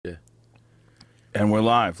And we're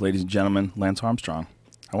live, ladies and gentlemen. Lance Armstrong.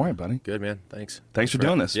 How are you, buddy? Good, man. Thanks. Thanks for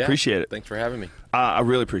doing this. Yeah, appreciate it. Thanks for having me. I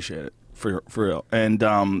really appreciate it, for real. And,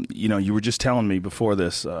 you were just telling me before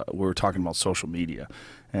this, we were talking about social media.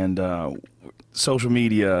 And social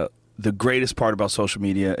media, the greatest part about social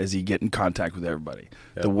media is you get in contact with everybody.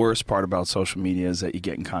 Yep. The worst part about social media is that you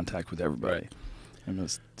get in contact with everybody. Right. And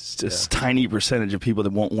it's just a tiny percentage of people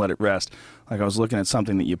that won't let it rest. Like, I was looking at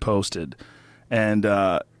something that you posted, and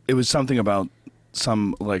it was something about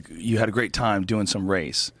you had a great time doing some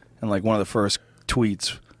race. And, like, one of the first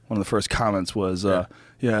tweets, one of the first comments was,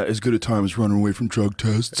 as good a time as running away from drug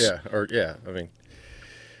tests. I mean,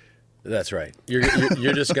 that's right.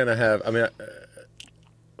 You're just going to have, I mean,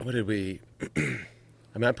 what did we, I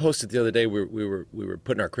mean, I posted the other day, we were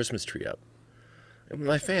putting our Christmas tree up. And with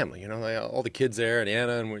my family, all the kids there, and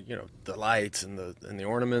Anna, and the lights and the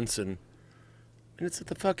ornaments, and it's at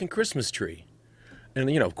the fucking Christmas tree. And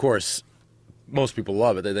of course, most people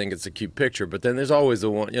love it. They think it's a cute picture. But then there's always the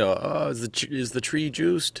one, is the tree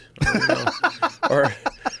juiced, or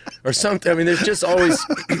something. I mean, there's just always,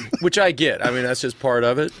 which I get. I mean, that's just part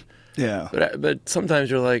of it. Yeah. But sometimes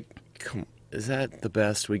you're like, come, is that the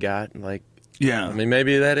best we got? And like, yeah. I mean,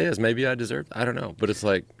 maybe that is. Maybe I deserve it. I don't know. But it's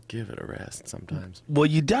like, give it a rest sometimes. Well,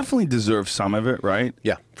 you definitely deserve some of it, right?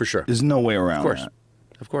 Yeah, for sure. There's no way around that.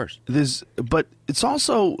 Of course. But it's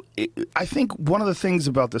also, I think one of the things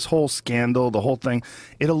about this whole scandal, the whole thing,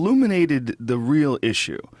 it illuminated the real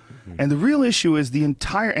issue. Mm-hmm. And the real issue is the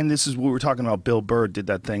entire, and this is what we were talking about, Bill Burr did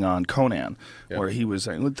that thing on Conan, where he was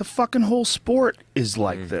saying, the fucking whole sport is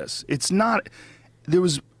like this. It's not, there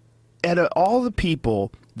was, all the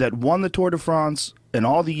people that won the Tour de France and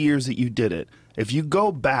all the years that you did it, if you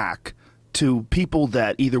go back to people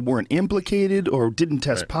that either weren't implicated or didn't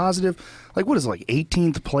test positive, like what is it, like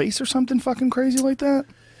 18th place or something fucking crazy like that?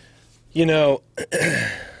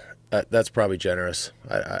 That's probably generous.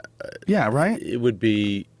 Yeah, right? It would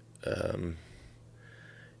be hard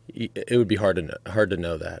to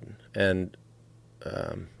know that. And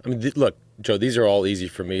I mean, look, Joe, these are all easy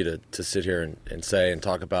for me to sit here and say and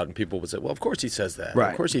talk about, and people would say, well, of course he says that.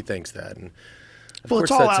 Right. Of course he thinks that. And well,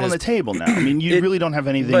 it's all out on the table now. I mean, you really don't have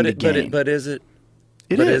anything to gain. But is it?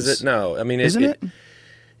 It is. Is it? No. I mean, isn't it?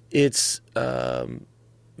 It's, well,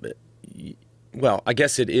 I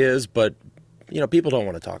guess it is, but, people don't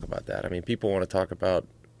want to talk about that. I mean, people want to talk about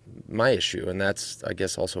my issue, and that's, I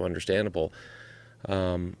guess, also understandable.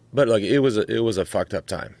 But, look, it was a fucked up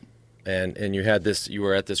time. And you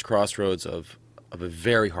were at this crossroads of a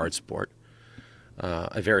very hard sport.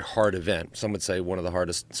 A very hard event. Some would say one of the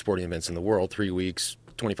hardest sporting events in the world. 3 weeks,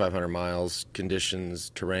 2,500 miles,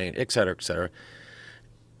 conditions, terrain, et cetera, et cetera.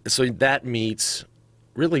 So that meets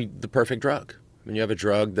really the perfect drug. I mean, you have a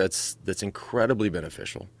drug that's incredibly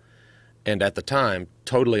beneficial, and at the time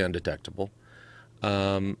totally undetectable,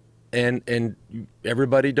 and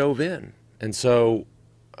everybody dove in, and so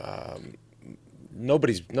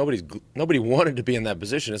nobody wanted to be in that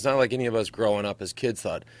position. It's not like any of us growing up as kids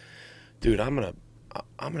thought, dude, I'm gonna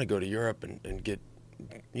go to Europe and get,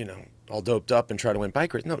 all doped up and try to win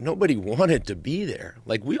bike races. No, nobody wanted to be there.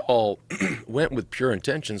 Like, we all went with pure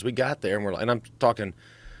intentions. We got there, and I'm talking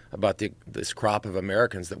about this crop of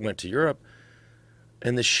Americans that went to Europe,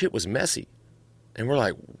 and the shit was messy, and we're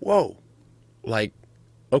like, whoa, like,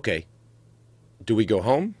 okay, do we go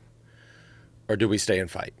home or do we stay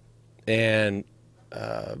and fight? And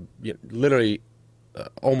literally.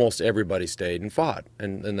 Almost everybody stayed and fought,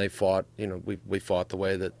 and they fought. We fought the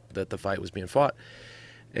way that the fight was being fought,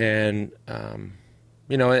 and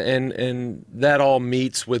and that all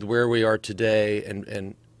meets with where we are today,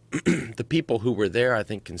 and the people who were there, I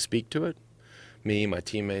think, can speak to it. Me, my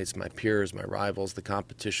teammates, my peers, my rivals, the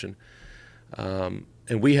competition, and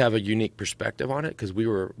we have a unique perspective on it because we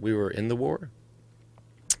were in the war.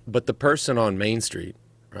 But the person on Main Street,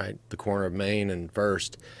 right, the corner of Main and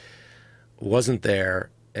First, wasn't there,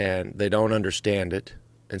 and they don't understand it,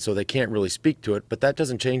 and so they can't really speak to it. But that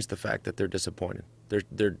doesn't change the fact that they're disappointed.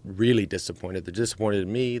 They're really disappointed. They're disappointed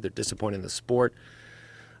in me. They're disappointed in the sport.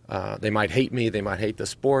 They might hate me. They might hate the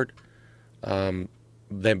sport.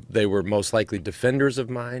 They were most likely defenders of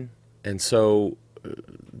mine, and so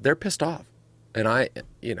they're pissed off. And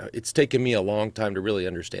it's taken me a long time to really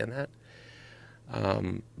understand that.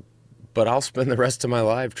 But I'll spend the rest of my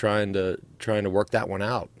life trying to work that one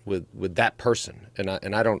out with that person, and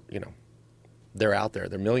I don't, they're out there.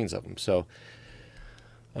 There are millions of them. So,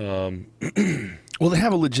 well, they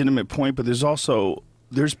have a legitimate point, but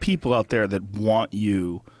there's people out there that want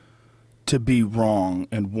you to be wrong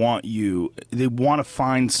and they want to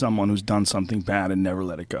find someone who's done something bad and never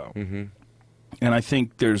let it go. Mm-hmm. And I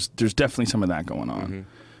think there's definitely some of that going on. Mm-hmm.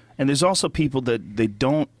 And there's also people that they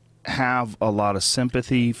don't have a lot of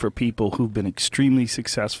sympathy for people who've been extremely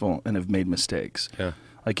successful and have made mistakes. Yeah.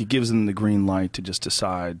 Like it gives them the green light to just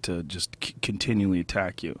decide to just continually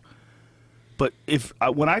attack you. But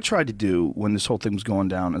what I tried to do when this whole thing was going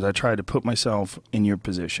down is I tried to put myself in your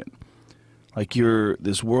position. Like you're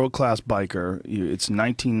this world-class biker. It's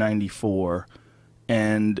 1994,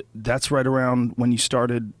 and that's right around when you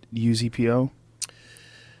started UZPO?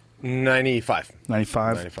 95.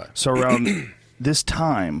 95? So around this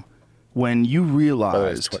time when you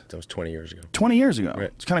realized... that was 20 years ago. 20 years ago.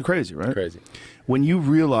 Right. It's kind of crazy, right? Crazy. When you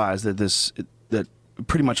realized that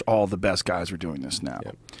pretty much all the best guys were doing this now.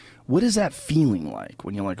 Yep. What is that feeling like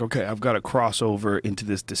when you're like, okay, I've got to cross over into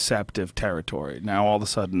this deceptive territory. Now all of a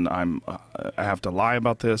sudden I have to lie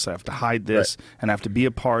about this, I have to hide this, right. and I have to be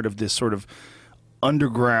a part of this sort of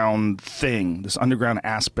underground thing, this underground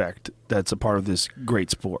aspect that's a part of this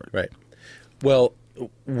great sport. Right. Well,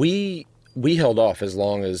 we held off as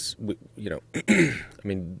long as, I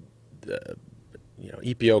mean,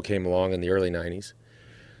 EPO came along in the early 90s.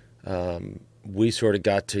 We sort of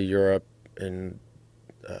got to Europe in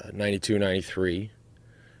 92, 93.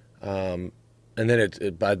 And then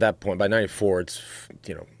by that point, by 94, it's,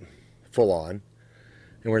 full on.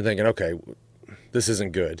 And we're thinking, okay, this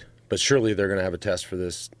isn't good, but surely they're going to have a test for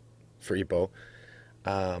this, for EPO.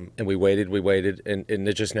 And we waited, and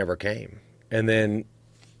it just never came. And then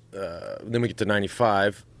we get to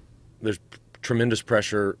 95. There's tremendous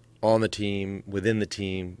pressure on the team, within the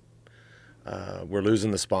team. We're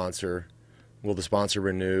losing the sponsor. Will the sponsor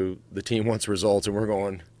renew? The team wants results, and we're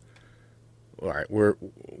going, all right, we're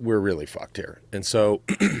really fucked here. And so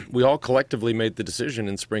we all collectively made the decision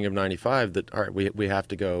in spring of 95 that, all right, we have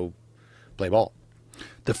to go play ball.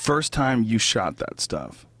 The first time you shot that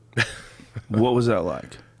stuff, what was that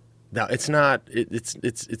like? Now, it's not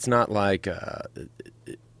like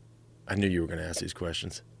I knew you were going to ask these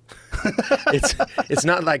questions. it's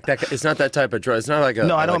not like that. It's not that type of drug. It's not like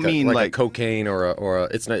a I don't mean like a cocaine or a.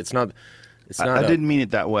 It's not. I didn't mean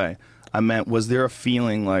it that way. I meant, was there a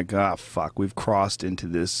feeling like, fuck, we've crossed into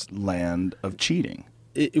this land of cheating?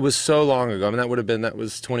 It was so long ago. I mean, that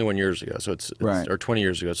was 21 years ago. So it's right. Or 20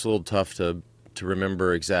 years ago. It's a little tough to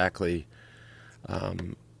remember exactly.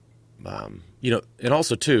 And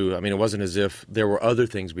also too, I mean, it wasn't as if there were other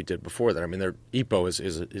things we did before that. I mean, EPO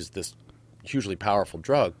is this hugely powerful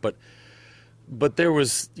drug, but there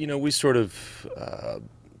was, we sort of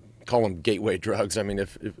call them gateway drugs. I mean,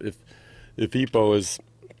 if EPO is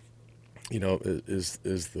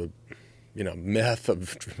the meth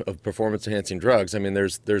of performance enhancing drugs, I mean,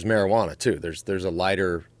 there's marijuana too. There's a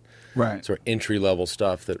lighter, right, sort of entry level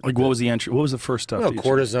stuff that. Like, what was the entry? What was the first stuff? Well,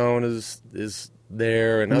 cortisone is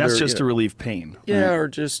there, and that's just to relieve pain. Yeah, right? or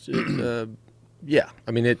just yeah.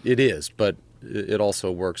 I mean, it is, but it also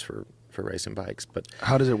works for racing bikes. But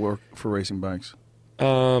how does it work for racing bikes?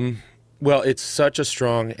 Well, it's such a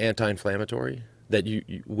strong anti-inflammatory that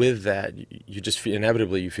you with that you just feel,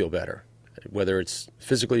 inevitably you feel better. Whether it's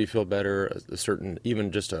physically you feel better, a certain,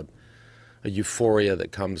 even just a euphoria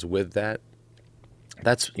that comes with that.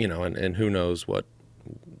 That's, and who knows what,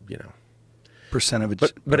 percent of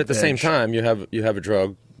it. But at the same time, you have a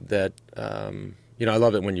drug that, I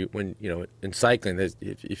love it when in cycling,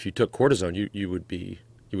 if you took cortisone, you would be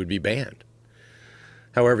banned.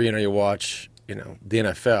 However, you watch, the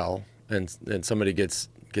NFL and somebody gets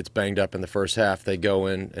banged up in the first half. They go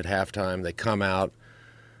in at halftime, they come out.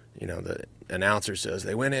 The announcer says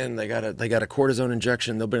they went in, they got a cortisone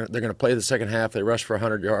injection. They're going to play the second half. They rush for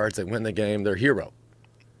 100 yards. They win the game. They're a hero.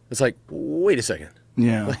 It's like, wait a second.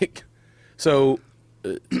 Yeah. So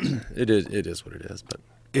it is what it is. But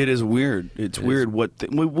it is weird. It's weird.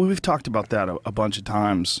 We've talked about that a bunch of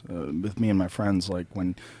times with me and my friends. Like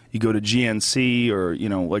when you go to GNC or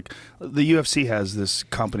like the UFC has this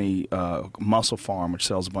company, Muscle Farm, which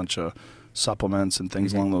sells a bunch of supplements and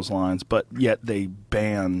things along those lines, but yet they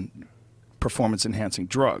ban performance-enhancing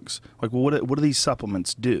drugs. Like, well, what do these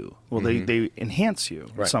supplements do? Well, they enhance you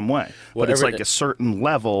in some way, but it's like a certain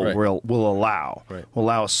level will allow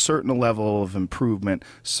a certain level of improvement,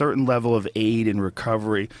 certain level of aid in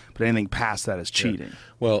recovery, but anything past that is cheating. Yeah.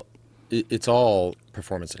 Well, it's all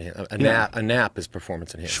performance enhancing. A nap is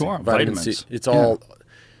performance enhancing. Sure, Vitamin vitamins. C, it's all.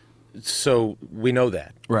 So we know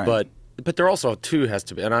that, right? But there also too has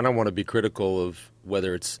to be, and I don't want to be critical of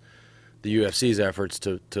whether it's the UFC's efforts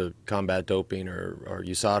to combat doping or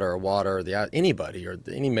USADA or WADA or anybody or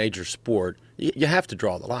any major sport. You have to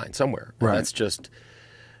draw the line somewhere. Right. That's just,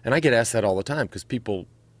 and I get asked that all the time because people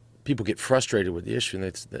get frustrated with the issue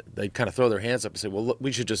and they kind of throw their hands up and say, well, look,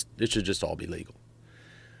 it should just all be legal.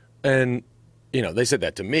 And they said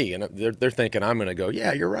that to me, and they're thinking I'm going to go,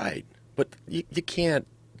 yeah, you're right. But you can't.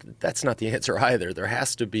 That's not the answer either. There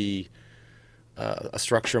has to be a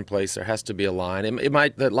structure in place. There has to be a line.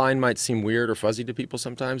 That line might seem weird or fuzzy to people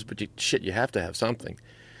sometimes, but you have to have something.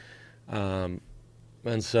 And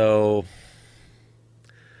so,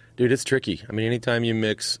 dude, it's tricky. I mean, anytime you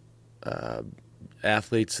mix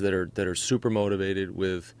athletes that are super motivated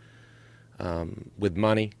with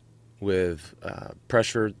money, with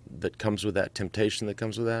pressure that comes with that, temptation that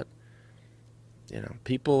comes with that,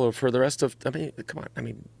 people are, for the rest of, come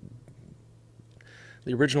on,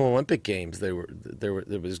 the original Olympic Games,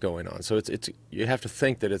 it was going on. So it's you have to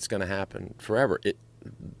think that it's going to happen forever.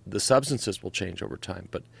 The substances will change over time,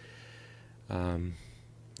 but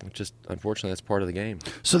just unfortunately that's part of the game.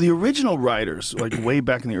 So the original riders, like way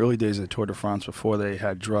back in the early days of the Tour de France, before they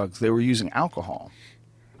had drugs, they were using alcohol.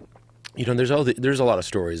 There's a lot of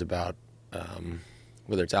stories about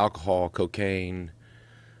whether it's alcohol, cocaine,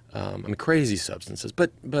 crazy substances.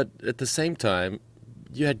 But at the same time,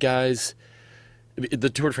 you had guys. The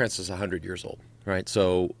Tour de France is 100 years old, right?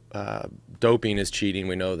 So doping is cheating.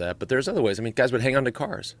 We know that. But there's other ways. Guys would hang on to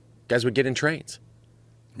cars. Guys would get in trains.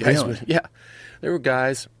 Really? There were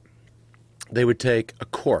guys. They would take a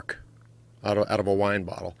cork out of a wine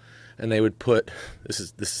bottle, and they would put. This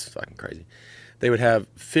is fucking crazy. They would have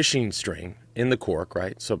fishing string in the cork,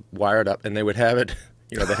 right? So wired up, and they would have it.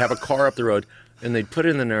 They'd have a car up the road, and they'd put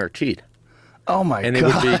it in their teeth. Oh my God! And it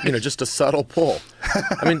would be, just a subtle pull.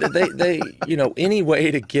 They any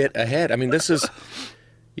way to get ahead. This is,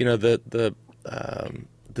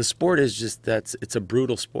 the sport is just it's a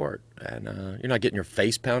brutal sport, and you're not getting your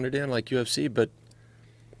face pounded in like UFC, but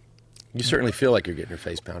you certainly feel like you're getting your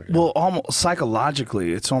face pounded in. Well, almost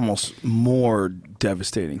psychologically, it's almost more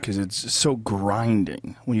devastating because it's so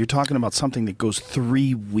grinding. When you're talking about something that goes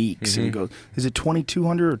 3 weeks and goes, is it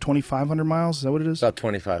 2,200 or 2,500 miles? Is that what it is? About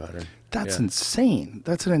 2,500. That's insane.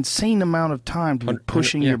 That's an insane amount of time to be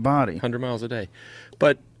pushing your body. 100 miles a day.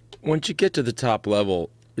 But once you get to the top level,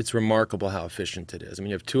 it's remarkable how efficient it is.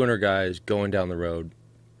 You have 200 guys going down the road.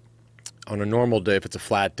 On a normal day, if it's a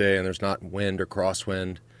flat day and there's not wind or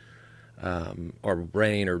crosswind or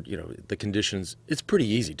rain or, the conditions, it's pretty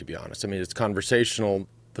easy, to be honest. It's conversational.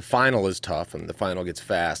 The final is tough, and the final gets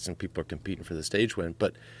fast, and people are competing for the stage win.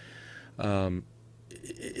 But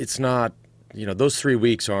it's not... those 3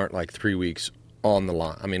 weeks aren't like 3 weeks on the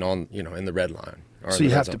line. In the red line. So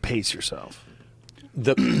you have to pace yourself.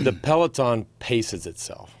 The peloton paces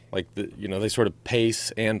itself. They sort of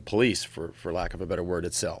pace and police, for lack of a better word,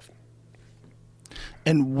 itself.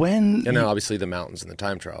 And then obviously the mountains and the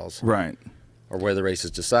time trials, right, are where the race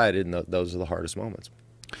is decided, and those are the hardest moments.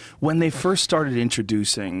 When they first started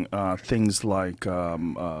introducing things like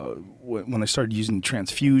when they started using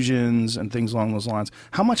transfusions and things along those lines,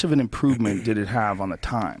 how much of an improvement did it have on the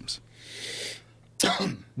times?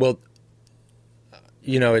 Well,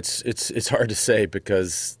 it's hard to say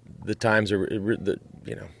because the times are,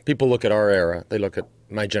 people look at our era, they look at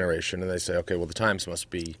my generation, and they say, okay, well, the times must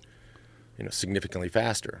be, significantly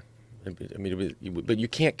faster. But you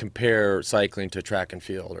can't compare cycling to track and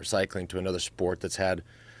field or cycling to another sport that's had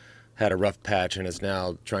a rough patch and is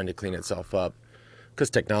now trying to clean itself up because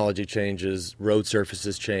technology changes, road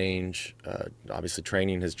surfaces change, obviously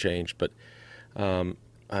training has changed. But,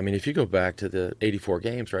 if you go back to the 84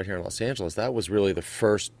 games right here in Los Angeles, that was really the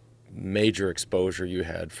first major exposure you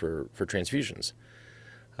had for transfusions,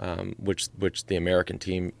 which the American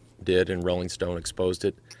team did, and Rolling Stone exposed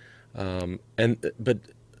it. But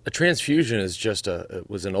a transfusion is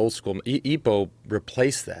was an old school. EPO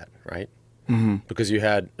replaced that, right? Mm-hmm. Because you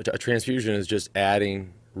had a transfusion is just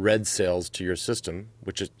adding red cells to your system,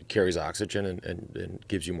 which carries oxygen and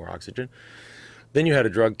gives you more oxygen. Then you had a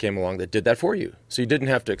drug came along that did that for you, so you didn't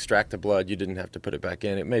have to extract the blood, you didn't have to put it back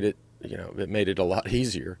in. It made it a lot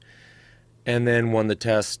easier. And then when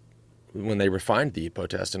they refined the EPO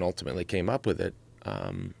test and ultimately came up with it,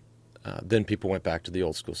 then people went back to the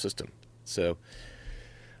old school system. So,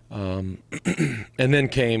 and then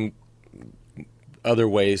came other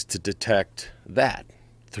ways to detect that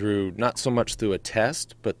through, not so much through a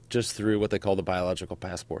test, but just through what they call the biological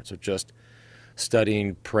passport. So just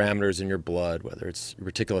studying parameters in your blood, whether it's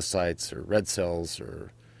reticulocytes or red cells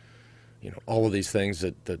or, all of these things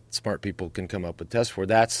that smart people can come up with tests for.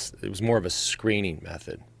 It was more of a screening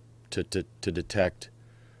method to detect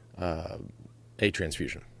a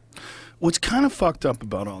transfusion. What's kind of fucked up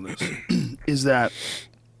about all this is that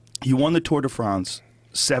you won the Tour de France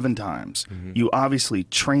 7 times. Mm-hmm. You obviously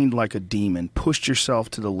trained like a demon, pushed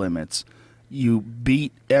yourself to the limits. You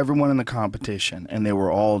beat everyone in the competition, and they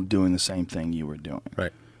were all doing the same thing you were doing.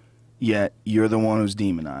 Right. yet you're the one who's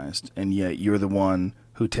demonized, and yet you're the one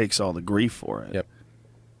who takes all the grief for it. Yep.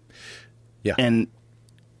 Yeah. And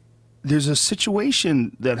there's a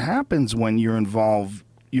situation that happens when you're involved.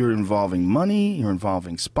 You're involving money. You're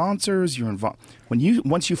involving sponsors.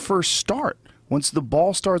 Once you first start. Once the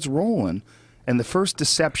ball starts rolling, and the first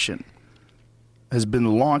deception has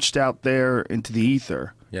been launched out there into the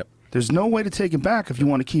ether. Yep. There's no way to take it back if you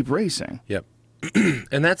want to keep racing. Yep.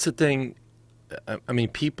 And that's the thing. I mean,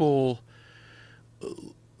 people.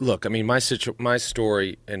 Look, I mean, my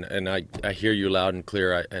story, and I hear you loud and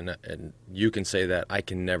clear, and you can say that. I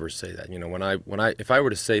can never say that. You know, if I were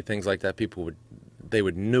to say things like that, people would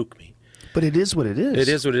nuke me. But it is what it is. It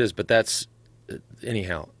is what it is. But that's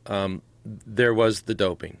anyhow. There was the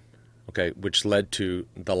doping, okay, which led to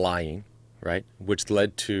the lying, right? Which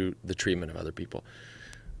led to the treatment of other people.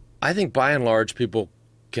 I think by and large, people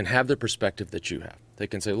can have the perspective that you have. They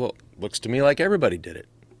can say, "Look, looks to me like everybody did it."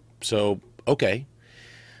 So, okay.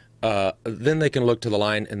 Then they can look to the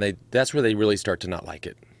line, and that's where they really start to not like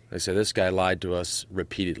it. They say, this guy lied to us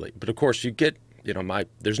repeatedly. But of course, you get, you know,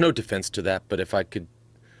 there's no defense to that, but if I could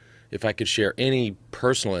share any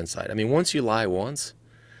personal insight, I mean, once you lie once,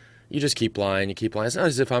 you just keep lying, you keep lying. It's not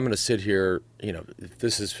as if I'm going to sit here, you know, if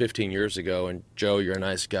this is 15 years ago, and Joe, you're a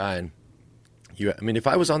nice guy, and I mean, if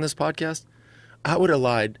I was on this podcast, I would have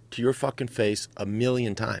lied to your fucking face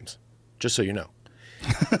 1,000,000 times, just so you know.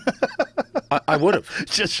 I would have.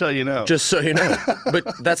 Just so you know. Just so you know. But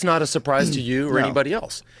that's not a surprise to you or anybody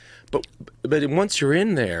else. But once you're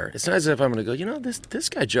in there, it's not as if I'm going to go, you know, this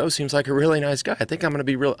guy Joe seems like a really nice guy. I think I'm going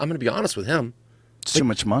to be honest with him. It's too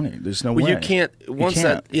much money. There's no way. You can't. Once you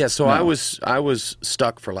can't. that, yeah. So No. I was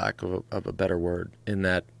stuck, for lack of a better word, in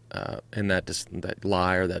that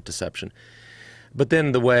lie or that deception. But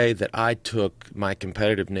then the way that I took my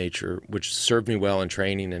competitive nature, which served me well in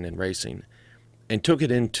training and in racing, and took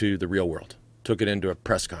it into the real world, took it into a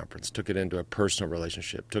press conference, took it into a personal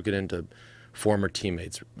relationship, took it into former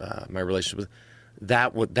teammates, my relationship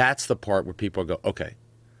with, that's the part where people go, okay,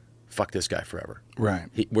 fuck this guy forever. Right.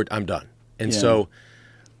 I'm done. And so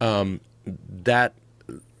that,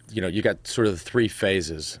 you know, you got sort of the three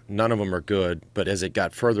phases. None of them are good, but as it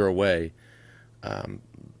got further away,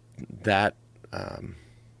 that,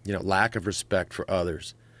 you know, lack of respect for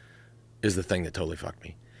others is the thing that totally fucked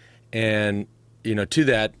me. And, you know, to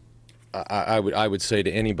that, I would say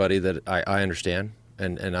to anybody that I understand,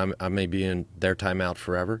 and I may be in their timeout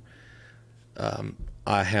forever.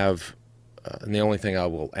 I have, and the only thing I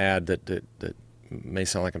will add that may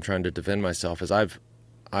sound like I'm trying to defend myself is I've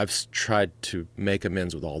tried to make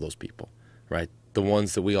amends with all those people, right? The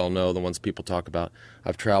ones that we all know, the ones people talk about.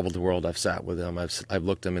 I've traveled the world. I've sat with them. I've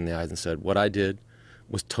looked them in the eyes and said, what I did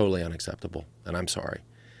was totally unacceptable, and I'm sorry.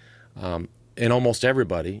 And almost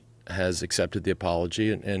everybody has accepted the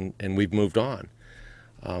apology, and we've moved on.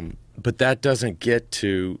 But that doesn't get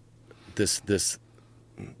to this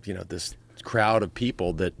you know, this crowd of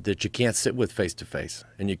people that you can't sit with face to face,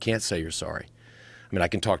 and you can't say you're sorry. I mean, I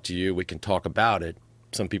can talk to you. We can talk about it.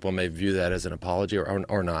 Some people may view that as an apology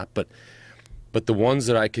or not, but the ones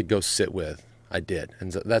that I could go sit with, I did,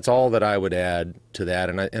 and so that's all that I would add to that.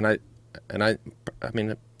 I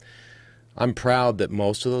mean, I'm proud that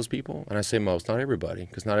most of those people, and I say most, not everybody,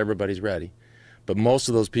 because not everybody's ready, but most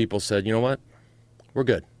of those people said, you know what, we're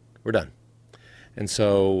good, we're done. And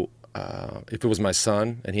so if it was my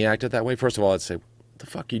son and he acted that way, first of all, I'd say, what the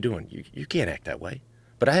fuck are you doing? You can't act that way.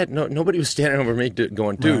 But I had nobody was standing over me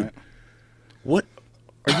going, dude, Right.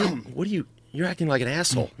 what are you, you're acting like an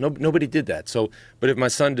asshole. Nobody did that. So, but if my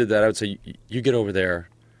son did that, I would say, you get over there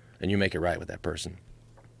and you make it right with that person.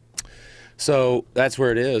 So that's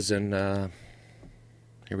where it is, and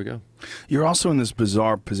here we go. You're also in this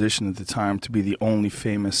bizarre position at the time to be the only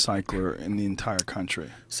famous cycler in the entire country.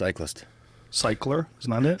 Cyclist. Cycler?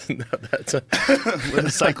 Isn't that it? No, that's a A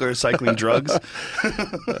cycler is cycling drugs.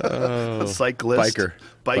 A cyclist.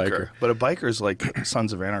 Biker. But a biker is like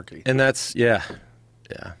Sons of Anarchy. And that's, yeah.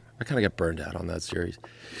 I kind of got burned out on that series.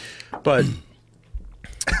 But,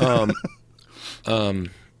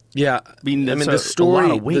 yeah. I mean, the story, a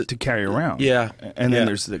lot of weight to carry around. Yeah. And then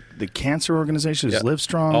there's the cancer organization, there's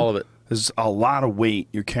Livestrong. All of it. There's a lot of weight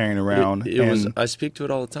you're carrying around. It was. I speak to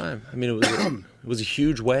it all the time. I mean, it was a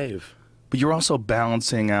huge wave. But you're also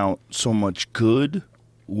balancing out so much good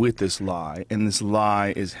with this lie, and this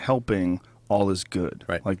lie is helping all this good.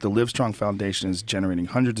 Right. Like the Livestrong Foundation is generating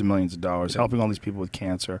hundreds of millions of dollars, helping all these people with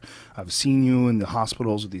cancer. I've seen you in the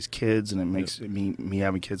hospitals with these kids, and it makes me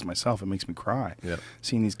having kids myself, it makes me cry. Yep.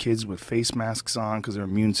 Seeing these kids with face masks on because their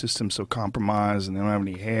immune system's so compromised, and they don't have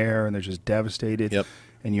any hair, and they're just devastated. Yep.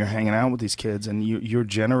 and you're hanging out with these kids, and you're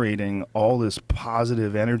generating all this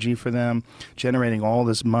positive energy for them, generating all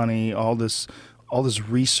this money, all this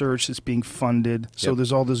research that's being funded. So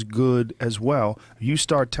there's all this good as well. You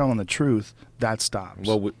start telling the truth, that stops.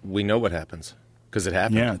 Well, we know what happens because it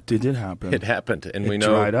happened. Yeah, it did happen. It happened, and we It know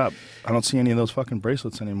dried up. I don't see any of those fucking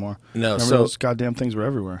bracelets anymore. No, Remember those goddamn things were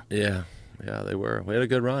everywhere. Yeah, they were. We had a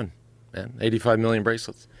good run, man. 85 million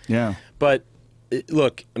bracelets. Yeah. But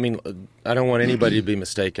look, I mean, I don't want anybody to be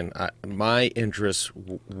mistaken. My interests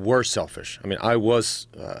were selfish. I mean, I was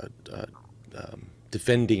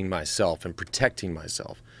defending myself and protecting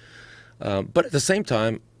myself. But at the same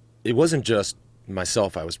time, it wasn't just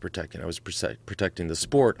myself I was protecting. I was protecting the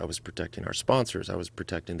sport. I was protecting our sponsors. I was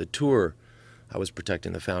protecting the tour. I was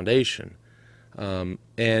protecting the foundation.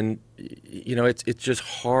 And you know, it's just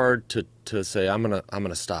hard to say I'm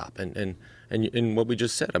gonna stop. And what we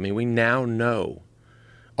just said, I mean, we now know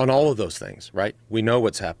on all of those things, right? We know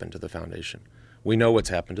what's happened to the foundation. We know what's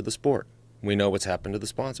happened to the sport. We know what's happened to the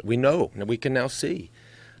sponsor. We know, and we can now see.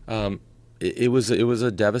 It was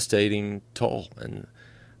a devastating toll, and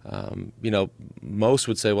you know, most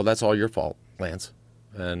would say, well, that's all your fault, Lance,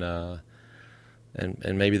 and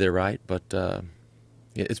maybe they're right, but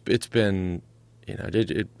it's been, you know,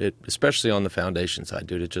 it especially on the foundation side,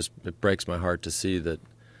 dude. It breaks my heart to see that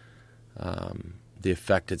the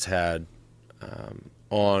effect it's had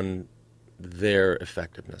on their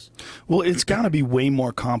effectiveness. Well, it's got to be way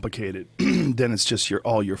more complicated than it's just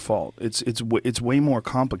all your fault. It's way more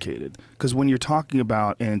complicated because when you're talking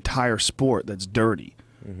about an entire sport that's dirty,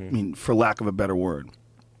 I mean, for lack of a better word,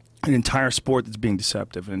 an entire sport that's being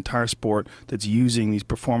deceptive, an entire sport that's using these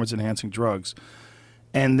performance-enhancing drugs,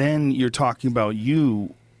 and then you're talking about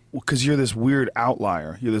you because you're this weird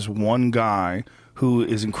outlier. You're this one guy who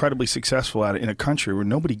is incredibly successful at it in a country where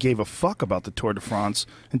nobody gave a fuck about the Tour de France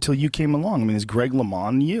until you came along. I mean, there's Greg LeMond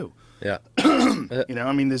and you. Yeah. You know,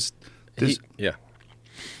 I mean, yeah.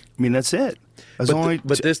 I mean, that's it.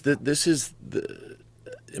 This is the,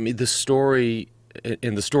 I mean, the story,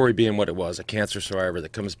 and the story being what it was, a cancer survivor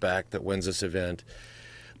that comes back, that wins this event,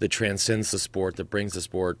 that transcends the sport, that brings the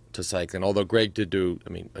sport to cycling. Although Greg did do, I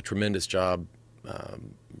mean, a tremendous job.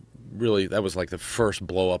 Really, that was like the first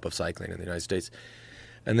blow up of cycling in the United States.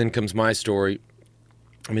 And then comes my story.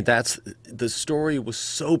 I mean, the story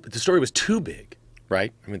was too big,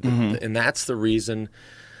 right? I mean, and that's the reason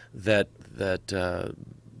that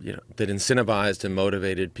you know, that incentivized and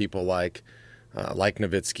motivated people like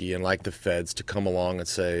Nowitzki and like the feds to come along and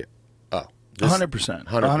say, oh, 100%.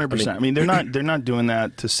 100%. I mean, they're not doing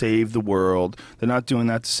that to save the world. They're not doing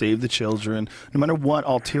that to save the children. No matter what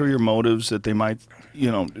ulterior motives that they might,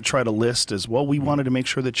 you know, try to list as, well, we wanted to make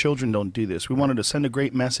sure that children don't do this. We wanted to send a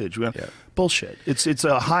great message. Bullshit. It's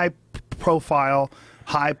a high profile,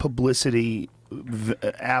 high publicity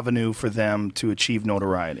avenue for them to achieve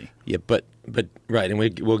notoriety. Yeah, but right, and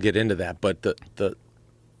we'll get into that. But the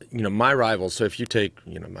you know, my rivals, so if you take,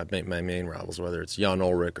 you know, my main rivals, whether it's Jan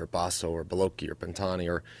Ulrich or Basso or Baloki or Pantani,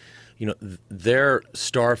 or, you know, their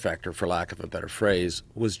star factor, for lack of a better phrase,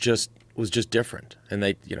 was just different. And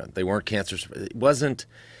they weren't cancers. It wasn't,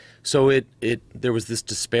 so there was this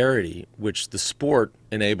disparity which the sport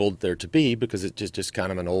enabled there to be, because it's just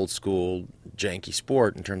kind of an old school janky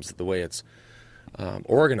sport in terms of the way it's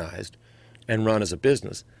organized and run as a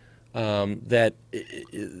business, that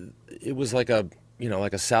it was like a, you know,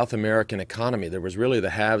 like a South American economy. There was really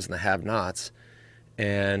the haves and the have-nots,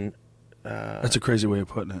 and that's a crazy way of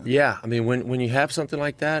putting it. Yeah, I mean, when you have something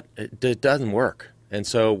like that, it doesn't work. And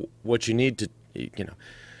so what you need to, you know,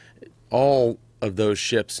 all of those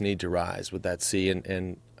ships need to rise with that sea,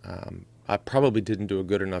 and I probably didn't do a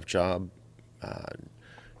good enough job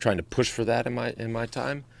trying to push for that in my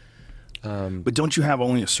time. But don't you have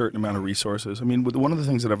only a certain amount of resources? I mean, one of the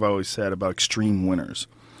things that I've always said about extreme winners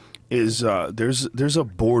is there's a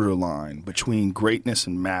borderline between greatness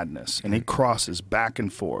and madness, and it crosses back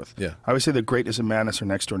and forth. Yeah. I always say that greatness and madness are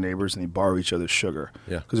next door neighbors, and they borrow each other's sugar.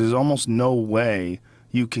 Yeah. Because there's almost no way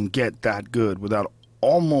you can get that good without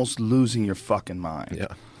almost losing your fucking mind.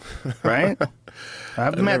 Yeah. Right?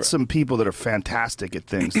 I've met some people that are fantastic at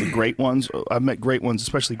things. The great ones. I've met great ones,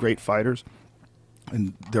 especially great fighters,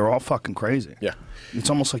 and they're all fucking crazy. Yeah. It's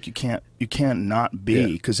almost like you can't not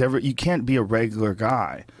be, because you can't be a regular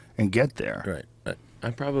guy and get there. Right.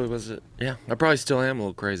 I probably was. Yeah. I probably still am a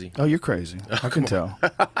little crazy. Oh, you're crazy. I can tell.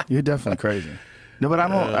 You're definitely crazy. No, but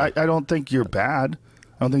I don't think you're bad.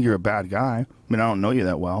 I don't think you're a bad guy. I mean, I don't know you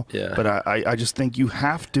that well. Yeah. But I just think you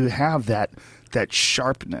have to have that that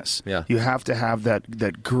sharpness. Yeah. You have to have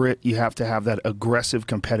that grit. You have to have that aggressive,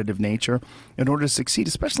 competitive nature in order to succeed,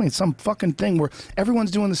 especially in some fucking thing where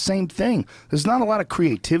everyone's doing the same thing. There's not a lot of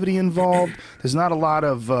creativity involved. There's not a lot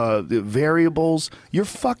of variables. You're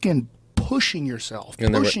fucking pushing yourself,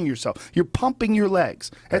 yourself. You're pumping your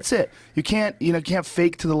legs. That's it. You can't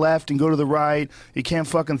fake to the left and go to the right. You can't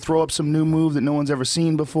fucking throw up some new move that no one's ever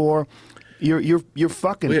seen before. You're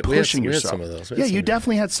fucking pushing yourself. We had some of those. Yeah, you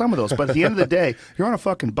definitely had some of those. But at the end of the day, you're on a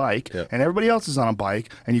fucking bike, and everybody else is on a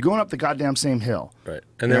bike, and you're going up the goddamn same hill. Right.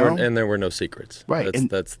 And there were no secrets. Right.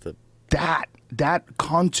 That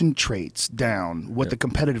concentrates down what the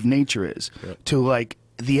competitive nature is to like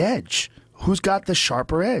the edge. Who's got the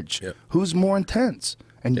sharper edge? Who's more intense?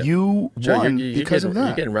 And you won because of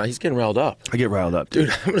that. He's getting riled up. I get riled up, dude.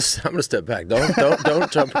 I'm gonna step back.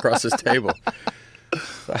 Don't jump across this table.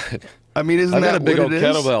 I mean, I've got a big old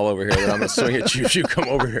kettlebell over here that I'm going to swing at you if you come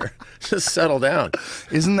over here. Just settle down.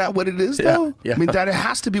 Isn't that what it is, though? Yeah. I mean, that it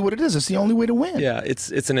has to be what it is. It's the only way to win. Yeah,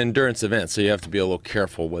 it's an endurance event, so you have to be a little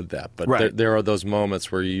careful with that. But there are those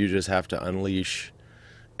moments where you just have to unleash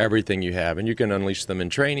everything you have, and you can unleash them in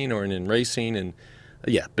training or in racing, and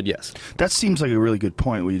but yes. That seems like a really good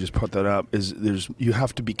point where you just put that up. You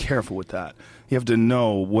have to be careful with that. You have to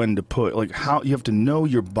know when to put, like how you have to know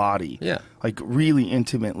your body, like really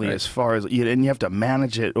intimately as far as, and you have to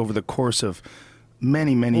manage it over the course of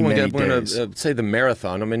many days. Say the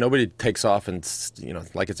marathon. I mean, nobody takes off and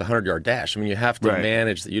like it's a 100-yard dash. I mean, you have to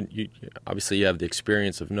manage. You obviously you have the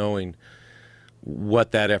experience of knowing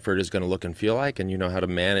what that effort is going to look and feel like, and you know how to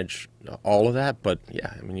manage all of that. But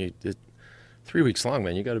yeah, I mean, 3 weeks long,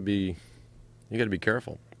 man. You got to be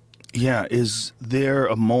careful. Yeah, is there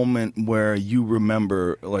a moment where you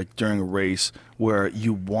remember, like during a race, where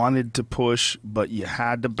you wanted to push but you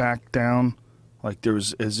had to back down? Like,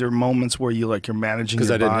 is there moments where you're managing your body?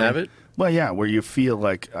 Because I didn't have it? Well, yeah, where you feel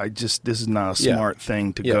like this is not a smart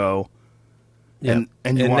thing to go. Yeah.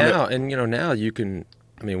 And now you can.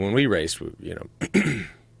 I mean, when we raced,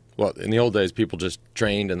 well, in the old days, people just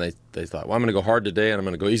trained and they thought, well, I'm going to go hard today and I'm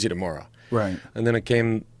going to go easy tomorrow. Right. And then it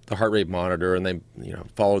came the heart rate monitor, and they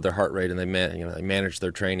followed their heart rate, and they managed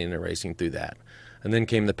their training and racing through that. And then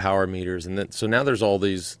came the power meters, and then so now there's all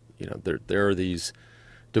these there are these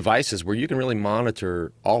devices where you can really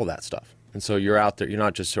monitor all of that stuff. And so you're out there, you're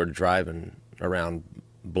not just sort of driving around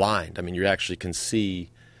blind. I mean, you actually can see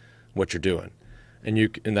what you're doing, and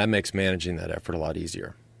that makes managing that effort a lot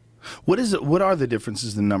easier. What are the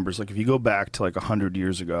differences in numbers? Like if you go back to 100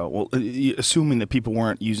 years ago, well, assuming that people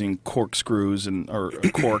weren't using corkscrews or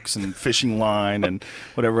corks and fishing line and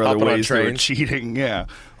whatever other ways they were cheating,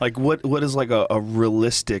 like what is a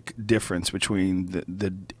realistic difference between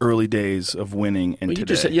the early days of winning and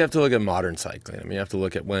today? You have to look at modern cycling. I mean, you have to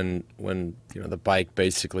look at when the bike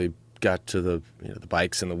basically got to the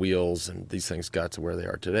bikes and the wheels, and these things got to where they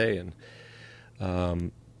are today, and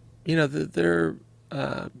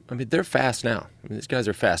they're fast now. I mean, these guys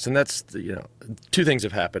are fast, and that's two things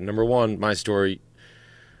have happened. Number one, my story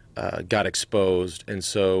got exposed, and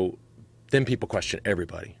so then people question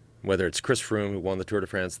everybody, whether it's Chris Froome who won the Tour de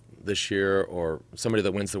France this year or somebody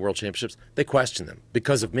that wins the World Championships. They question them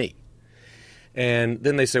because of me, and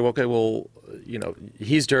then they say, well, okay,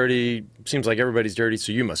 he's dirty. Seems like everybody's dirty,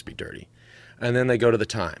 so you must be dirty. And then they go to the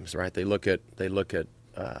times, right? They look at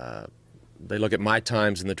my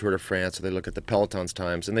times in the Tour de France, or they look at the peloton's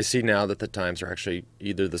times, and they see now that the times are actually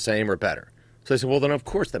either the same or better. So they say, well, then of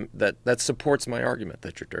course that supports my argument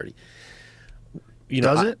that you're dirty.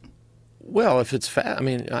 Does it? Well, if it's fast, I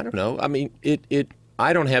mean, I don't know. I mean,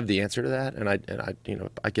 I don't have the answer to that, and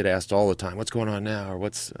I get asked all the time, what's going on now, or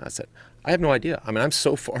I said, I have no idea. I mean, I'm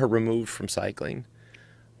so far removed from cycling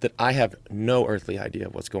that I have no earthly idea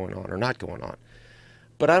of what's going on or not going on.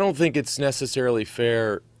 But I don't think it's necessarily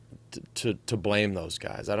fair to blame those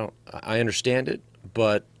guys. I understand it,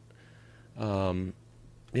 but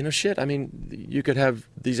shit. I mean, you could have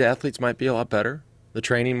these athletes might be a lot better. The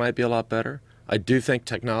training might be a lot better. I do think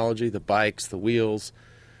technology, the bikes, the wheels,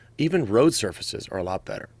 even road surfaces are a lot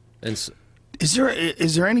better. And so, is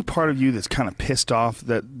there any part of you that's kind of pissed off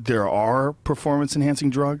that there are performance enhancing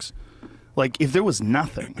drugs? Like if there was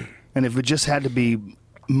nothing, and if it just had to be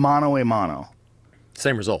mono a mono.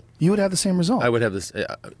 Same result. You would have the same result. I would have this.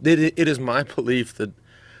 It is my belief that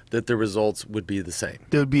the results would be the same.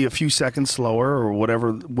 There would be a few seconds slower, or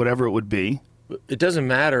whatever it would be. It doesn't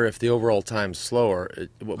matter if the overall time's slower.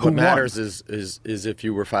 What matters is if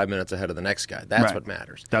you were 5 minutes ahead of the next guy. That's what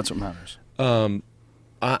matters. That's what matters.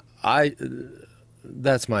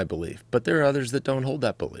 That's my belief. But there are others that don't hold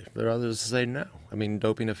that belief. There are others that say no. I mean,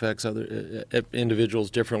 doping affects other individuals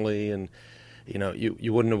differently, and you know,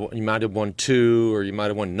 you wouldn't have, you might have won 2 or you might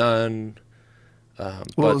have won none.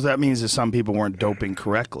 Well, that means that some people weren't doping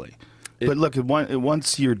correctly. But look,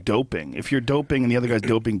 once you're doping, if you're doping and the other guy's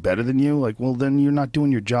doping better than you, like, well, then you're not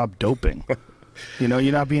doing your job doping. You know,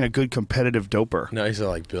 you're not being a good competitive doper. No, you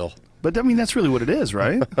sound like Bill. But, I mean, that's really what it is,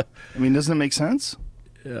 right? I mean, doesn't it make sense?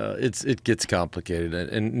 It gets complicated,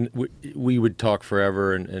 and we would talk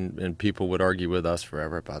forever, and people would argue with us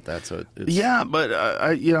forever about that. So yeah,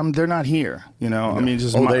 but you know, they're not here. You know, no. I mean,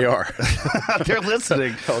 just they are. They're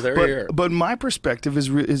listening. They're here. But my perspective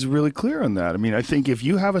is really clear on that. I mean, I think if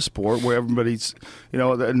you have a sport where everybody's, you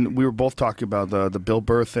know, and we were both talking about the Bill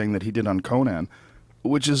Burr thing that he did on Conan,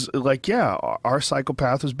 which is like, yeah, our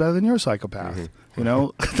psychopath was better than your psychopath. Mm-hmm. You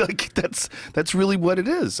know, like that's really what it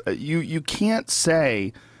is. You can't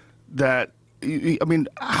say that. I mean,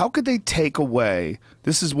 how could they take away?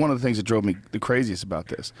 This is one of the things that drove me the craziest about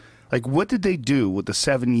this. Like, what did they do with the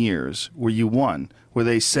 7 years where you won, where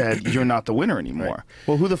they said you're not the winner anymore? Right.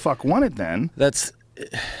 Well, who the fuck won it then? That's.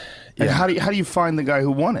 And how do you find the guy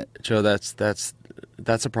who won it? Joe, that's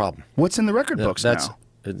a problem. What's in the record books now?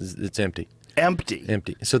 It's empty.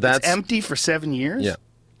 Empty. So that's it's empty for 7 years. Yeah.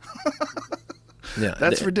 Yeah,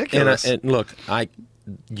 that's ridiculous. And look, I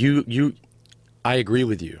agree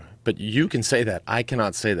with you, but you can say that. I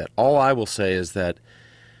cannot say that. All I will say is that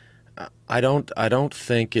I don't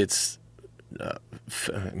think it's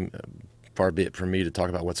far be it from me to talk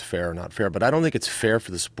about what's fair or not fair, but I don't think it's fair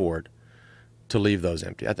for the sport to leave those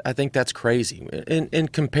empty. I think that's crazy.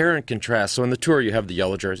 And compare and contrast. So in the Tour, you have the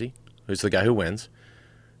yellow jersey, who's the guy who wins.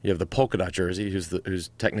 You have the polka dot jersey, who's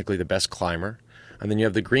technically the best climber. And then you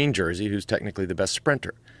have the green jersey, who's technically the best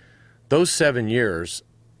sprinter. Those 7 years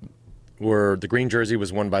were, the green jersey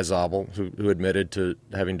was won by Zabel, who admitted to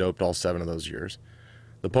having doped all 7 of those years.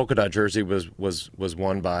 The polka dot jersey was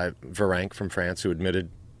won by Virenque from France, who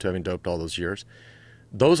admitted to having doped all those years.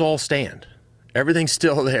 Those all stand. Everything's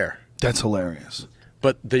still there. That's hilarious.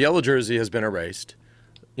 But the yellow jersey has been erased.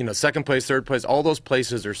 You know, second place, third place, all those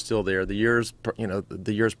places are still there. The years, you know,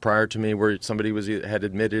 the years prior to me where somebody had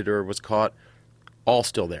admitted or was caught, all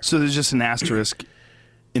still there. So there's just an asterisk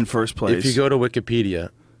in first place. If you go to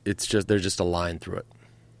Wikipedia, there's just a line through it.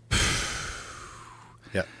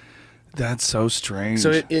 Yeah, that's so strange.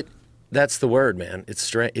 So that's the word, man. It's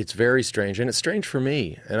strange. It's very strange, and it's strange for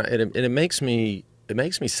me, and it makes me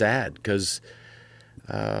sad because,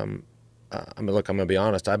 I mean, look, I'm gonna be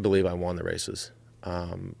honest. I believe I won the races.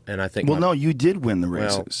 And I think no, you did win the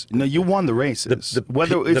races. No, you won the races.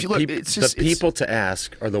 The people to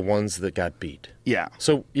ask are the ones that got beat. Yeah.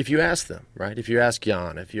 So if you ask them, right? If you ask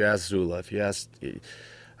Jan, if you ask Zula, if you ask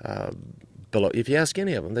Below, if you ask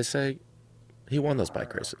any of them, they say he won those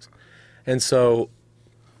bike races. And so,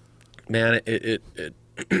 man,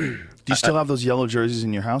 Do you still have those yellow jerseys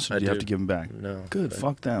in your house, or do you have to give them back? No. Good.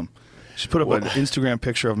 Fuck them. You should put up an Instagram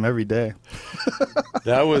picture of them every day.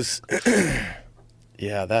 That was.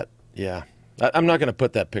 Yeah. I'm not going to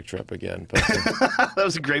put that picture up again. But that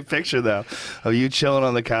was a great picture, though, of you chilling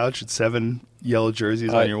on the couch with 7 yellow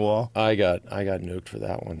jerseys on your wall. I got nuked for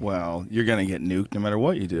that one. Well, you're going to get nuked no matter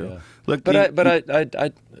what you do. Yeah. Look,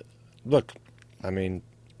 I look. I mean,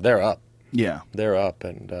 they're up. Yeah, they're up,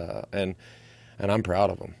 and I'm proud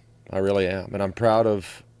of them. I really am, and I'm proud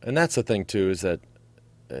of. And that's the thing too, is that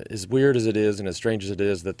as weird as it is and as strange as it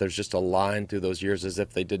is, that there's just a line through those years as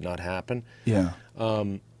if they did not happen. Yeah.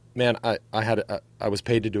 Man, I was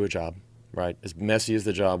paid to do a job, right? As messy as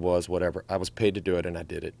the job was, whatever. I was paid to do it, and I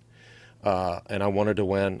did it. And I wanted to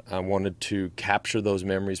win. I wanted to capture those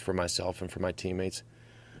memories for myself and for my teammates.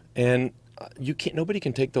 And nobody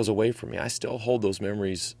can take those away from me. I still hold those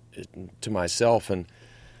memories to myself. And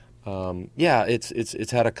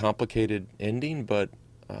it's had a complicated ending, but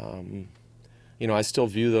I still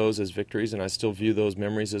view those as victories, and I still view those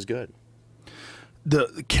memories as good.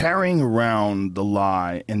 The carrying around the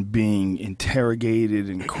lie and being interrogated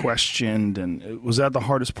and questioned, and was that the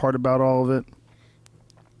hardest part about all of it?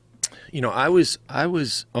 I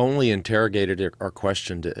was only interrogated or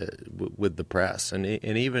questioned with the press, and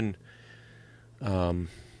even, God,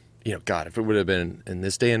 if it would have been in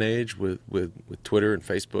this day and age with Twitter and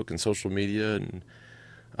Facebook and social media, and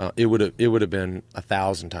it would have been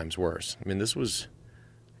 1,000 times worse. I mean, this was,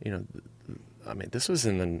 this was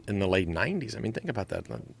in the late 90s. I mean, think about that.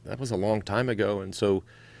 That was a long time ago, and so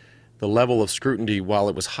the level of scrutiny, while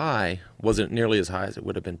it was high, wasn't nearly as high as it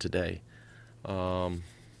would have been today.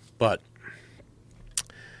 But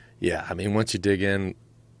yeah, I mean, once you dig in,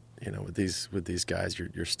 with these guys,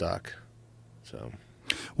 you're stuck. So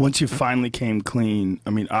once you finally came clean,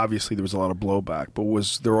 I mean, obviously there was a lot of blowback, but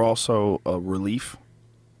was there also a relief?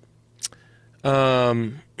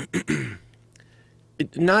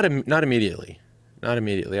 Not immediately. Not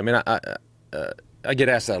immediately. I mean, I get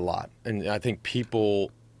asked that a lot, and I think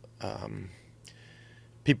people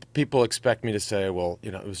expect me to say, well,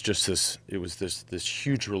 you know, it was this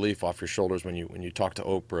huge relief off your shoulders when you talk to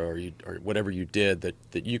Oprah or whatever you did,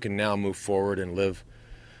 that you can now move forward and live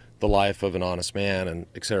the life of an honest man, and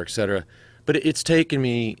et cetera, et cetera. But it's taken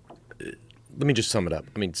me. Let me just sum it up.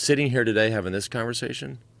 I mean, sitting here today having this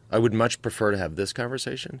conversation, I would much prefer to have this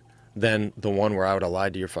conversation than the one where I would have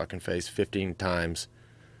lied to your fucking face 15 times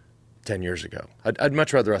 10 years ago. I'd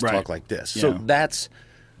much rather us talk like this. Yeah. So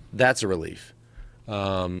that's a relief.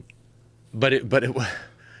 But it you know,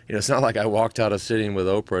 it's not like I walked out of sitting with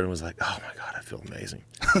Oprah and was like, oh my God, I feel amazing.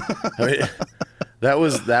 I mean, that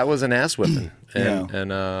was an ass whipping.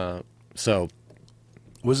 And so.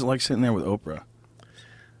 What was it like sitting there with Oprah?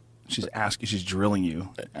 She's drilling you,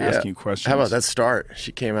 asking you questions. How about that start?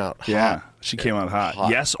 She came out hot. Yeah, she came out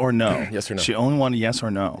hot. Yes or no? Yes or no? She only wanted yes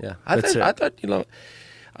or no. Yeah, I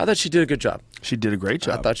thought she did a good job. She did a great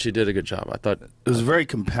job. I thought she did a good job. I thought it was very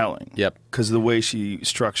compelling. Yep. Because of the way she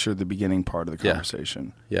structured the beginning part of the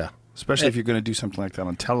conversation. Yeah. Especially if you're going to do something like that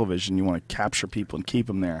on television, you want to capture people and keep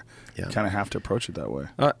them there. Yeah. You kind of have to approach it that way.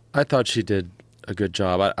 I thought she did a good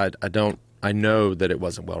job. I know that it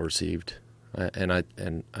wasn't well received,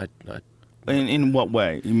 In what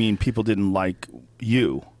way? You mean people didn't like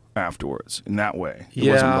you afterwards? In that way, it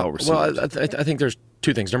wasn't well received. Well, I think there's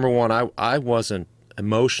two things. Number one, I wasn't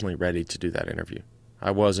emotionally ready to do that interview.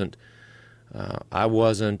 I wasn't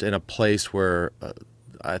in a place where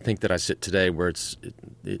I think that I sit today, where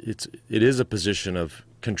it is a position of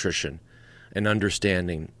contrition and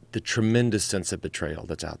understanding the tremendous sense of betrayal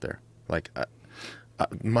that's out there. Like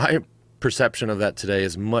my perception of that today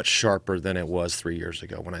is much sharper than it was 3 years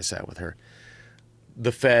ago when I sat with her.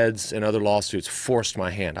 The feds and other lawsuits forced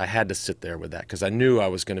my hand. I had to sit there with that because I knew I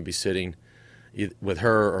was going to be sitting with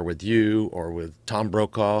her or with you or with Tom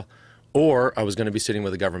Brokaw, or I was going to be sitting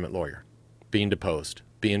with a government lawyer, being deposed,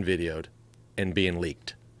 being videoed, and being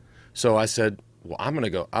leaked. So I said, well, I'm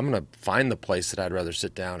going to find the place that I'd rather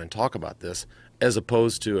sit down and talk about this as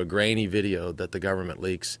opposed to a grainy video that the government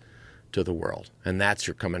leaks to the world, and that's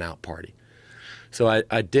your coming out party. So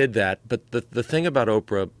I did that, but the thing about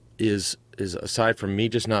Oprah is aside from me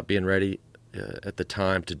just not being ready at the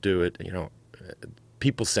time to do it, you know,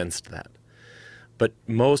 people sensed that. But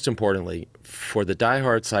most importantly, for the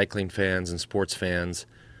diehard cycling fans and sports fans,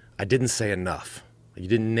 I didn't say enough. You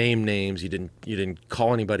didn't name names. You didn't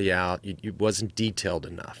call anybody out. It wasn't detailed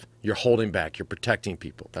enough. You're holding back. You're protecting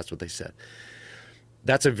people. That's what they said.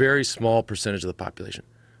 That's a very small percentage of the population.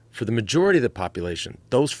 For the majority of the population,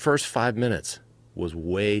 those first 5 minutes was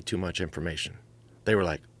way too much information. They were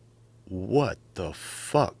like, what the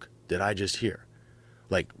fuck did I just hear?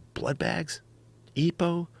 Like blood bags,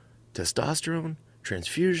 EPO, testosterone,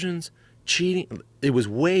 transfusions, cheating. It was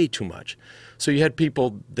way too much. So you had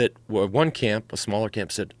people that were one camp, a smaller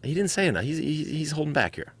camp, said, he didn't say enough. He's holding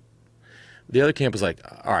back here. The other camp was like,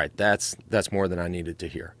 all right, that's more than I needed to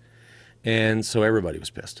hear. And so everybody was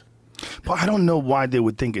pissed. But I don't know why they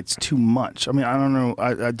would think it's too much. I mean, I don't know.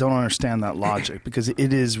 I don't understand that logic because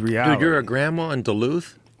it is reality. Dude, you're a grandma in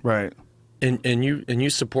Duluth, right? And you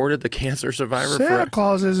supported the cancer survivor. Santa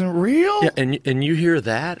Claus isn't real. Yeah, and you hear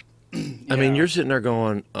that. I mean, you're sitting there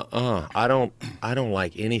going, I don't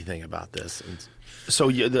like anything about this. So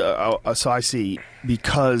so I see,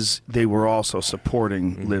 because they were also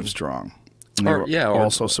supporting Live Strong. And they were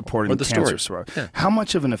also supporting the cancer survivor. Yeah. How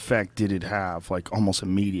much of an effect did it have, like almost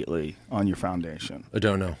immediately, on your foundation? I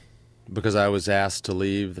don't know, because I was asked to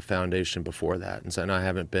leave the foundation before that, and I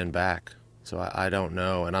haven't been back, so I don't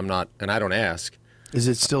know, and I don't ask. Is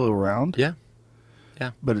it still around? Yeah.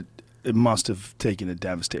 But it must have taken a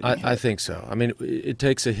devastating hit. I think so. I mean, it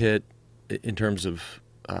takes a hit in terms of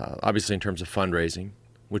obviously in terms of fundraising,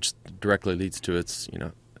 which directly leads to its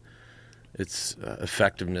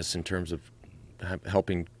effectiveness in terms of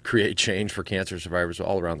helping create change for cancer survivors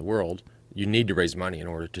all around the world. You need to raise money in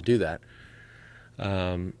order to do that.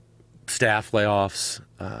 Staff layoffs,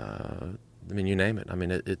 I mean, you name it. I mean,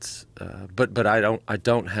 it's but I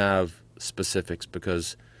don't have specifics,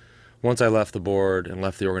 because once I left the board and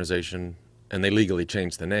left the organization and they legally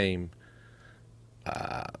changed the name,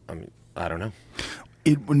 I mean, I don't know.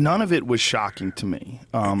 None of it was shocking to me.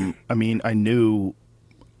 I mean, I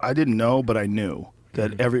didn't know, but I knew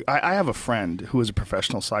that I have a friend who is a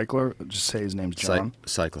professional cycler. Just say his name's John.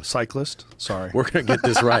 Cyclist. Sorry. We're going to get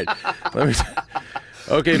this right.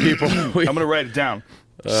 Okay, people. I'm going to write it down.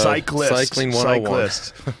 Cyclist. Cycling 101.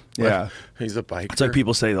 Cyclist. Yeah. He's a biker. It's like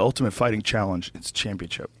people say, the ultimate fighting challenge, it's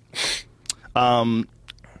championship. See, I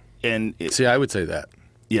would say that.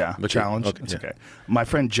 Yeah, Okay. challenge. Okay, That's yeah. okay. My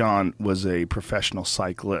friend John was a professional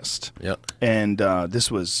cyclist. Yep. And this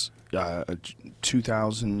was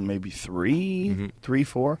 2000, maybe three,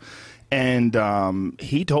 four. And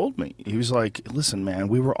he told me, he was like, "Listen, man,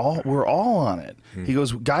 we're all on it." He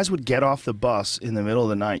goes, "Guys would get off the bus in the middle of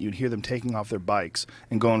the night. You'd hear them taking off their bikes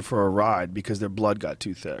and going for a ride because their blood got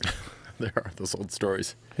too thick." There are those old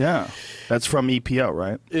stories. Yeah, that's from EPO,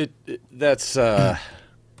 right? That's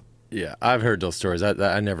yeah. I've heard those stories.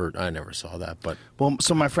 I never saw that, but Well,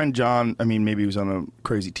 so my friend John, I mean, maybe he was on a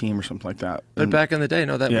crazy team or something like that. but And back in the day,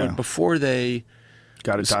 no, that Yeah. before they.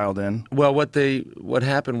 got it dialed in. Well, what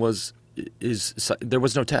happened was there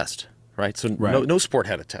was no test, right? So Right. no sport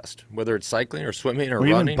had a test, whether it's cycling or swimming or Or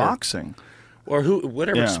running even boxing. or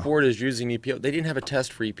whatever Yeah. sport is using EPO. They didn't have a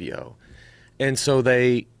test for EPO, and so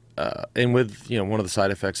they and with one of the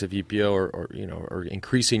side effects of EPO or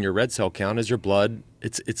increasing your red cell count is your blood.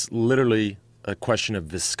 It's literally a question of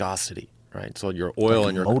viscosity, right? So your oil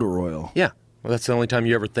and your motor oil. yeah. Well, that's the only time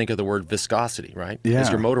you ever think of the word viscosity, right? Yeah. Is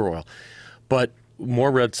your motor oil. But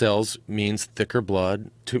more red cells means thicker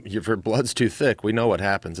blood. If your blood's too thick, we know what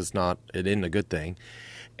happens. It isn't a good thing.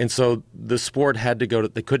 And so the sport had to go to,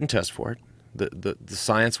 they couldn't test for it. The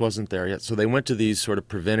science wasn't there yet. So they went to these sort of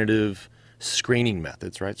preventative screening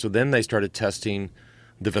methods, right? So then they started testing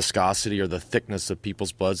the viscosity or the thickness of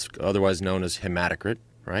people's bloods, otherwise known as hematocrit,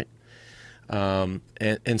 right?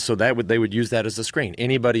 And so they would use that as a screen.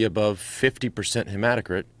 Anybody above 50%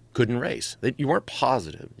 hematocrit couldn't race. You weren't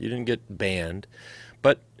positive. You didn't get banned,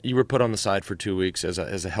 but you were put on the side for 2 weeks as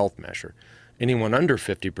a health measure. Anyone under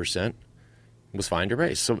 50% was fine to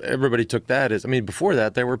race. So everybody took that as, I mean, before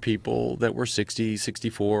that, there were people that were 60,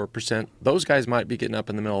 64%. Those guys might be getting up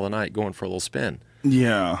in the middle of the night going for a little spin.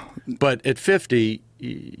 Yeah. But at 50,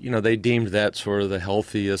 they deemed that sort of the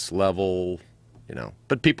healthiest level.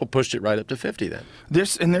 But people pushed it right up to 50 then.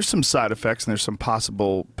 There's some side effects and there's some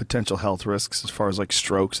possible potential health risks as far as like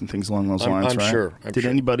strokes and things along those lines, I'm right? sure. Did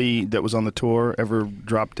anybody that was on the tour ever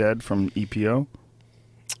drop dead from EPO?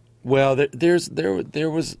 Well, there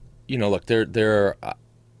was, look, there are,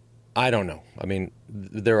 I don't know. I mean,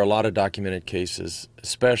 there are a lot of documented cases,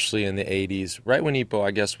 especially in the 80s, right when EPO,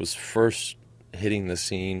 I guess, was first hitting the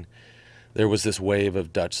scene. There was this wave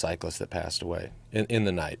of Dutch cyclists that passed away in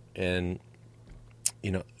the night, and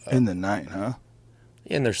In the night, huh?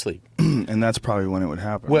 in their sleep. And that's probably when it would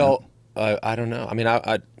happen. Well, I don't know. I mean,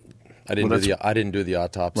 I didn't Well, I didn't do the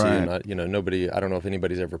autopsy, Right. and nobody. I don't know if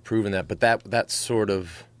anybody's ever proven that, but that sort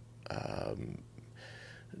of.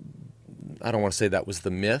 I don't want to say that was the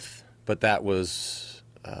myth, but that was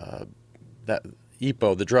that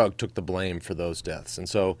EPO, the drug, took the blame for those deaths, and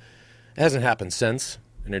so it hasn't happened since,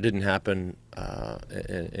 and it didn't happen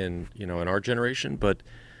in our generation, but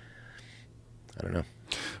I don't know.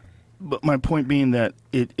 But my point being that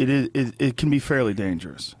it can be fairly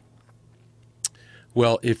dangerous.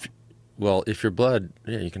 Well, if your blood,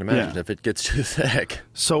 you can imagine Yeah. if it gets too thick,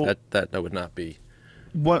 So that would not be.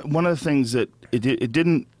 one of the things that it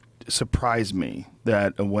didn't surprise me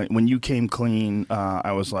that when you came clean,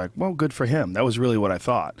 I was like, well, good for him. That was really what I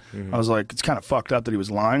thought. I was like, it's kind of fucked up that he was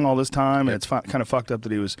lying all this time, and it's kind of fucked up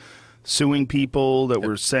that he was suing people that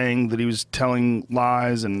were saying that he was telling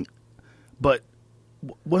lies. But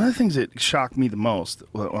one of the things that shocked me the most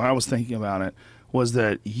when I was thinking about it was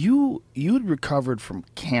that you had recovered from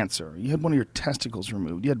cancer. You had one of your testicles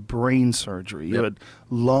removed. You had brain surgery. You had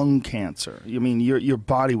lung cancer. I mean, your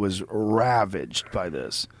body was ravaged by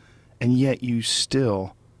this, and yet you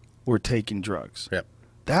still were taking drugs. Yep.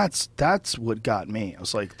 That's what got me. I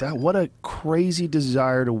was like, what a crazy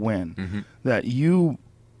desire to win. That you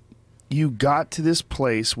got to this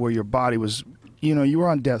place where your body was, you were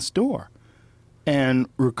on death's door, and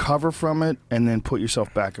recover from it, and then put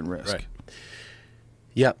yourself back in risk. Right.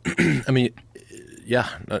 Yeah, I mean,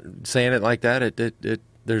 saying it like that,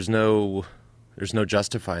 there's no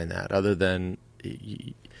justifying that other than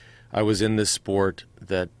I was in this sport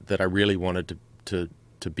that I really wanted to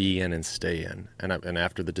be in and stay in, and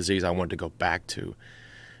after the disease, I wanted to go back to,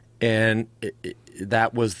 and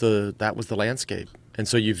that was the landscape, and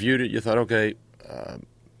so you viewed it, you thought, okay,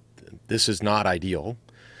 this is not ideal,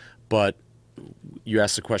 but you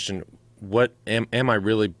asked the question, what am I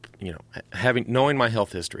really, knowing my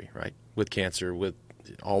health history, right, with cancer, with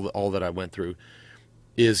all that I went through,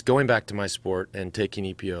 is going back to my sport and taking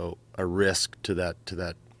EPO a risk to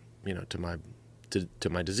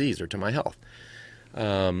my disease or to my health?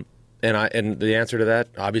 And the answer to that,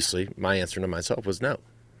 obviously, my answer to myself was no.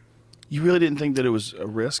 You really didn't think that it was a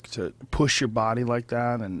risk to push your body like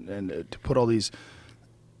that and to put all these.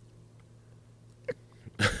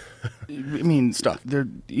 I mean, Stuff. They're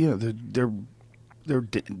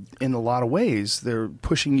in a lot of ways they're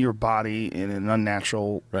pushing your body in an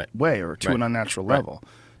unnatural way or to an unnatural level.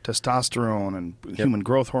 Testosterone and human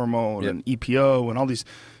growth hormone and EPO and all these.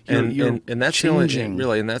 And that's changing.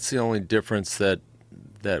 that's the only difference that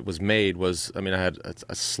was made was, I mean, I had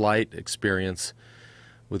a slight experience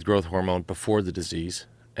with growth hormone before the disease,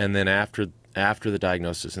 and then after the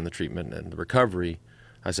diagnosis and the treatment and the recovery,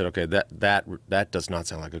 I said, okay, that does not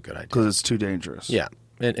sound like a good idea because it's too dangerous. Yeah,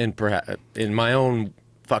 and perhaps in my own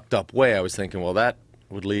fucked up way, I was thinking, well, that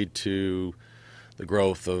would lead to the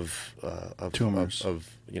growth of tumors,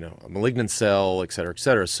 of a malignant cell, et cetera, et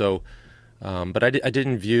cetera. So, but I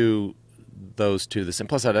didn't view those two the same.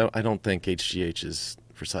 Plus, I don't think HGH is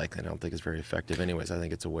for cycling. I don't think it's very effective. Anyways, I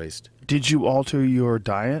think it's a waste. Did you alter your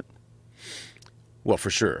diet? Well,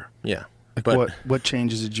 for sure, yeah. Like but what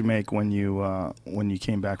changes did you make when you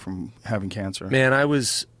came back from having cancer? Man,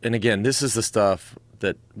 and again, this is the stuff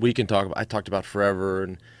that we can talk about. I talked about forever,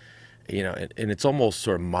 and and it's almost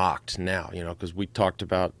sort of mocked now, because we talked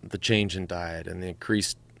about the change in diet and the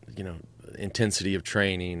increased, intensity of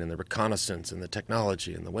training and the reconnaissance and the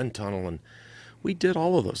technology and the wind tunnel, and we did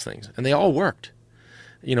all of those things, and they all worked,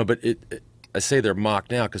 But I say they're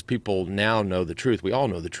mocked now because people now know the truth. We all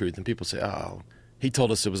know the truth, and people say, "Oh, he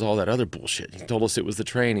told us it was all that other bullshit. He told us it was the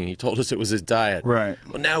training. He told us it was his diet." Right.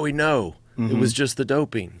 Well, now we know it was just the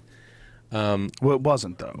doping. Well, it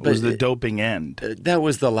wasn't though. It was the doping end. That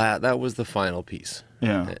was that was the final piece.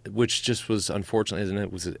 Yeah. Which just was unfortunate, and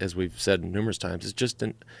it was, as we've said numerous times,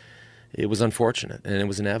 it was unfortunate and it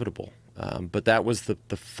was inevitable. But that was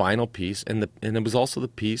the final piece, and it was also the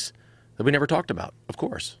piece that we never talked about, of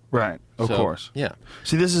course. Right, of course. Yeah.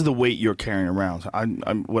 See, this is the weight you're carrying around.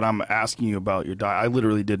 When I'm asking you about your diet, I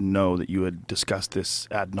literally didn't know that you had discussed this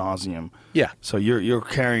ad nauseum. Yeah. So you're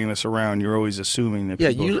carrying this around. You're always assuming that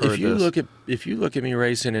people have heard this. If you look at me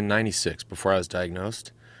racing in '96 before I was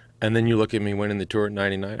diagnosed, and then you look at me winning the Tour in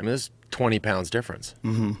 '99, I mean, there's 20 pounds difference.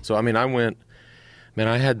 Mm-hmm. So I mean,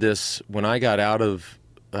 I had this when I got out of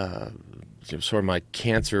sort of my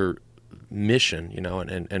cancer mission,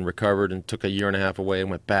 and recovered and took a year and a half away and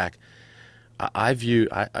went back. I viewed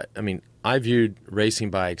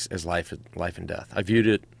racing bikes as life and death. I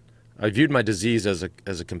viewed my disease as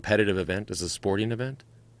a competitive event, as a sporting event.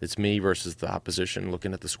 It's me versus the opposition,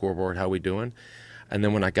 looking at the scoreboard, how we doing. And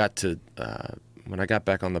then when I got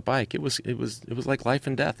back on the bike, it was like life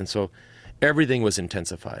and death. And so everything was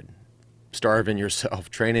intensified. Starving yourself,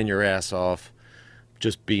 training your ass off,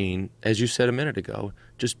 just being, as you said a minute ago,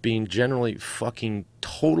 just being generally fucking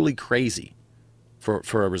totally crazy for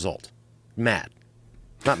a result. Mad.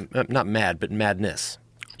 Not mad, but madness.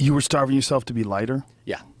 You were starving yourself to be lighter?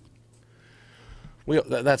 Yeah.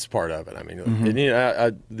 That's part of it. I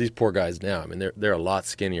mean, these poor guys now, I mean, they're a lot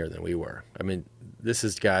skinnier than we were. I mean, this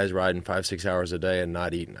is guys riding 5-6 hours a day and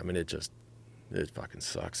not eating. I mean, it fucking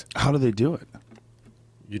sucks. How do they do it?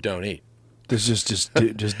 You don't eat. Just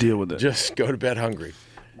deal with it. Just go to bed hungry.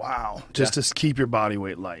 Wow. Just to keep your body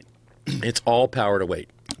weight light. It's all power to weight.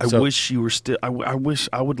 I wish you were still. I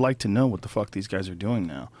would like to know what the fuck these guys are doing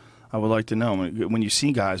now. I would like to know when you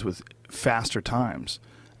see guys with faster times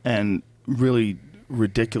and really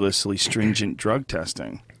ridiculously stringent drug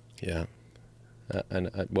testing. Yeah,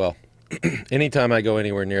 well, anytime I go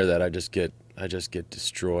anywhere near that, I just get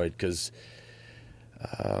destroyed because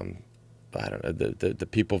I don't know, the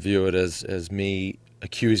people view it as me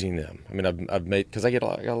accusing them. I mean, I've made, because I got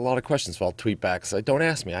a lot of questions, so I'll tweet back. So don't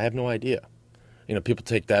ask me. I have no idea. People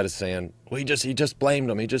take that as saying, well, he just blamed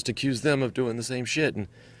them. He just accused them of doing the same shit. And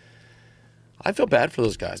I feel bad for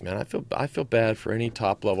those guys, man. I feel bad for any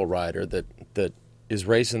top level rider that is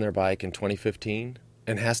racing their bike in 2015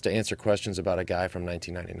 and has to answer questions about a guy from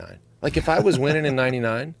 1999. Like if I was winning in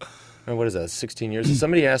 99, or what is that, 16 years? If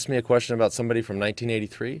somebody asked me a question about somebody from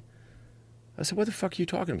 1983, I said, what the fuck are you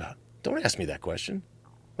talking about? Don't ask me that question.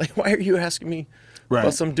 Like, why are you asking me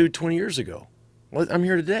about some dude 20 years ago? Well, I'm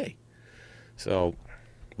here today. So,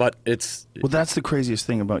 but well, that's the craziest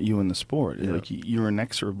thing about you in the sport. Yeah. Like you're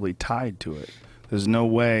inexorably tied to it. There's no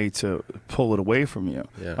way to pull it away from you.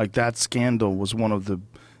 Yeah. Like that scandal was one of the,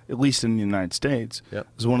 at least in the United States,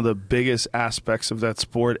 was one of the biggest aspects of that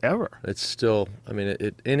sport ever. It's still, I mean,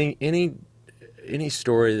 any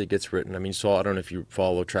story that gets written. I mean, I don't know if you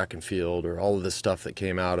follow track and field or all of this stuff that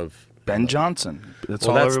came out of Ben Johnson. That's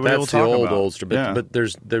all everybody will talk about. Old story. But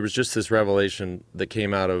there was just this revelation that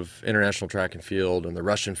came out of International Track and Field and the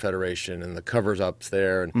Russian Federation and the covers-ups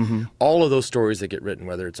there and all of those stories that get written,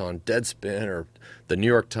 whether it's on Deadspin or the New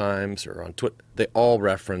York Times or on Twitter, they all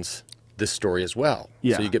reference this story as well.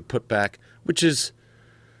 Yeah. So you get put back, which is,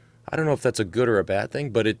 I don't know if that's a good or a bad thing,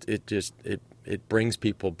 but it brings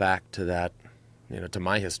people back to that to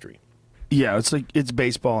my history. Yeah, it's like it's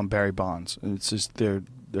baseball and Barry Bonds. It's just they're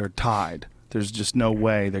tied. There's just no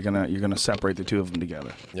way you're gonna separate the two of them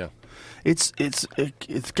together. Yeah,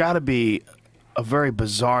 It's got to be a very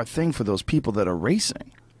bizarre thing for those people that are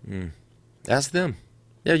racing. ask them.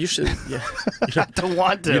 Yeah, you should. Yeah, you Don't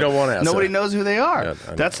want to. You don't want to ask. Nobody them. knows who they are. Yeah,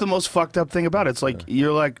 That's the most fucked up thing about it. It's like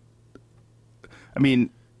you're like, I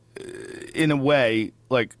mean, in a way,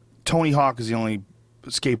 like Tony Hawk is the only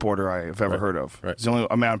skateboarder I've ever heard of. Right. It's the only.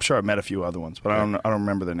 I mean, I'm sure I've met a few other ones, but I don't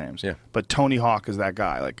remember their names. Yeah. But Tony Hawk is that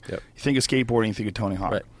guy. Like, Yep. you think of skateboarding, you think of Tony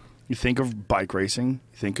Hawk. Right. You think of bike racing,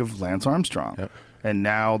 you think of Lance Armstrong. Yep. And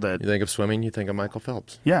now that You think of swimming, you think of Michael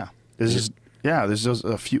Phelps. there's just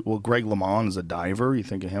a few. Well, Greg LeMond is a diver. You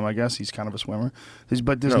think of him, I guess. He's kind of a swimmer.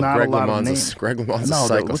 But there's not Greg a lot LeMond's of names. Greg LeMond's a No,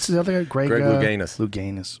 cyclist. what's the other guy? Greg Louganis.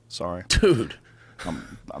 Louganis. Sorry. Dude, I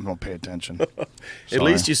don't pay attention. at Sorry.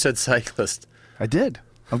 least you said cyclist. I did.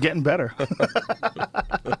 I'm getting better.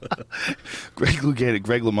 Greg Louganis.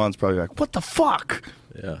 Greg LeMond's probably like, what the fuck?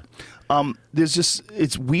 Yeah.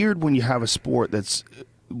 It's weird when you have a sport that's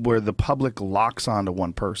where the public locks onto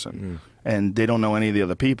one person and they don't know any of the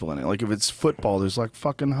other people in it. Like if it's football, there's like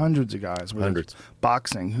fucking hundreds of guys. Hundreds.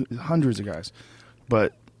 Boxing, hundreds of guys.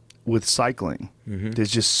 But with cycling,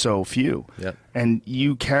 there's just so few. Yep. And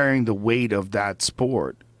you carrying the weight of that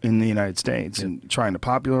sport in the United States and trying to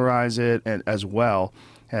popularize it, and as well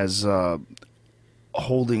as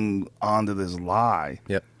holding on to this lie.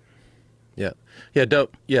 Yep. Yeah. Yeah.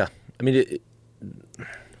 Dope. Yeah. I mean,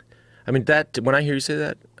 that when I hear you say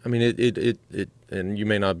that, I mean, it, and you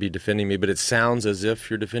may not be defending me, but it sounds as if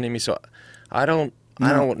you're defending me. So I don't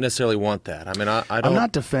necessarily want that. I mean, I don't. I'm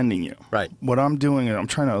not defending you. Right. What I'm doing is I'm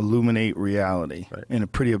trying to illuminate reality in a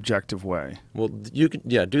pretty objective way. Well, you can,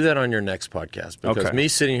 do that on your next podcast, because me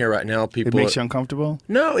sitting here right now, people. It makes you uncomfortable?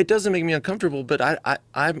 No, it doesn't make me uncomfortable, but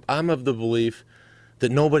I'm of the belief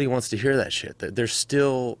that nobody wants to hear that shit. That there's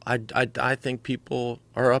still, I think people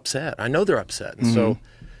are upset. I know they're upset, and so.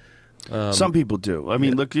 Some people do. I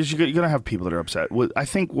mean, look, you're going to have people that are upset. I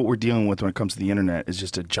think what we're dealing with when it comes to the internet is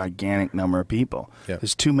just a gigantic number of people. Yeah.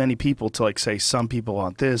 There's too many people to like say some people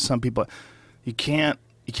want this, some people. You can't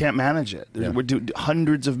manage it. We're doing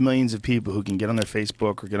hundreds of millions of people who can get on their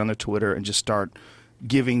Facebook or get on their Twitter and just start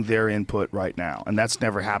giving their input right now, and that's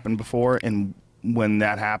never happened before. And when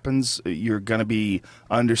that happens, you're going to be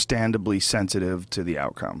understandably sensitive to the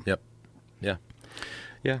outcome. Yep. Yeah.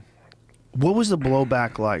 Yeah. What was the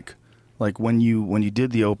blowback like? Like when you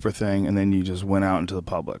did the Oprah thing and then you just went out into the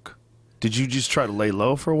public? Did you just try to lay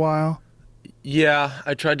low for a while? Yeah,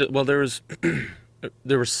 I tried to. Well, there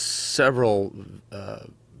were several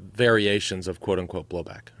variations of quote unquote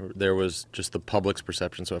blowback. There was just the public's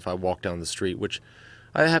perception. So if I walked down the street, which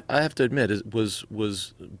I have to admit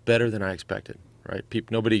was better than I expected. Right?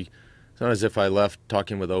 Nobody. It's not as if I left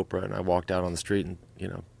talking with Oprah and I walked out on the street and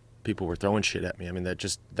people were throwing shit at me. I mean,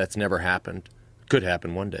 that's never happened. Could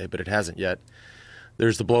happen one day, but it hasn't yet.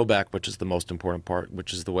 There's the blowback, which is the most important part,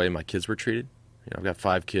 which is the way my kids were treated. I've got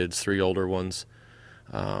 5 kids, 3 older ones.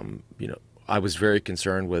 I was very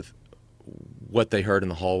concerned with what they heard in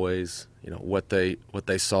the hallways. What they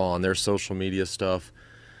saw on their social media stuff.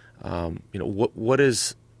 What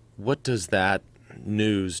does that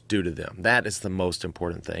news do to them? That is the most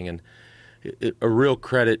important thing, and a real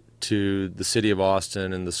credit to the city of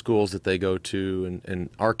Austin and the schools that they go to and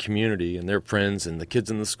our community and their friends and the kids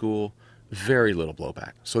in the school. Very little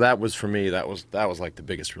blowback. So that was, for me, that was like the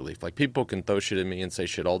biggest relief. Like, people can throw shit at me and say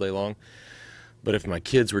shit all day long, but if my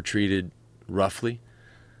kids were treated roughly,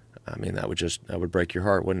 I mean, that would break your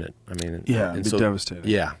heart, wouldn't it? I mean, it'd be devastating.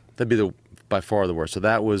 Yeah, that'd be by far the worst. So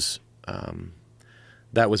that was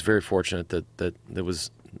very fortunate that it was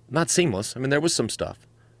not seamless. I mean, there was some stuff,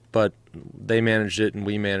 but they managed it and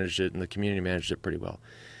we managed it and the community managed it pretty well.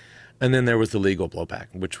 And then there was the legal blowback,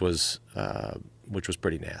 which was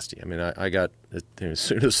pretty nasty. I mean, I got, as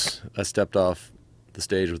soon as I stepped off the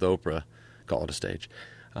stage with Oprah, call it a stage,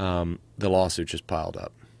 the lawsuit just piled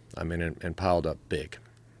up. I mean, and piled up big.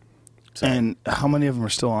 So, and how many of them are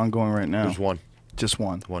still ongoing right now? There's one. Just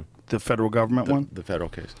one? One. The federal government one? The federal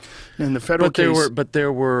case. And the federal case... But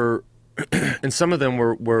there were, and some of them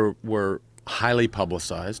were highly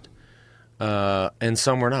publicized, and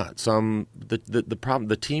some were not.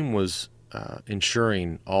 The team was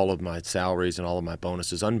insuring all of my salaries and all of my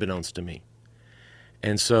bonuses, unbeknownst to me,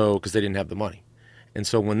 and so, because they didn't have the money, and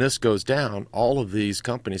so when this goes down, all of these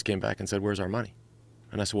companies came back and said, "Where's our money?"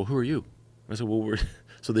 And I said, "Well, who are you?" I said, "Well,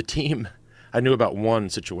 so the team." I knew about one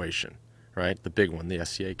situation, right, the big one, the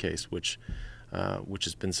SCA case, which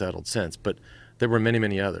has been settled since, but there were many,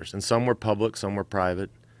 many others, and some were public, some were private.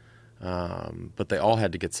 But they all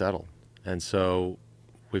had to get settled. And so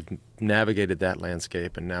we've navigated that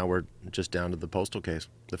landscape, and now we're just down to the postal case,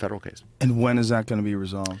 the federal case. And when is that going to be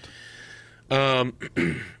resolved?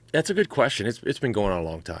 That's a good question. It's been going on a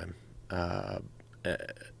long time. And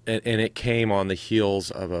it came on the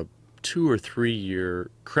heels of a 2 or 3 year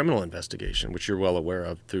criminal investigation, which you're well aware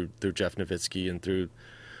of through Jeff Nowitzki and through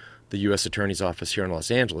the U.S. Attorney's Office here in Los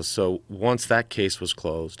Angeles. So once that case was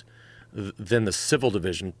closed, then the civil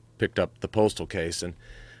division picked up the postal case, and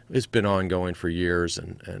it's been ongoing for years.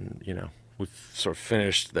 And we've sort of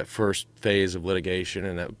finished that first phase of litigation,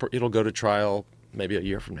 and it'll go to trial maybe a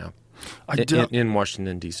year from now in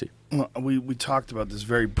Washington, D.C. Well, we talked about this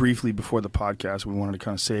very briefly before the podcast. We wanted to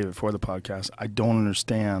kind of save it for the podcast. I don't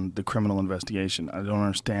understand the criminal investigation. I don't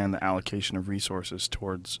understand the allocation of resources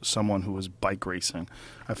towards someone who was bike racing.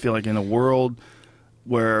 I feel like in a world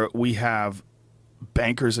where we have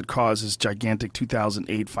bankers that caused this gigantic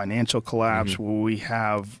 2008 financial collapse, where we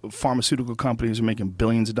have pharmaceutical companies who are making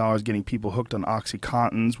billions of dollars getting people hooked on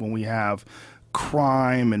OxyContins, when we have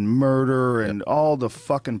crime and murder and all the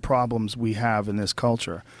fucking problems we have in this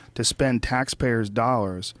culture, to spend taxpayers'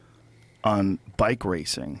 dollars on bike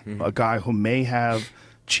racing, a guy who may have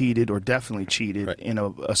cheated or definitely cheated in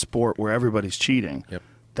a sport where everybody's cheating,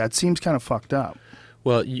 that seems kind of fucked up.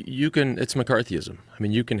 Well, you can, it's McCarthyism. I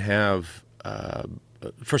mean, you can have,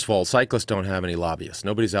 first of all, cyclists don't have any lobbyists.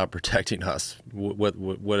 Nobody's out protecting us,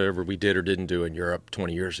 whatever we did or didn't do in Europe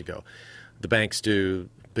 20 years ago. The banks do,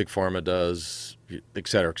 Big Pharma does, et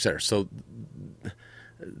cetera, et cetera. So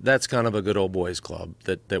that's kind of a good old boys club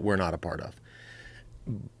that we're not a part of.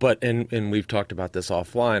 But, and we've talked about this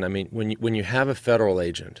offline, I mean, when you have a federal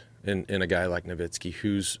agent in a guy like Nowitzki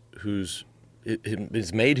who's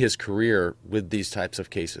made his career with these types of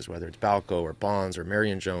cases, whether it's Balco or Bonds or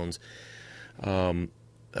Marion Jones, when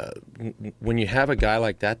you have a guy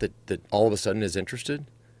like that all of a sudden is interested,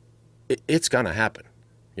 it's going to happen,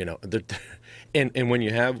 and when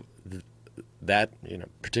you have that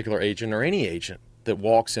particular agent or any agent that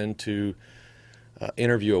walks into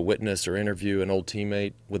interview a witness or interview an old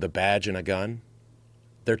teammate with a badge and a gun,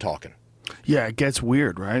 they're talking. Yeah, it gets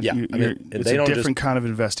weird, right? Yeah, it's a different kind of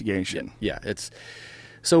investigation. Yeah, it's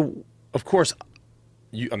so. Of course,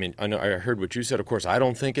 I know I heard what you said. Of course, I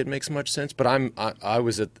don't think it makes much sense. But I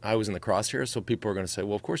was in the crosshairs, so people are going to say,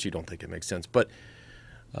 "Well, of course you don't think it makes sense." But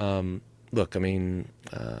look, I mean,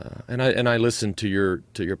 and I listened to your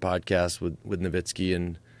podcast with Nowitzki,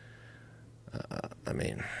 and I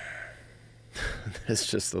mean, it's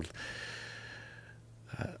just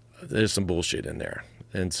there's some bullshit in there,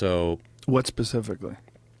 and so. What specifically?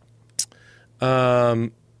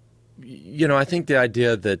 I think the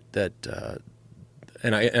idea that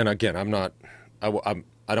and again, I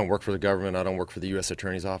don't work for the government. I don't work for the U.S.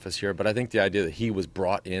 Attorney's Office here. But I think the idea that he was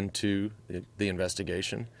brought into the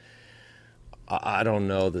investigation, I don't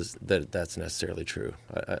know that that's necessarily true.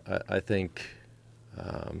 I think,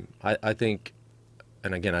 and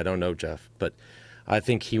again, I don't know Jeff, but I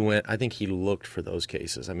think he looked for those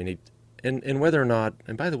cases. I mean, and whether or not,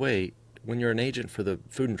 and by the way, when you're an agent for the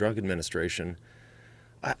Food and Drug Administration,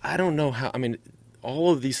 I don't know how. I mean,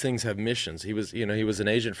 all of these things have missions. He was an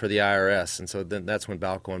agent for the IRS, and so then that's when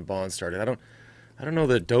Balco and Bonds started. I don't know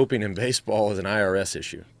that doping in baseball is an IRS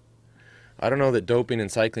issue. I don't know that doping in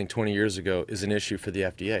cycling 20 years ago is an issue for the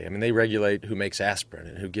FDA. I mean, they regulate who makes aspirin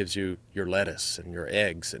and who gives you your lettuce and your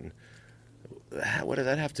eggs, and what does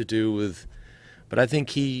that have to do with? But I think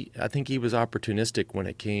he was opportunistic when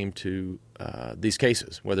it came to these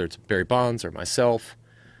cases, whether it's Barry Bonds or myself,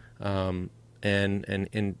 and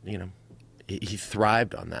he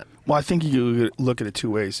thrived on that. Well, I think you look at it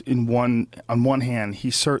two ways. On one hand,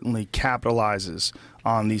 he certainly capitalizes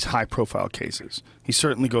on these high-profile cases. He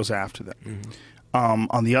certainly goes after them.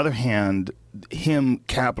 On the other hand, him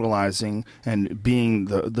capitalizing and being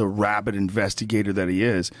the rabid investigator that he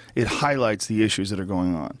is, it highlights the issues that are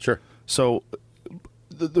going on. Sure. So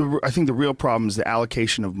I think the real problem is the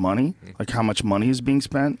allocation of money, like how much money is being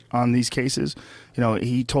spent on these cases.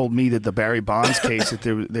 He told me that the Barry Bonds case that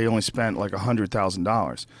they only spent like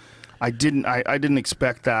 $100,000. I didn't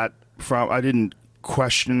expect that I didn't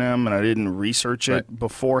question him, and I didn't research it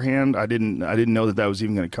beforehand. I didn't know that was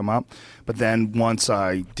even going to come up. But then once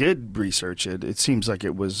I did research it, it seems like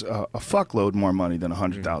it was a fuckload more money than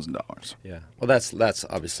 $100,000. Yeah. Well, that's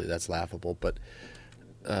obviously that's laughable, but.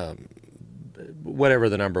 Whatever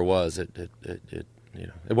the number was, it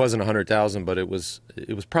wasn't 100,000, but it was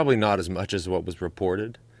probably not as much as what was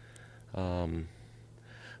reported. But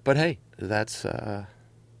hey, that's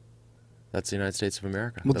That's the United States of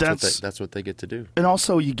America. Well, That's what they get to do. And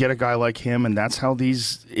also, you get a guy like him, and that's how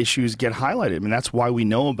these issues get highlighted. I mean, that's why we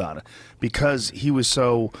know about it, because he was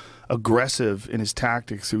so aggressive in his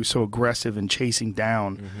tactics. He was so aggressive in chasing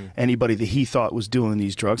down anybody that he thought was doing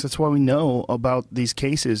these drugs. That's why we know about these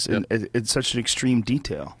cases in such an extreme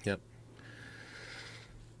detail. Yep.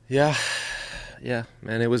 Yeah,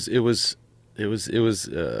 man. It wasn't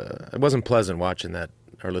pleasant watching that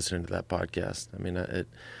or listening to that podcast. I mean,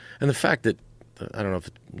 and the fact that I don't know if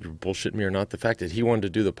you're bullshitting me or not. The fact that he wanted to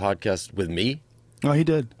do the podcast with me. Oh, he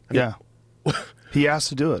did. He asked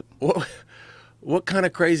to do it. What kind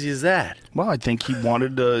of crazy is that? Well, I think he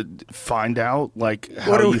wanted to find out like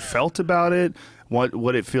how you felt about it,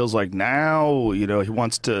 what it feels like now. You know, he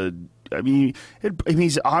wants to. I mean,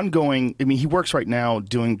 he's ongoing. I mean, he works right now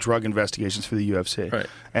doing drug investigations for the UFC, right.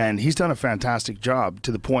 And he's done a fantastic job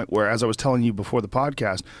to the point where, as I was telling you before the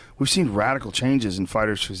podcast, we've seen radical changes in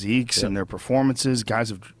fighters' physiques and their performances.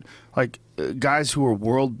 Guys who are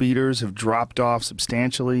world beaters have dropped off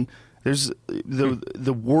substantially. There's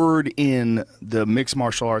the word in the mixed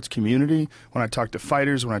martial arts community, when I talk to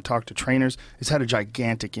fighters, when I talk to trainers, it's had a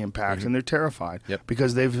gigantic impact, and they're terrified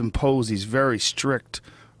because they've imposed these very strict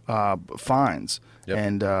fines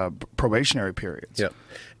and probationary periods. Yeah,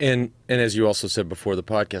 and as you also said before the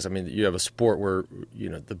podcast, I mean, you have a sport where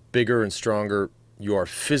the bigger and stronger you are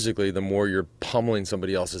physically, the more you're pummeling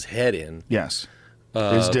somebody else's head in. Yes,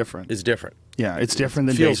 it's different. It's different. Yeah, it's different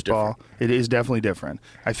than baseball. It is definitely different.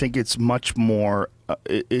 I think it's much more.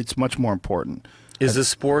 It's much more important. Is the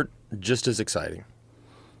sport just as exciting?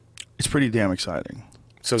 It's pretty damn exciting.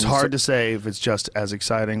 So it's hard to say if it's just as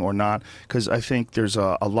exciting or not, because I think there's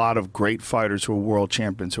a lot of great fighters who are world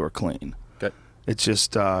champions who are clean. Okay. It's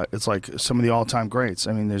just it's like some of the all-time greats.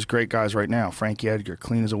 I mean, there's great guys right now. Frankie Edgar,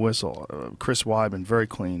 clean as a whistle. Chris Weidman, very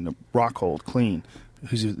clean. Rockhold, clean.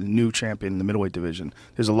 Who's the new champion in the middleweight division.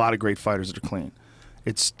 There's a lot of great fighters that are clean.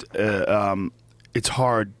 It's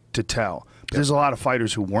hard to tell. But there's a lot of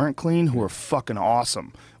fighters who weren't clean who are fucking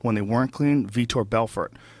awesome when they weren't clean. Vitor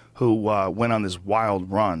Belfort, who went on this wild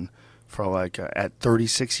run for like at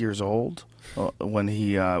 36 years old when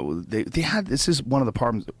he they had, this is one of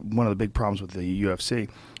the big problems with the UFC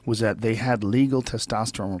was that they had legal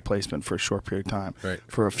testosterone replacement for a short period of time,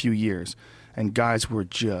 for a few years. And guys were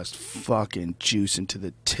just fucking juicing to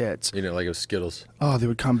the tits. Like it was Skittles. Oh, they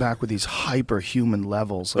would come back with these hyperhuman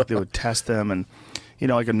levels. Like they would test them, and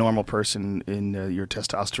like a normal person in your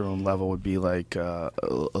testosterone level would be like a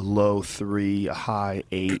low 3, a high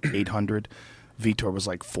 800. Vitor was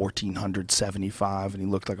like 1475, and he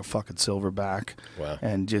looked like a fucking silverback. Wow.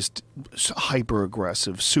 And just hyper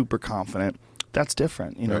aggressive, super confident. That's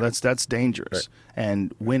different. That's dangerous.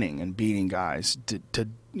 And winning and beating guys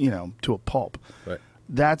to a pulp. Right.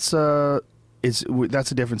 That's a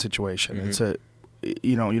different situation. It's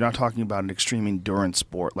you're not talking about an extreme endurance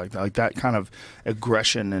sport like that. Like that kind of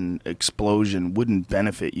aggression and explosion wouldn't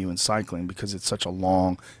benefit you in cycling because it's such a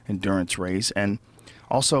long endurance race. And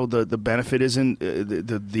also the benefit isn't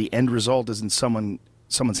the end result isn't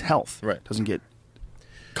someone's health. Right. Doesn't get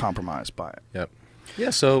compromised by it. Yep.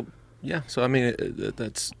 Yeah. So I mean,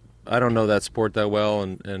 I don't know that sport that well,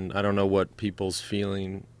 and I don't know what people's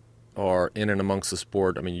feeling are in and amongst the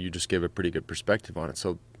sport. I mean, you just gave a pretty good perspective on it.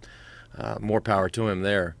 So more power to him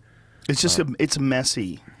there. It's just it's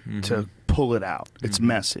messy to pull it out. It's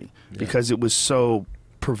messy because it was so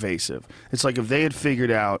pervasive. It's like if they had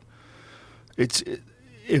figured out if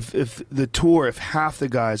the Tour, if half the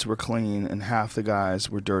guys were clean and half the guys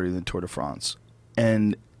were dirty in the Tour de France,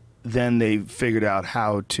 and then they figured out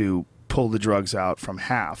how to pull the drugs out from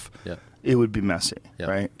half, it would be messy,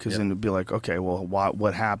 right? Because then it would be like, okay, well,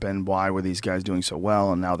 what happened? Why were these guys doing so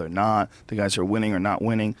well and now they're not? The guys who are winning are not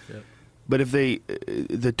winning. But if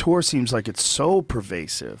the Tour seems like it's so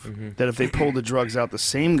pervasive that if they pulled the drugs out, the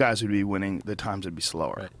same guys would be winning, the times would be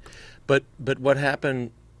slower. Right. But what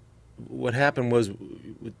happened was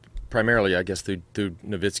primarily, I guess, through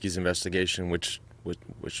Nowitzki's investigation, which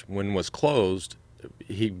when was closed,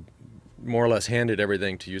 he more or less handed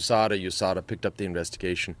everything to USADA. USADA picked up the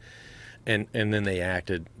investigation, and then they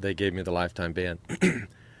acted. They gave me the lifetime ban.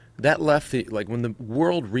 That left when the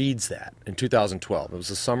world reads that in 2012, it was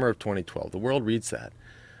the summer of 2012, the world reads that.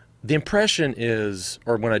 The impression is,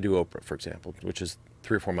 or when I do Oprah, for example, which is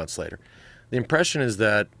 3 or 4 months later, the impression is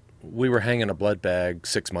that we were hanging a blood bag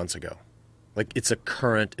 6 months ago. Like it's a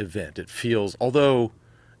current event. It feels, although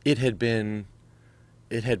it had been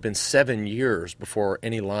 7 years before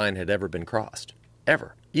any line had ever been crossed,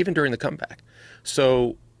 ever, even during the comeback.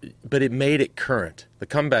 So, but it made it current. The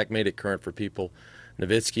comeback made it current for people.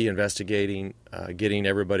 Nowitzki investigating, getting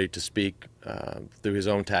everybody to speak through his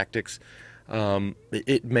own tactics.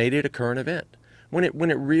 It made it a current event when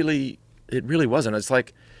it really wasn't. It's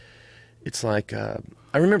like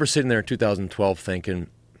I remember sitting there in 2012 thinking,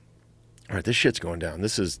 all right, this shit's going down.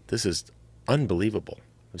 This is unbelievable.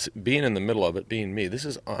 Being in the middle of it, being me, this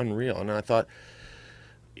is unreal. And I thought,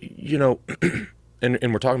 you know, and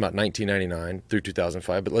we're talking about 1999 through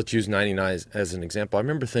 2005, but let's use 99 as an example. I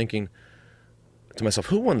remember thinking to myself,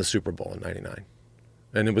 who won the Super Bowl in 99?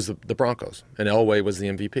 And it was the Broncos, and Elway was the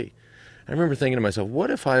MVP. I remember thinking to myself, what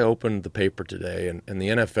if I opened the paper today and the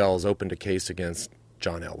NFL has opened a case against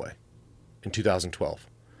John Elway in 2012?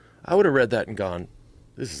 I would have read that and gone,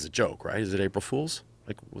 this is a joke, right? Is it April Fool's?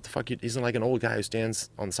 Like, what the fuck? He's like an old guy who stands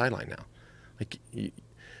on the sideline now. Like,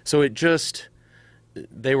 so it just,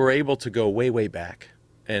 they were able to go way, way back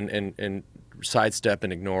and sidestep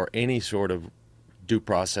and ignore any sort of due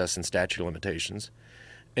process and statute of limitations,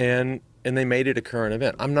 and they made it a current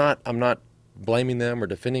event. I'm not blaming them or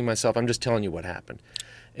defending myself. I'm just telling you what happened,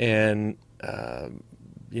 and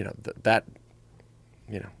you know that.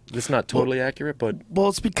 You know, it's not totally accurate, but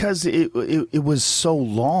it's because it was so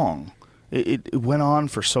long. It went on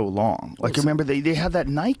for so long. Like, remember, they had that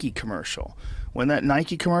Nike commercial. When you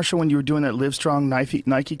were doing that Livestrong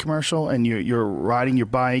Nike commercial, and you're riding your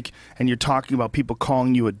bike, and you're talking about people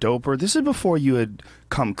calling you a doper. This is before you had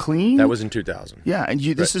come clean. That was in 2000. Yeah, and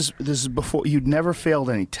this is before you'd never failed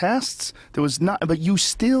any tests. There was not, but you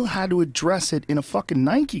still had to address it in a fucking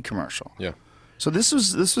Nike commercial. Yeah. So this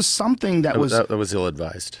was something that was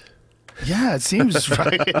ill-advised. Yeah, it seems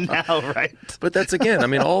right now, right? But that's, again, I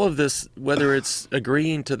mean, all of this, whether it's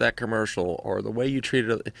agreeing to that commercial or the way you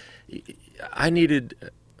treated it, I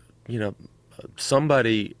needed, you know,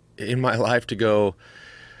 somebody in my life to go,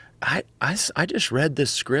 I just read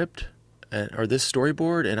this script or this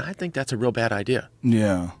storyboard, and I think that's a real bad idea.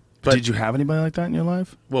 Yeah. But did you have anybody like that in your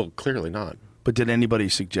life? Well, clearly not. But did anybody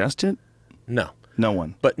suggest it? No. No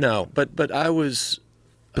one. But I was.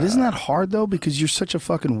 But isn't that hard though? Because you're such a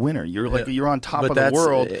fucking winner. You're like you're on top of the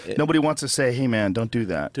world. Nobody wants to say, "Hey, man, don't do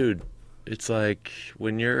that." Dude, it's like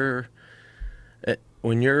when you're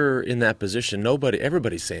in that position,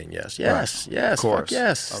 everybody's saying yes, yes, right. yes, of course.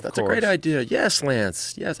 Yes, that's a great idea. Yes,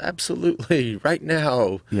 Lance. Yes, absolutely. Right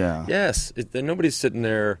now. Yeah. Yes. Nobody's sitting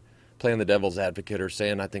there playing the devil's advocate or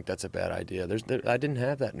saying, "I think that's a bad idea." I didn't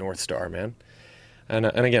have that North Star, man. And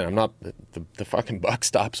again, I'm not the fucking buck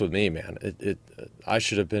stops with me, man. I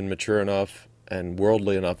should have been mature enough and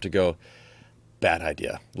worldly enough to go, bad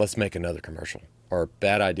idea. Let's make another commercial. Or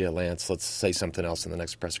bad idea, Lance. Let's say something else in the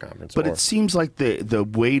next press conference. But it seems like the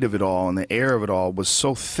weight of it all and the air of it all was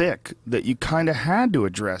so thick that you kind of had to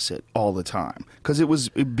address it all the time because it was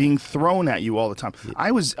being thrown at you all the time. Yeah.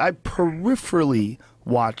 I peripherally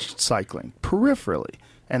watched cycling,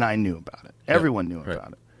 and I knew about it. Everyone knew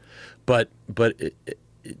about it. But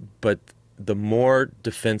the more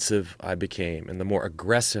defensive I became and the more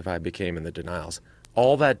aggressive I became in the denials,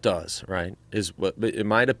 all that does, right, is what it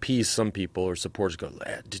might appease some people or supporters go,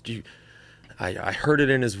 did you? I heard it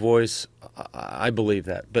in his voice. I believe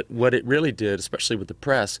that. But what it really did, especially with the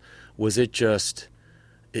press, was it just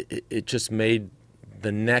made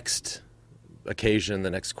the next occasion,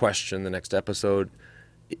 the next question, the next episode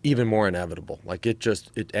even more inevitable. Like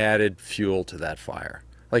it added fuel to that fire.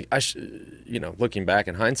 Like looking back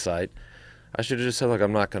in hindsight, I should have just said, "Look,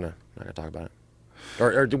 I'm not gonna talk about it,"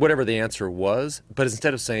 or whatever the answer was. But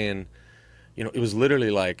instead of saying, it was literally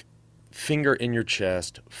like, finger in your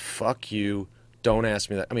chest, "Fuck you, don't ask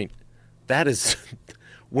me that." I mean, that is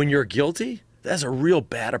when you're guilty. That's a real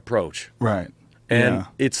bad approach, right? And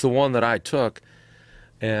it's the one that I took,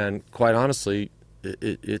 and quite honestly,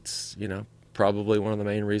 it's probably one of the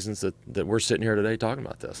main reasons that we're sitting here today talking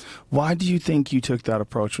about this. Why do you think you took that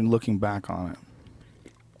approach when looking back on it?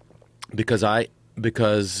 Because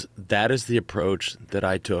that is the approach that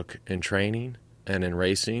I took in training and in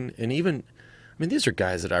racing. And even, these are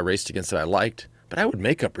guys that I raced against that I liked, but I would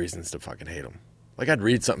make up reasons to fucking hate them. Like I'd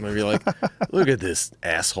read something and be like, "Look at this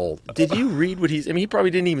asshole. Did you read what he's..." he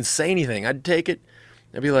probably didn't even say anything. I'd take it.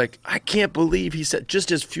 I'd be like, "I can't believe he said..." Just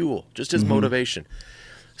his fuel, just his motivation.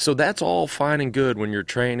 So that's all fine and good when you're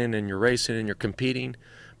training and you're racing and you're competing.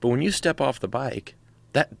 But when you step off the bike,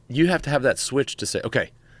 you have to have that switch to say,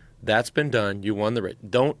 "Okay, that's been done. You won the race.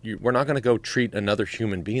 We're not going to go treat another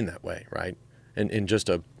human being that way, right?"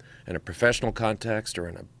 In a professional context or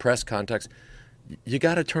in a press context, you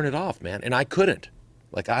got to turn it off, man. And I couldn't.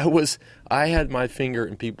 Like I had my finger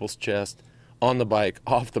in people's chest, on the bike,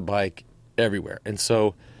 off the bike, everywhere. And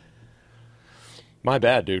so, my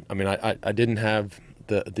bad, dude. I didn't have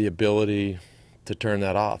the ability to turn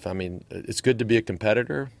that off. I mean, it's good to be a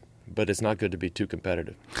competitor, but it's not good to be too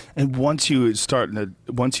competitive. And once you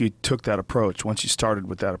took that approach, once you started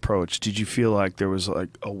with that approach, did you feel like there was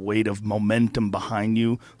like a weight of momentum behind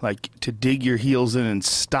you, like to dig your heels in and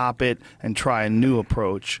stop it and try a new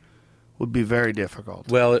approach would be very difficult?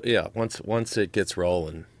 Well, yeah. Once it gets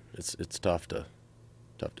rolling, it's tough to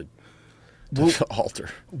alter.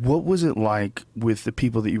 What was it like with the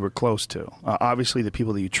people that you were close to? Obviously, the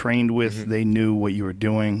people that you trained with, they knew what you were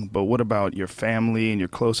doing. But what about your family and your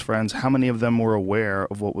close friends? How many of them were aware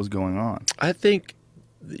of what was going on? I think,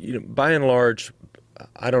 by and large,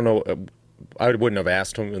 I don't know. I wouldn't have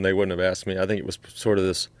asked them, and they wouldn't have asked me. I think it was sort of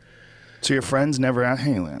this. So your friends never asked,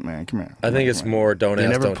 "Hey, man, come here." I think it's more don't ask.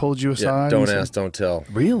 They never don't, pulled you aside. Yeah, don't ask, don't tell.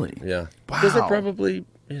 Really? Yeah. Wow. Because they probably,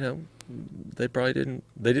 they probably didn't.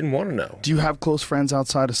 They didn't want to know. Do you have close friends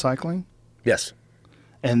outside of cycling? Yes.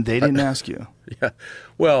 And they didn't ask you? Yeah.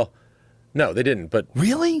 Well, no, they didn't. But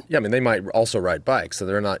really? Yeah. I mean, they might also ride bikes, so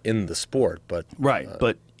they're not in the sport. But right.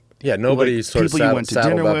 But yeah, nobody like sort of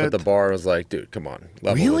saddled up at the bar and was like, "Dude, come on."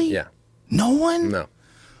 Really? Yeah. No one? No.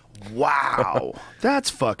 Wow.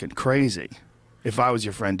 That's fucking crazy. If I was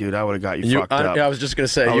your friend, dude, I would have got you fucked up. I was just gonna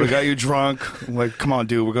say, I would have got you drunk. Like, come on,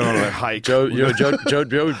 dude, we're going on a hike. Joe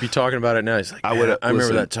would be talking about it now. He's like, I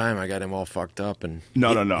remember that time I got him all fucked up, and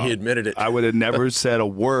no. He admitted it. I would have never said a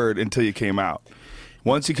word until you came out.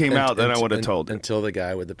 Once you came out, then I would have told you. Until the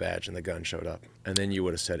guy with the badge and the gun showed up, and then you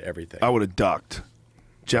would have said everything. I would have ducked.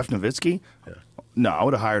 Jeff Nowitzki? Yeah. No, I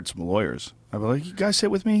would have hired some lawyers. I'd be like, you guys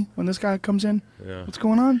sit with me when this guy comes in? Yeah. What's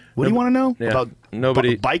going on? What do you want to know? Yeah.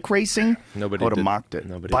 About bike racing? Nobody I would have did. mocked it.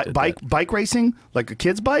 Nobody did bike racing? Like a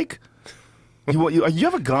kid's bike? You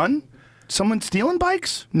have a gun? Someone stealing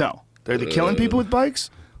bikes? No. They're killing people with bikes?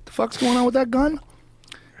 The fuck's going on with that gun?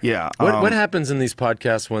 Yeah. What happens in these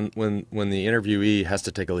podcasts when the interviewee has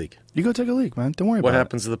to take a leak? You go take a leak, man. Don't worry about it. What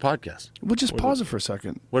happens to the podcast? We'll just pause it for a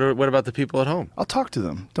second. What about the people at home? I'll talk to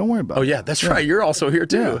them. Don't worry about it. Oh, yeah, that's right. You're also here,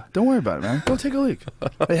 too. Yeah, don't worry about it, man. Go take a leak.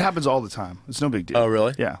 It happens all the time. It's no big deal. Oh,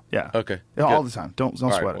 really? Yeah. Okay. Yeah, all good. the time. Don't All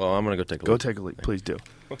sweat right, it. well, I'm going to go take a leak. Go take a leak. Please do.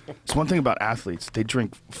 It's one thing about athletes. They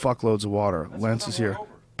drink fuckloads of water. Lance is here.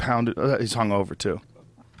 Pounded. He's hungover, too.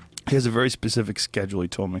 He has a very specific schedule, he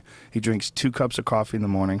told me. He drinks 2 cups of coffee in the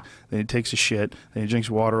morning, then he takes a shit, then he drinks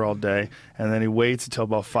water all day, and then he waits until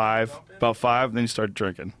about 5, then he starts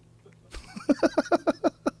drinking.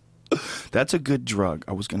 That's a good drug.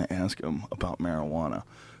 I was going to ask him about marijuana,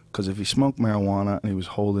 because if he smoked marijuana and he was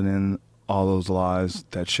holding in all those lies,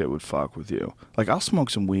 that shit would fuck with you. Like, I'll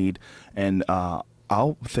smoke some weed, and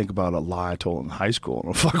I'll think about a lie I told in high school,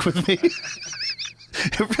 and it'll fuck with me.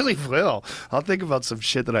 It really will. I'll think about some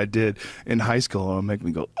shit that I did in high school and it'll make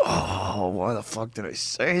me go, oh, why the fuck did I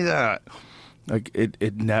say that? Like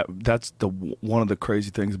that's one of the crazy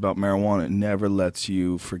things about marijuana. It never lets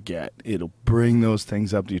you forget. It'll bring those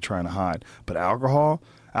things up that you're trying to hide. But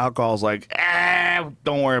alcohol's like,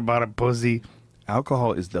 don't worry about it, pussy.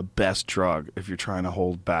 Alcohol is the best drug if you're trying to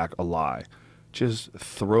hold back a lie. Just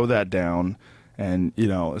throw that down. And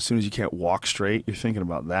as soon as you can't walk straight, you're thinking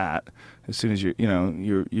about that. As soon as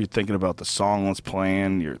you're thinking about the song that's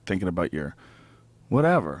playing, you're thinking about your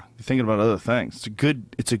whatever. You're thinking about other things.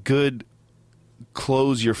 It's a good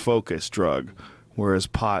close your focus drug, whereas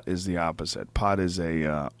pot is the opposite. Pot is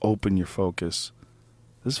a open your focus.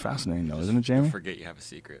 This is fascinating, though, isn't it, Jamie? You forget you have a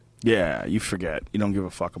secret. Yeah, you forget. You don't give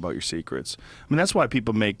a fuck about your secrets. I mean, that's why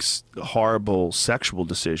people make horrible sexual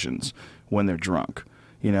decisions when they're drunk.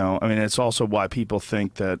 I mean, it's also why people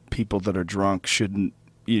think that people that are drunk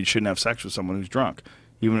you shouldn't have sex with someone who's drunk,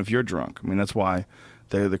 even if you're drunk. I mean, that's why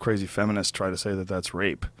the crazy feminists try to say that that's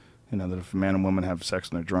rape. That if a man and woman have sex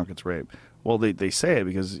and they're drunk, it's rape. Well, they say it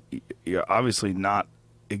because you're obviously not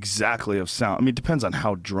exactly of sound. I mean, it depends on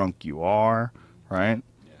how drunk you are, right?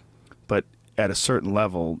 Yeah. But at a certain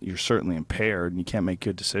level, you're certainly impaired and you can't make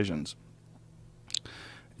good decisions.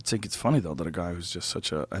 It's funny, though, that a guy who's just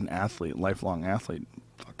such an athlete, lifelong athlete,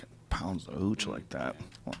 fucking pounds the hooch like that.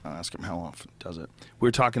 Well, I'll ask him how often he does it. We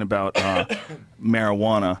were talking about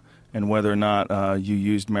marijuana and whether or not you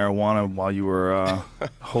used marijuana while you were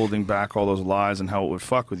holding back all those lies and how it would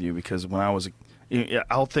fuck with you. Because when I was,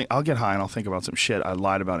 I'll get high and I'll think about some shit I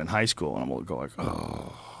lied about in high school, and I'm gonna go like,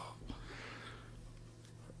 oh,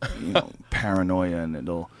 paranoia, and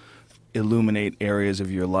it'll illuminate areas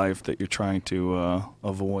of your life that you're trying to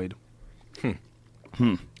avoid.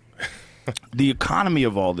 The economy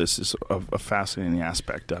of all this is a fascinating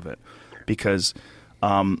aspect of it, because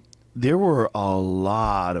there were a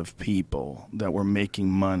lot of people that were making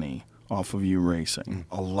money off of you racing.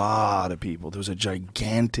 A lot of people. There was a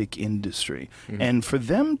gigantic industry. And for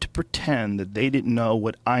them to pretend that they didn't know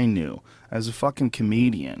what I knew as a fucking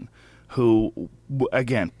comedian who,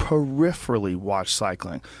 again, peripherally watched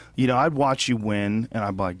cycling. You know, I'd watch you win, and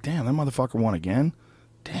I'd be like, damn, that motherfucker won again?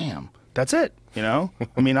 Damn. That's it, you know?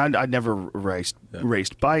 I mean, I'd never raced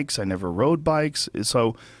bikes. I never rode bikes.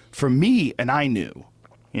 So for me, and I knew,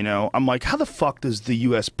 you know, I'm like, how the fuck does the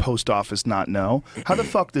U.S. Post Office not know? How the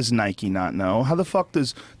fuck does Nike not know? How the fuck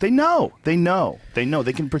does... They know. They know. They know.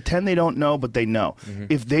 They can pretend they don't know, but they know.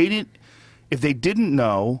 If they didn't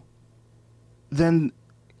know, then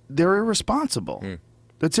they're irresponsible.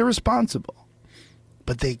 That's irresponsible.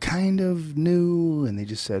 But they kind of knew, and they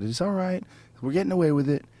just said, it's all right. We're getting away with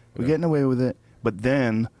it. We're getting away with it. But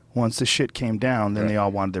then, once the shit came down, then they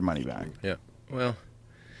all wanted their money back. Yeah. Well...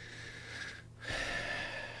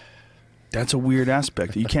 That's a weird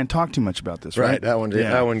aspect. You can't talk too much about this, right? That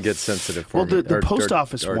one gets sensitive for me. Well, the post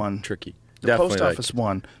office one, tricky. The Definitely post office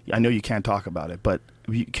one. I know you can't talk about it, but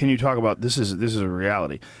can you talk about this? Is a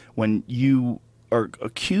reality when you are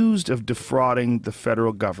accused of defrauding the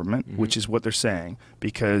federal government, which is what they're saying,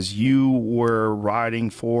 because you were riding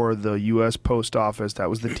for the U.S. Post Office. That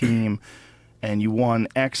was the team. And you won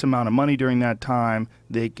X amount of money during that time.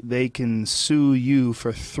 They can sue you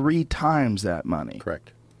for 3 times that money.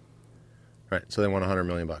 Correct. Right, so they won $100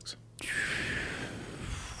 million.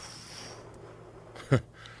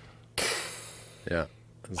 Yeah,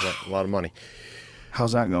 that's a lot of money.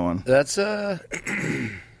 How's that going? That's you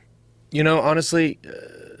know, honestly,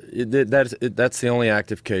 that's the only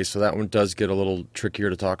active case. So that one does get a little trickier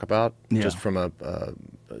to talk about. Yeah. Just from I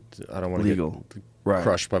don't want to Legal. get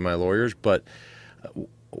crushed by my lawyers, but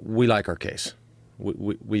we like our case.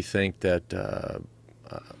 We think that.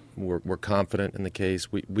 We're confident in the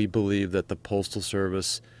case. We believe that the Postal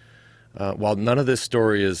Service, while none of this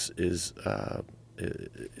story is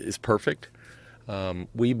perfect,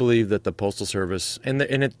 we believe that the Postal Service and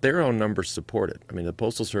their own numbers support it. I mean, the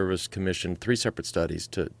Postal Service commissioned 3 separate studies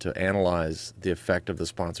to analyze the effect of the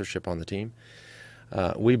sponsorship on the team.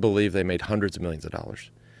 We believe they made hundreds of millions of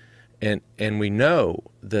dollars, and we know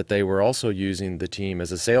that they were also using the team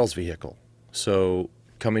as a sales vehicle. So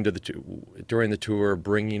coming to during the tour,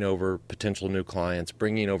 bringing over potential new clients,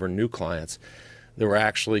 bringing over new clients that were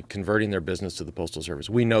actually converting their business to the Postal Service.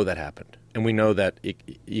 We know that happened, and we know that it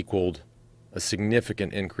equaled a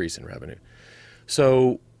significant increase in revenue.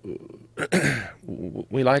 So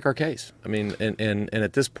we like our case. I mean, and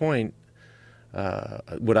at this point,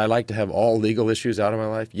 would I like to have all legal issues out of my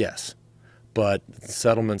life? Yes, but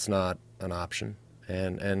settlement's not an option,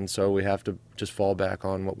 and so we have to just fall back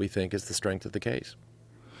on what we think is the strength of the case.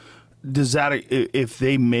 Does that, if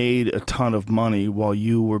they made a ton of money while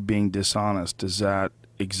you were being dishonest, does that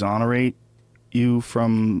exonerate you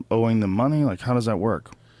from owing them money? Like, how does that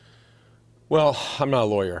work? Well, I'm not a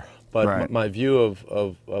lawyer, but Right. my view of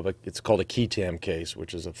it's called a KETAM case,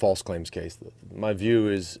 which is a false claims case. My view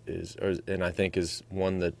is and I think is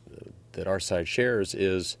one that our side shares,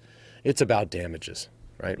 is it's about damages,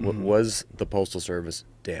 right? Was the Postal Service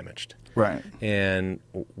damaged? Right. And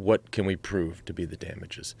what can we prove to be the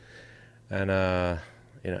damages? And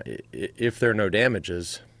you know, if there are no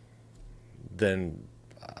damages, then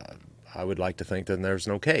I would like to think that there's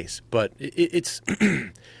no case. But it's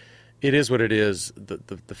it is what it is.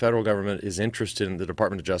 The federal government is interested in, the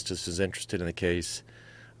Department of Justice is interested in the case,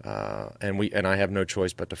 and I have no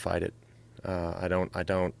choice but to fight it. I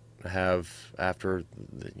don't have, after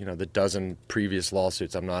the dozen previous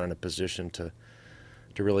lawsuits, I'm not in a position to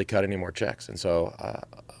really cut any more checks, and so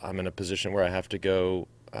I'm in a position where I have to go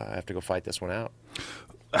fight this one out.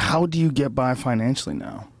 How do you get by financially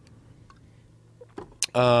now?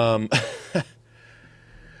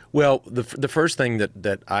 Well, the first thing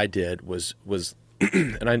that I did was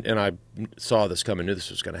and I saw this coming, knew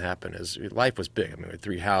this was going to happen, is life was big. I mean, we had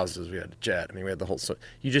 3 houses, we had a jet. I mean, we had the whole. So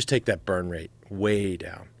you just take that burn rate way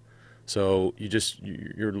down. So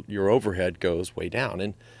your overhead goes way down.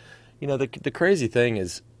 And the crazy thing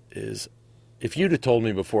is if you'd have told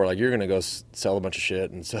me before, like, you're going to go sell a bunch of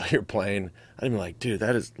shit and sell your plane, I'd be like, dude,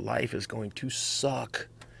 life is going to suck.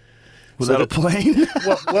 Was that a plane?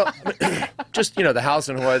 well, just the house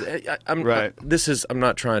in Hawaii. Right. I'm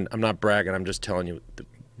not bragging. I'm just telling you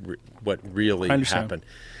what really happened.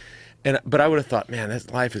 But I would have thought, man,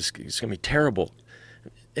 that life is going to be terrible.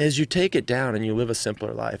 As you take it down and you live a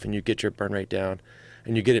simpler life and you get your burn rate down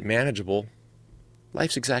and you get it manageable,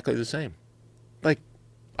 life's exactly the same. Like,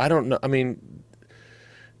 I don't know. I mean,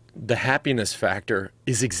 the happiness factor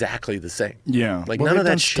is exactly the same. Yeah. Like, well, none of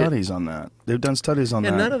that shit. They've done studies on that. They've done studies on that.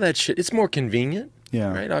 And none of that shit. It's more convenient.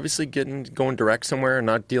 Yeah. Right. Obviously, going direct somewhere and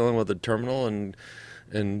not dealing with a terminal and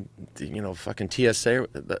fucking TSA.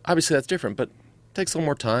 Obviously, that's different, but it takes a little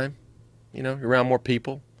more time. You're around more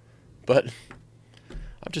people. But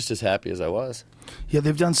I'm just as happy as I was. Yeah,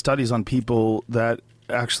 they've done studies on people that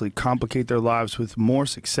actually complicate their lives with more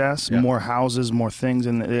success, more houses, more things,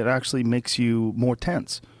 and it actually makes you more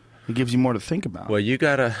tense. It gives you more to think about. Well, you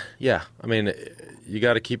gotta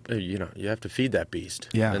keep, you have to feed that beast.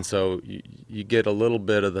 Yeah. And so you get a little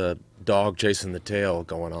bit of the dog chasing the tail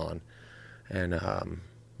going on. And,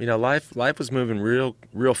 life was moving real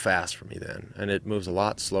fast for me then. And it moves a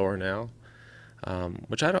lot slower now,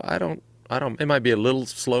 which I don't, it might be a little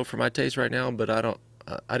slow for my taste right now, but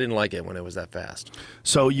I didn't like it when it was that fast.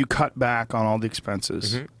 So you cut back on all the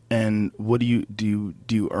expenses. Mm-hmm. And what do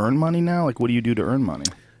you earn money now? Like, what do you do to earn money?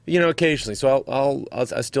 Occasionally. So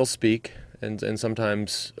I still speak, and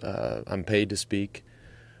sometimes I'm paid to speak,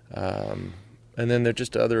 and then there are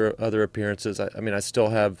just other appearances. I still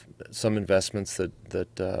have some investments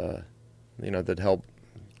that help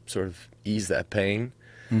sort of ease that pain.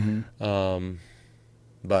 Mm-hmm.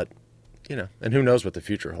 But and who knows what the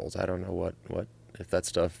future holds? I don't know what if that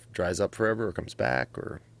stuff dries up forever or comes back,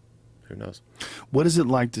 or who knows. What is it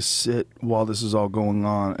like to sit while this is all going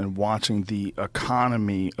on and watching the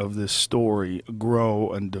economy of this story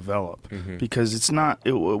grow and develop? Mm-hmm. Because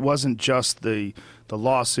it wasn't just the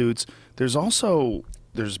lawsuits.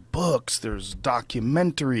 There's books, there's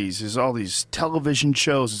documentaries, there's all these television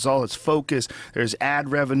shows, it's all its focus. There's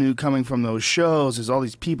ad revenue coming from those shows. There's all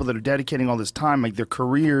these people that are dedicating all this time. Like, their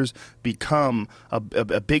careers become a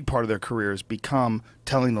big part of their careers become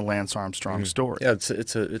telling the Lance Armstrong story. Yeah,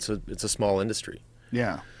 it's a small industry.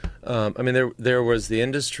 Yeah. There was the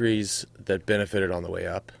industries that benefited on the way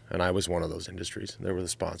up, and I was one of those industries. There were the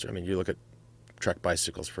sponsors. You look at Trek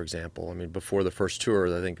bicycles, for example. Before the first tour,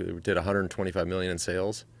 I think we did $125 million in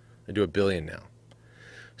sales. They do $1 billion now.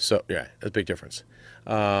 So yeah, that's a big difference.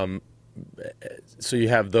 So you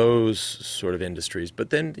have those sort of industries, but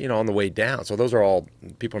then on the way down. So those are all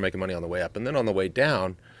people are making money on the way up, and then on the way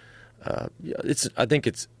down, I think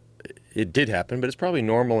it did happen, but it's probably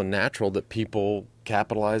normal and natural that people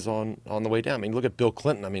capitalize on the way down. Look at Bill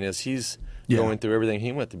Clinton. As he's going through everything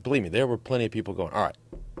he went through, believe me, there were plenty of people going, all right,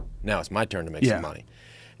 now it's my turn to make some money.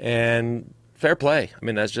 And fair play.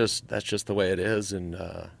 That's just the way it is. And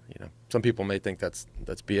some people may think that's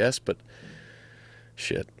BS, but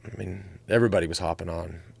shit. Everybody was hopping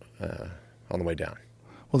on the way down.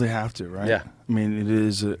 Well, they have to, right? Yeah. It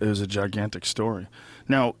is a gigantic story.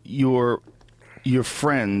 Now, your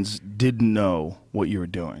friends didn't know what you were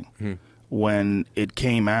doing. Mm-hmm. When it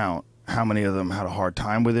came out, how many of them had a hard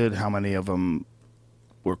time with it? How many of them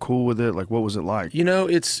were cool with it? Like, what was it like?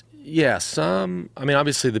 Some.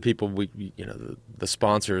 Obviously, the people the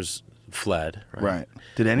sponsors fled. Right.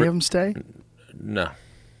 Did any of them stay? No.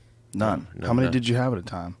 None. No, how many did you have at a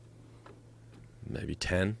time? Maybe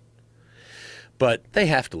 10. But they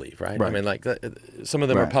have to leave, right? Right. Some of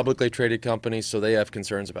them are publicly traded companies, so they have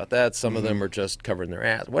concerns about that. Some of them are just covering their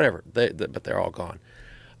ass, whatever. But they're all gone.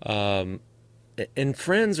 And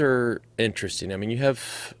friends are interesting. You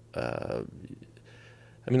have.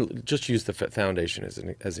 Just use the foundation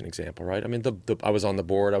as an example, right? I was on the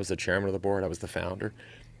board. I was the chairman of the board. I was the founder.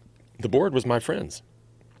 The board was my friends.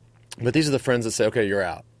 But these are the friends that say, okay, you're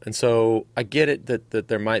out. And so I get it that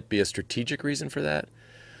there might be a strategic reason for that.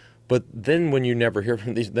 But then when you never hear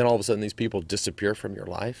from these, then all of a sudden these people disappear from your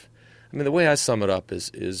life. The way I sum it up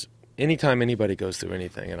is anytime anybody goes through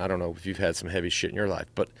anything, and I don't know if you've had some heavy shit in your life,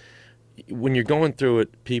 but when you're going through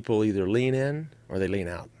it, people either lean in or they lean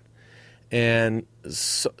out. And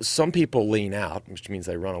some people lean out, which means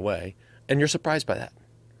they run away, and you're surprised by that.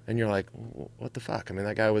 And you're like, what the fuck?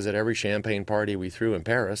 That guy was at every champagne party we threw in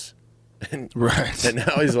Paris. And, right. And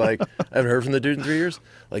now he's like, I haven't heard from the dude in 3 years.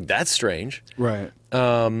 Like, that's strange. Right.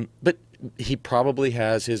 But he probably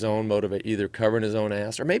has his own motive, either covering his own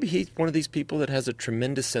ass, or maybe he's one of these people that has a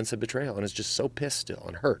tremendous sense of betrayal and is just so pissed still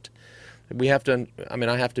and hurt. We have to, I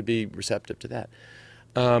have to be receptive to that.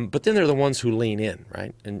 But then there are the ones who lean in,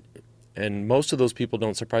 right? And most of those people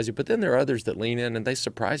don't surprise you. But then there are others that lean in and they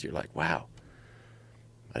surprise you. Like, wow,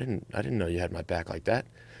 I didn't know you had my back like that.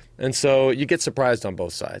 And so you get surprised on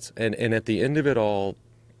both sides. And at the end of it all,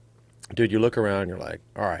 dude, you look around and you're like,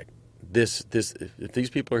 all right, if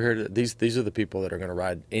these people are here, these are the people that are going to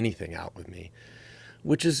ride anything out with me,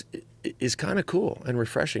 which is kind of cool and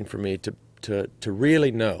refreshing for me to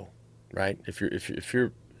really know, right? If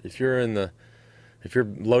you're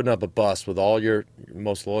loading up a bus with all your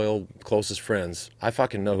most loyal, closest friends, I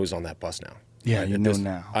fucking know who's on that bus now. Yeah, right?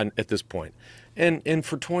 Now. At this point. And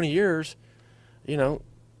for 20 years,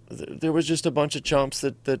 there was just a bunch of chumps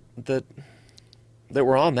that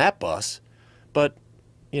were on that bus, but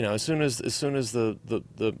you know, as soon as the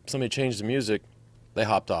somebody changed the music, they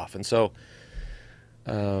hopped off, and so.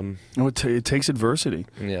 It takes adversity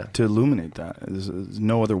to illuminate that. There's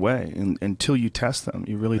no other way. And until you test them,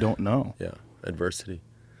 you really don't know. Yeah, adversity.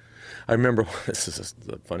 I remember, this is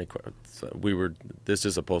a funny question. This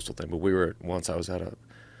is a postal thing, but I was at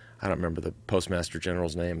I don't remember the Postmaster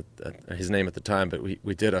General's name, his name at the time, but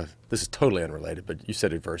we did this is totally unrelated, but you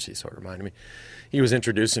said adversity, so it reminded me. He was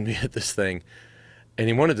introducing me at this thing, and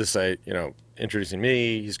he wanted to say, you know, introducing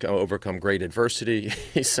me, he's overcome great adversity.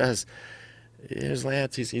 He says, here's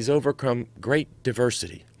Lance, he's overcome great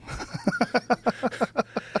diversity.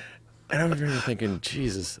 And I was really thinking,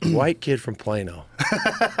 Jesus, white kid from Plano.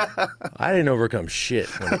 I didn't overcome shit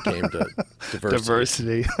when it came to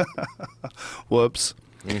diversity. Whoops.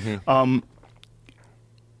 Mm-hmm.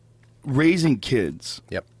 Raising kids.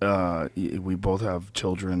 Yep. We both have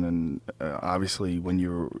children, and obviously when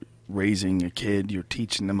you're raising a kid, you're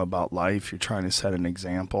teaching them about life. You're trying to set an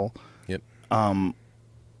example. Yep.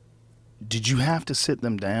 Did you have to sit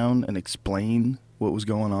them down and explain what was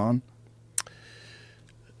going on?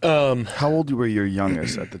 How old were your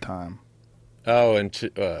youngest at the time? Oh, and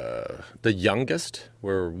the youngest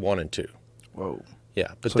were 1 and 2. Whoa.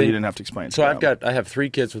 Yeah, but so you didn't have to explain. So I have 3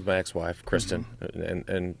 kids with my ex-wife, Kristen,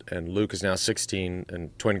 and Luke is now 16,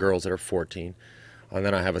 and twin girls that are 14, and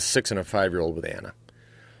then I have a 6 and a 5-year-old with Anna.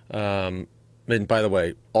 And by the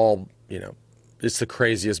way, it's the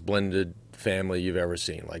craziest blended family you've ever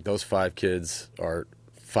seen. Like, those 5 kids are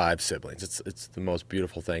 5 siblings. It's the most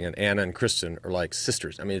beautiful thing. And Anna and Kristen are like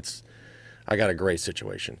sisters. I mean, I got a great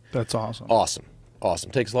situation. That's awesome.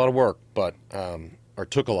 Awesome. Takes a lot of work, but or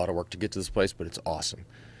took a lot of work to get to this place, but it's awesome.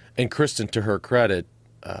 And Kristen, to her credit,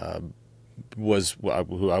 was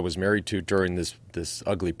who I was married to during this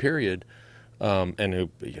ugly period, and who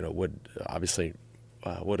would obviously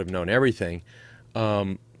would have known everything,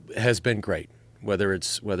 has been great. Whether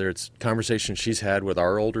it's conversations she's had with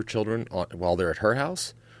our older children while they're at her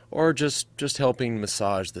house, or just helping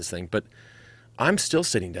massage this thing. But I'm still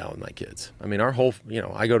sitting down with my kids. I mean, our whole,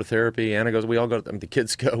 I go to therapy, Anna goes, we all go, the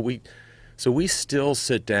kids go, so we still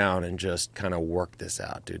sit down and just kind of work this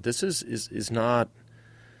out, dude. This is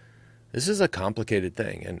a complicated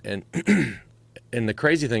thing. And and the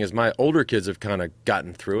crazy thing is my older kids have kind of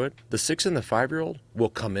gotten through it. The 6 and the 5-year-old will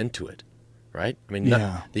come into it, right? I mean,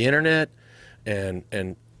 the internet, and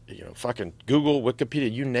fucking Google,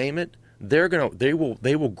 Wikipedia, you name it, they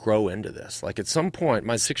will grow into this. Like, at some point,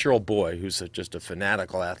 my 6-year-old boy, who's just a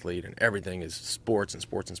fanatical athlete and everything is sports and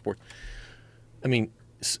sports and sports. I mean,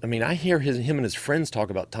 I hear him and his friends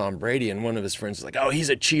talk about Tom Brady, and one of his friends is like, "Oh,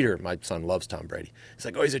 he's a cheater." My son loves Tom Brady. He's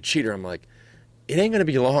like, "Oh, he's a cheater." I'm like, it ain't going to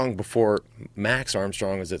be long before Max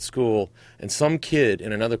Armstrong is at school, and some kid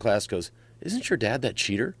in another class goes, "Isn't your dad that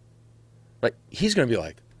cheater?" Like, he's going to be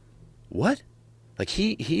like, "What?" Like,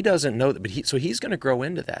 he doesn't know that, but he's going to grow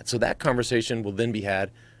into that. So that conversation will then be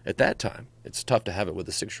had at that time. It's tough to have it with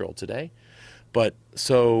a 6-year-old today, but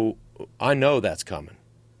so I know that's coming,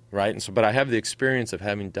 right? And so, but I have the experience of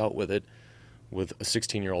having dealt with it with a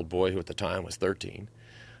 16-year-old boy who at the time was 13,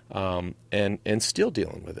 and still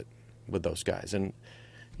dealing with it with those guys. And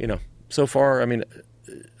so far, I mean,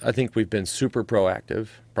 I think we've been super proactive.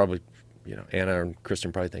 Probably, Anna and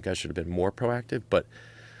Kristen probably think I should have been more proactive, but.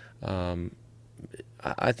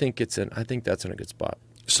 I think that's in a good spot.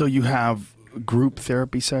 So you have group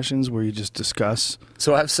therapy sessions where you just discuss?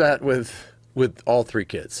 So I've sat with all 3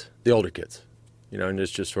 kids, the older kids, and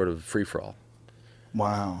it's just sort of free for all.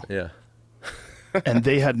 Wow. Yeah. And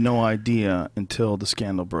they had no idea until the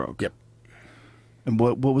scandal broke. Yep. And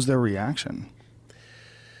what was their reaction?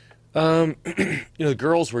 The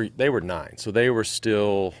girls were 9, so they were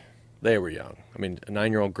young. I mean, a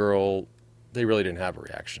 9-year-old girl. They really didn't have a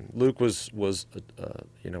reaction. Luke was a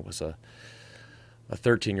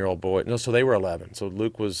 13-year-old boy. No, so they were 11. So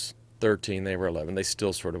Luke was 13. They were 11. They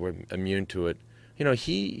still sort of were immune to it.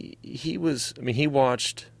 He was. I mean,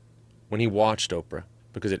 when he watched Oprah,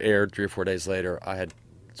 because it aired 3 or 4 days later. I had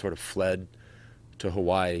sort of fled to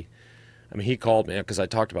Hawaii. I mean, he called me because I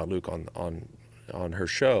talked about Luke on her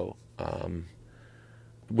show,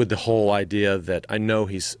 with the whole idea that I know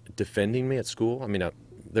he's defending me at school. I mean,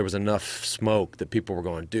 there was enough smoke that people were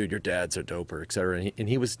going, "Dude, your dad's a doper," et cetera. And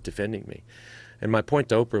he was defending me. And my point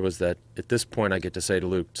to Oprah was that at this point I get to say to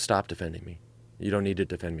Luke, "Stop defending me. You don't need to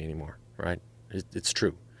defend me anymore," right? It's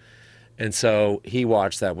true. And so he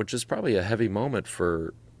watched that, which is probably a heavy moment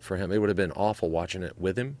for him. It would have been awful watching it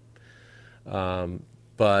with him.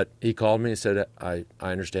 But he called me and said, I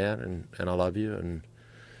understand and I love you. And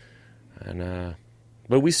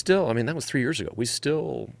But we still, I mean, that was 3 years ago. We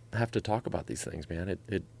still have to talk about these things, man.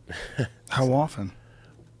 How often?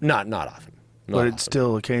 Not often. But it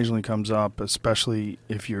still occasionally comes up, especially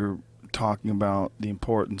if you're talking about the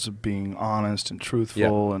importance of being honest and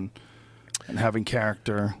truthful and having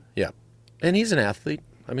character. Yeah. And he's an athlete.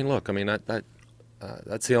 I mean, look, I mean,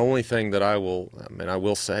 that's the only thing that I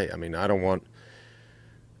will say. I mean, I don't want,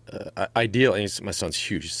 ideally, my son's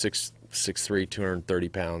huge. He's 6'3", 230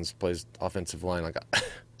 pounds, plays offensive line.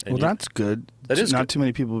 That's good. That is not good. Too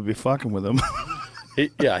many people would be fucking with him.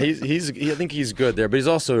 I think he's good there, but he's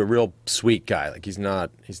also a real sweet guy. Like he's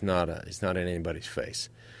not in anybody's face.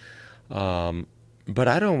 But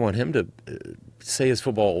I don't want him to say his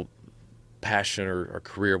football passion or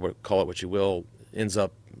career, call it what you will, ends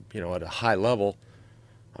up, at a high level.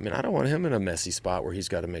 I mean, I don't want him in a messy spot where he's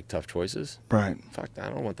got to make tough choices. Right. In fact, I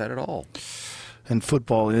don't want that at all. And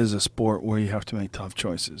football is a sport where you have to make tough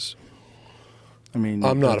choices. I mean,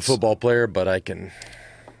 I'm not a football player, but I can.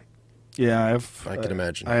 Yeah, I can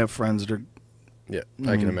imagine. I have friends that are. Yeah,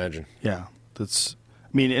 I can imagine. Yeah,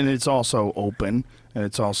 and it's also open, and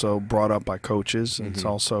it's also brought up by coaches, and it's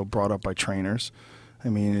also brought up by trainers. I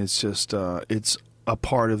mean, it's just it's a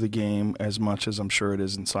part of the game as much as I'm sure it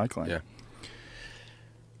is in cycling. Yeah.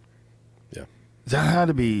 Yeah. That had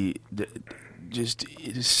to be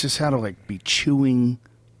it's just had to be chewing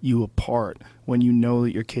you apart when you know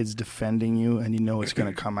that your kid's defending you and you know it's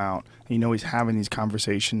going to come out. And you know he's having these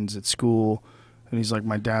conversations at school and he's like,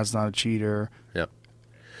 my dad's not a cheater. Yep.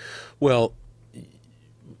 Well,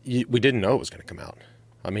 we didn't know it was going to come out.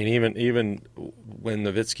 I mean, even when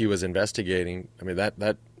Nowitzki was investigating, I mean,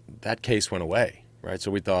 that case went away, right?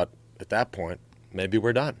 So we thought at that point, maybe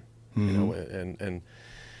we're done, and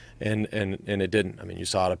it didn't. I mean,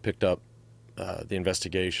 USADA picked up the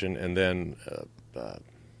investigation, and then,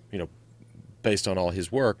 based on all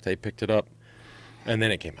his work, they picked it up, and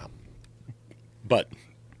then it came out. But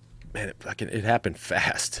man, it happened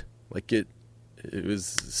fast. Like it was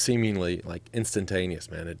seemingly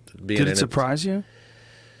instantaneous, man. Did it surprise you?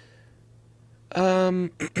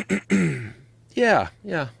 Yeah. I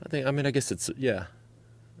guess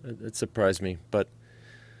it surprised me, but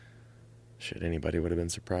shit, anybody would have been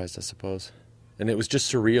surprised, I suppose. And it was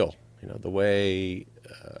just surreal, the way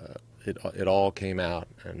it all came out,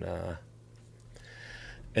 and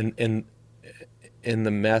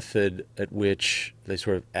the method at which they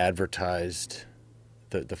sort of advertised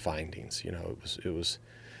the findings. It was,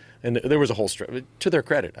 and there was a whole to their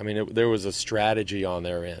credit. I mean, there was a strategy on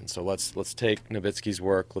their end. So let's take Nowitzki's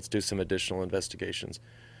work. Let's do some additional investigations.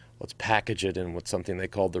 Let's package it in with something they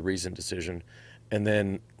called the reasoned decision, and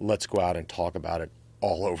then let's go out and talk about it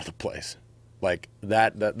all over the place. Like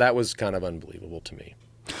that was kind of unbelievable to me.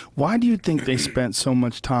 Why do you think they spent so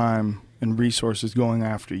much time and resources going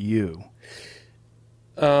after you,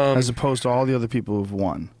 as opposed to all the other people who've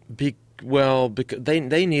won? Because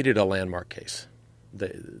they needed a landmark case.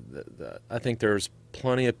 I think there's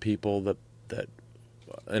plenty of people that,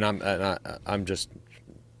 and I'm just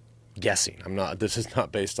guessing. I'm not. This is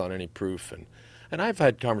not based on any proof, and I've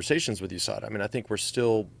had conversations with USADA. I mean, I think we're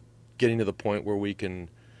still getting to the point where we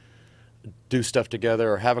can do stuff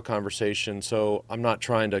together or have a conversation. So I'm not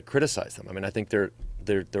trying to criticize them. I mean, I think there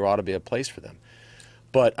ought to be a place for them.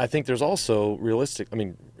 But I think there's also realistic. I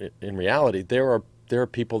mean, in reality, there are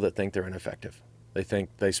people that think they're ineffective. They think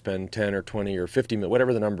they spend 10 or 20 or 50,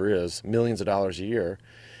 whatever the number is, millions of dollars a year,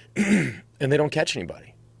 and they don't catch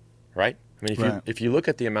anybody, right? I mean, if you look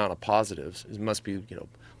at the amount of positives, it must be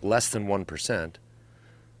less than 1%.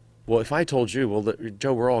 Well, if I told you, well,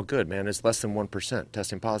 Joe, we're all good, man. It's less than 1%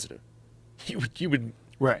 testing positive. You would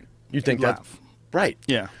right. You think that right?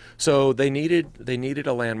 Yeah. So they needed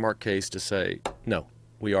a landmark case to say no,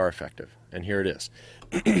 we are effective, and here it is.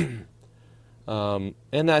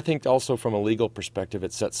 And I think also from a legal perspective,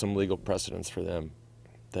 it sets some legal precedents for them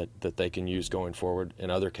that they can use going forward in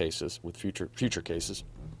other cases with future cases.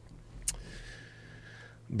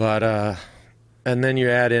 But and then you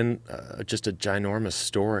add in just a ginormous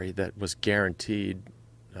story that was guaranteed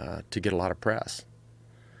to get a lot of press.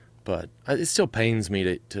 But it still pains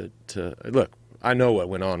me to look. I know what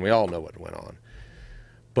went on. We all know what went on.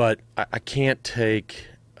 But I can't take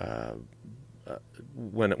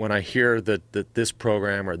when I hear that this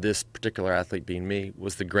program or this particular athlete, being me,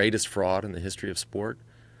 was the greatest fraud in the history of sport.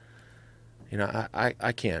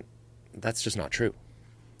 I can't. That's just not true,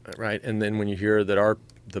 right? And then when you hear that our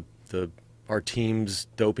team's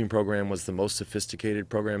doping program was the most sophisticated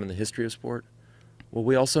program in the history of sport, well,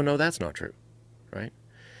 we also know that's not true, right?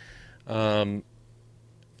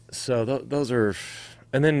 So those are,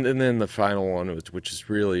 and then the final one, which is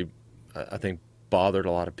really, I think, bothered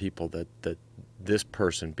a lot of people, that this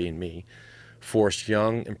person, being me, forced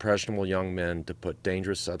young, impressionable young men to put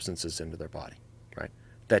dangerous substances into their body, right?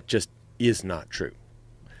 That just is not true.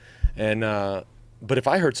 And but if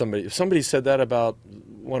I heard if somebody said that about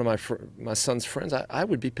one of my son's friends, I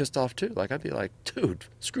would be pissed off too. Like, I'd be like, dude,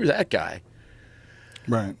 screw that guy.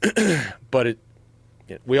 Right. But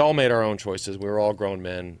we all made our own choices. We were all grown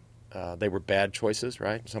men. They were bad choices,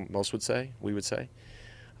 right? Most would say, we would say.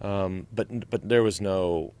 But there was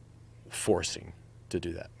no forcing to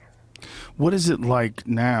do that. What is it like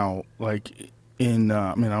now? Like in,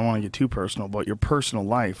 I mean, I don't want to get too personal, but your personal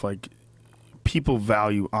life, like, people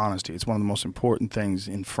value honesty. It's one of the most important things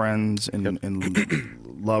in friends and, Yep.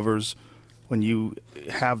 and lovers. When you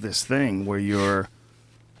have this thing where you're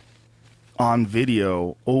on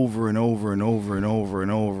video over and over and over and over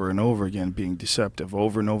and over and over again being deceptive,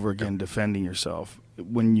 over and over again defending yourself,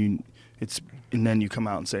 and then you come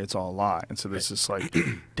out and say it's all a lie. And so there's this like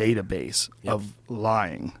database of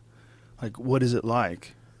lying. Like, what is it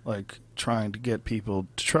like trying to get people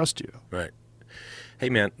to trust you? Right. Hey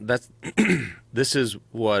man, this is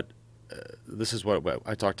what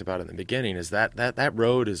I talked about in the beginning. Is that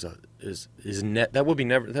road that is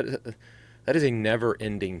a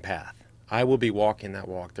never-ending path. I will be walking that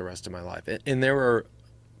walk the rest of my life. And there are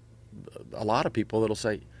a lot of people that'll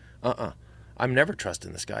say, I'm never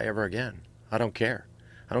trusting this guy ever again. I don't care.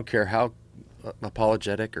 I don't care how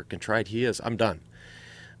apologetic or contrite he is. I'm done.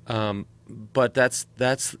 But that's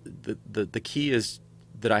the key is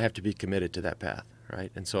that I have to be committed to that path,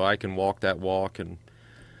 right? And so I can walk that walk and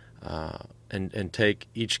take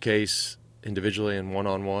each case individually and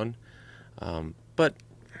one-on-one. But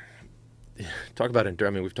talk about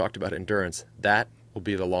endurance. I mean, we've talked about endurance. That will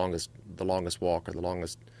be the longest walk or the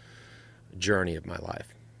longest journey of my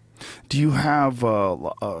life. Do you have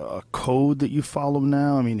a code that you follow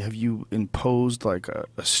now? I mean, have you imposed like a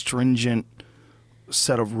stringent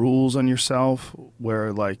set of rules on yourself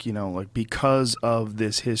where, like, you know, like, because of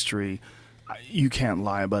this history, you can't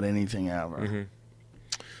lie about anything ever? Mm-hmm.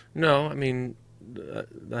 No, I mean,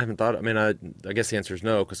 I haven't thought. I mean, I guess the answer is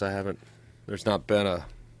no, because there's not been a,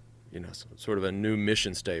 you know, sort of a new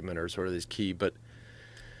mission statement or sort of this key, but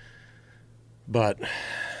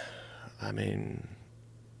I mean,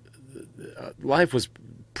 life was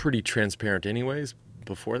pretty transparent anyways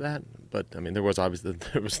before that. But I mean, there was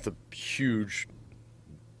the huge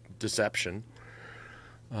deception,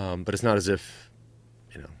 but it's not as if,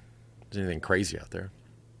 you know, there's anything crazy out there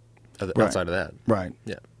outside of that. Right.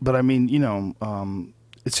 Yeah. But I mean, you know,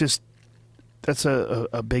 it's just, that's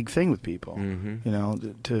a big thing with people, mm-hmm. you know,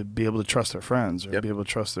 to be able to trust their friends or Yep. be able to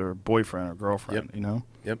trust their boyfriend or girlfriend, Yep. you know?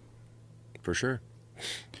 Yep. For sure.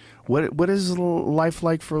 What is life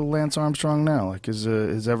like for Lance Armstrong now? Like,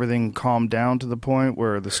 is everything calmed down to the point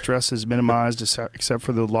where the stress is minimized except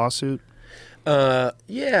for the lawsuit?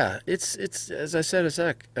 Yeah, it's as I said a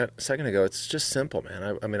second ago, it's just simple,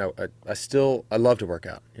 man. I mean, I love to work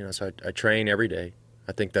out, you know, so I train every day.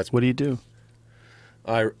 I think that's What do you do?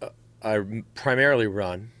 I primarily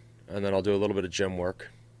run, and then I'll do a little bit of gym work,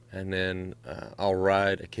 and then I'll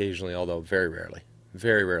ride occasionally, although very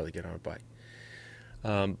rarely get on a bike.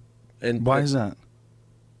 And why is that?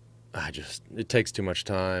 It takes too much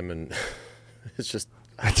time, and it's just.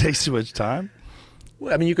 It takes too much time?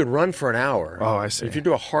 Well, I mean, you could run for an hour. Oh, I see. If you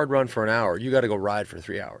do a hard run for an hour, you got to go ride for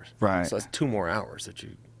 3 hours. Right. So that's 2 more hours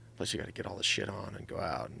plus you got to get all this shit on and go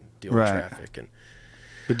out and deal Right. with traffic. And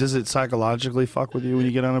But does it psychologically fuck with you when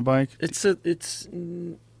you get on a bike?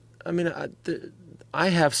 I mean, I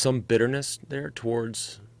have some bitterness there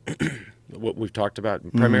towards what we've talked about,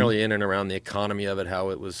 primarily in and around the economy of it, how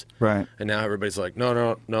it was. Right. And now everybody's like,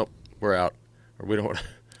 no, we're out, or we don't.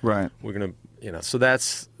 Right. We're gonna, you know. So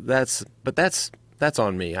that's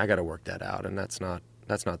on me. I got to work that out, and that's not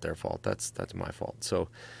their fault. That's my fault. So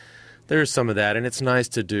there's some of that, and it's nice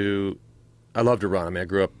to do. I love to run. I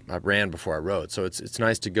mean, I ran before I rode, so it's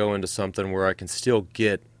nice to go into something where I can still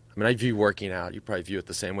get. I mean, I view working out. You probably view it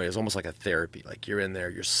the same way. It's almost like a therapy. Like, you're in there,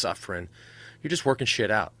 you're suffering, you're just working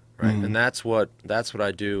shit out, right? And that's what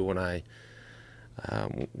I do when I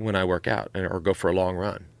work out or go for a long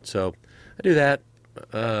run. So I do that.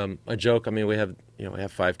 I joke. I mean, we have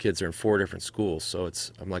 5 kids. They're in 4 different schools, so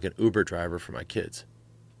I'm like an Uber driver for my kids.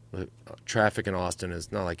 The traffic in Austin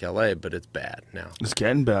is not like LA, but it's bad now. It's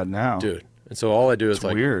getting bad now. Dude. And so all I do is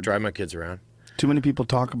weird. drive my kids around. Too many people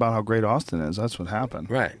talk about how great Austin is. That's what happened.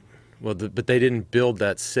 Right. Well, but they didn't build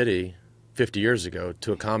that city 50 years ago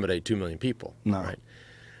to accommodate 2 million people. No. Right.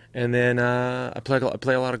 And then I play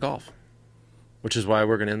a lot of golf, which is why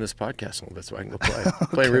we're going to end this podcast a little bit so I can go play.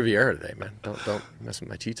 Play Riviera today, man. Don't mess with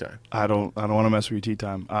my tee time. I don't want to mess with your tea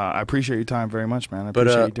time. I appreciate your time very much, man. I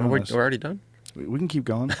appreciate you doing this. We're already done? We can keep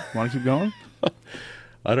going. Want to keep going?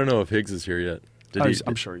 I don't know if Higgs is here yet.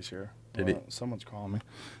 I'm sure he's here. Did he? Someone's calling me.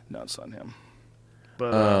 No, it's not him.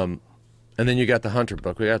 But and then you got the Hunter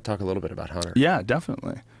book. We got to talk a little bit about Hunter. Yeah,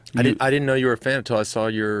 definitely. I didn't know you were a fan until I saw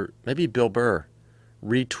maybe Bill Burr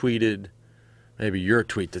retweeted maybe your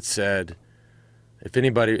tweet that said, if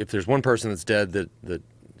there's one person that's dead that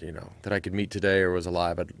I could meet today or was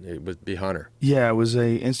alive, it would be Hunter. Yeah, it was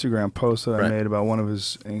a Instagram post that I Right. made about one of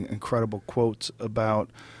his incredible quotes about.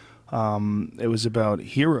 It was about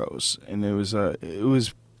heroes, and it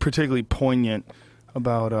was particularly poignant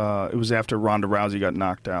about. It was after Ronda Rousey got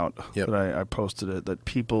knocked out Yep. that I posted it. That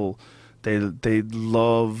people they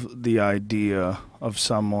love the idea of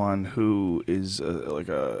someone who is like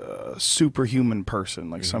a superhuman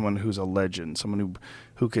person, like someone who's a legend, someone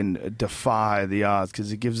who can defy the odds,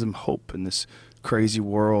 because it gives them hope in this crazy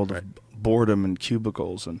world Right. of boredom and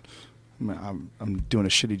cubicles. And I'm doing a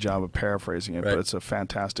shitty job of paraphrasing it, Right. but it's a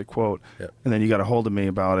fantastic quote. Yep. And then you got a hold of me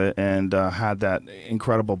about it, and had that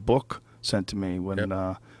incredible book sent to me when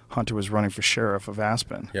Yep. Hunter was running for sheriff of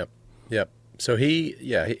Aspen. Yep. So he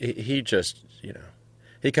just,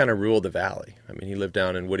 he kind of ruled the valley. I mean, he lived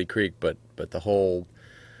down in Woody Creek, but the whole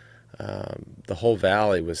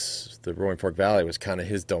valley the Roaring Fork Valley was kind of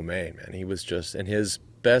his domain, man. He was just, and his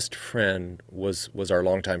best friend was our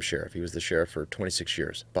longtime sheriff. He was the sheriff for 26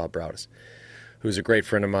 years, Bob Browdis, who's a great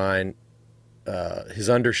friend of mine. His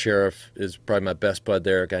undersheriff is probably my best bud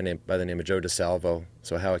there, a guy by the name of Joe DeSalvo.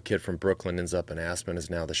 So how a kid from Brooklyn ends up in Aspen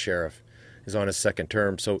is now the sheriff. He's on his second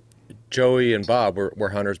term. So Joey and Bob were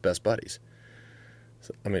Hunter's best buddies.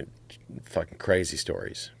 So, I mean, fucking crazy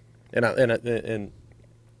stories. And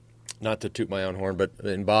not to toot my own horn, but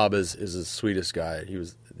Bob is the sweetest guy.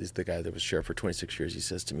 He's the guy that was sheriff for 26 years. He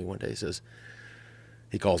says to me one day,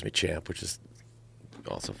 he calls me Champ, which is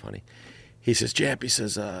also funny. He says, Champ, he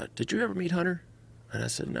says, did you ever meet Hunter? And I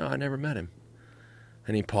said, no, I never met him.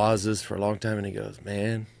 And he pauses for a long time and he goes,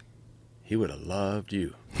 man, he would have loved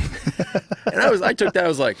you. And I took that, I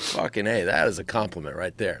was like, fucking hey, that is a compliment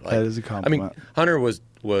right there. Like, That is a compliment. I mean, Hunter was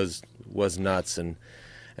nuts in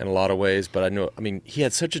a lot of ways, but he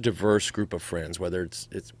had such a diverse group of friends, whether it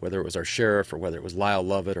was our sheriff, or whether it was Lyle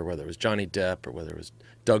Lovett, or whether it was Johnny Depp, or whether it was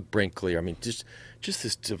Doug Brinkley. I mean, just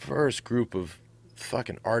this diverse group of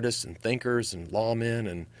fucking artists and thinkers and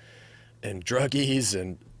lawmen and druggies,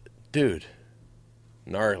 and dude,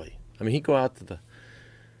 gnarly. I mean, he'd go out to the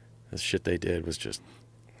shit they did was just,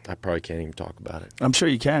 I probably can't even talk about it. I'm sure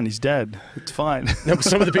you can. He's dead. It's fine. No, but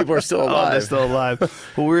some of the people are still alive. Oh, they're still alive.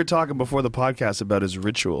 Well, we were talking before the podcast about his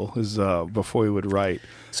ritual, before he would write.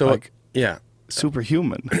 So, yeah,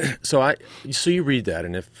 superhuman. So you read that,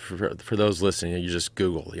 and if for those listening, you just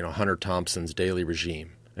Google, Hunter Thompson's daily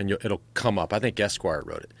regime, and it'll come up. I think Esquire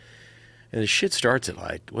wrote it. And the shit starts at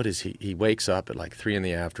like, what is he? He wakes up at like 3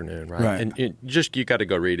 p.m, right? Right. And you got to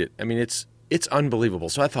go read it. I mean, it's unbelievable.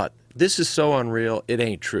 So I thought, this is so unreal, it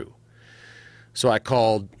ain't true. So I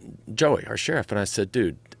called Joey, our sheriff, and I said,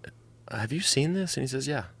 dude, have you seen this? And he says,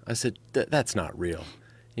 yeah. I said, that's not real.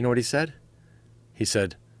 You know what he said? He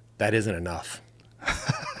said, that isn't enough.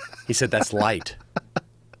 He said, that's light.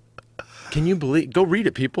 Can you believe? Go read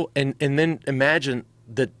it, people, and then imagine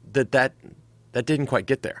that didn't quite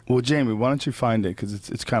get there. Well, Jamie, why don't you find it? Because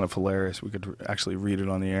it's kind of hilarious. We could actually read it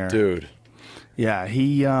on the air. Dude. Yeah,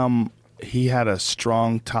 he had a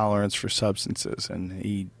strong tolerance for substances,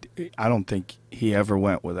 and I don't think he ever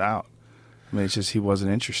went without. I mean, it's just he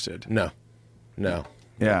wasn't interested. No.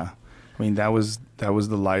 Yeah. I mean, that was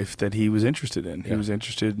the life that he was interested in. He Yeah. was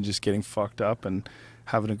interested in just getting fucked up and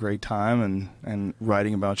having a great time and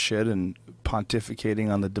writing about shit and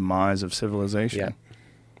pontificating on the demise of civilization. Yeah.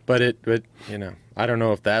 But I don't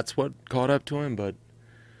know if that's what caught up to him, but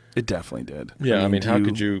It definitely did. yeah, how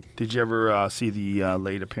could you? Did you ever see the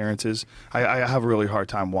late appearances? I have a really hard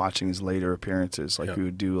time watching his later appearances. Like, Yeah. we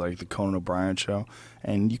would do like the Conan O'Brien show,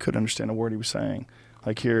 and you couldn't understand a word he was saying.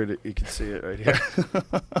 Like, here, you can see it right here.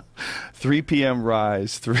 3 p.m.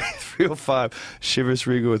 rise, 3:05 Chivas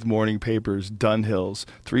Regal with morning papers, Dunhills.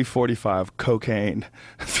 3:45 cocaine.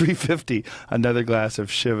 3:50 another glass of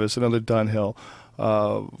Chivas, another Dunhill.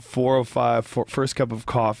 4:05 first cup of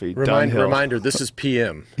coffee. Dunhill. Reminder, this is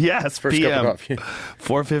PM. Yes, First PM. cup of coffee.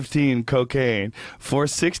 4:15 cocaine.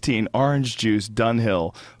 4:16 orange juice.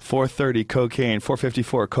 Dunhill. 4:30 cocaine.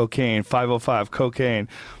 4:54 cocaine. 5:05 cocaine.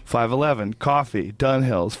 5:11 coffee.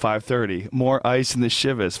 Dunhills. 5:30 more ice in the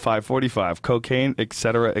Chivas. 5:45 cocaine,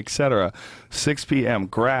 etc., etc. 6 p.m.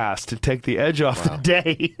 grass to take the edge off the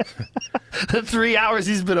day. The 3 hours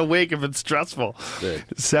he's been awake have been stressful. Dude.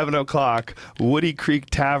 7 o'clock Woody Ruby Creek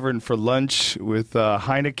Tavern for lunch with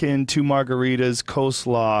Heineken, 2 margaritas,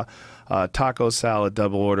 coleslaw, taco salad,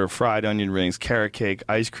 double order, fried onion rings, carrot cake,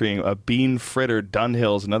 ice cream, a bean fritter,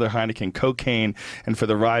 Dunhills, another Heineken, cocaine, and for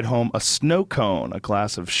the ride home, a snow cone, a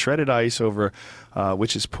glass of shredded ice over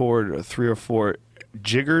which is poured 3 or 4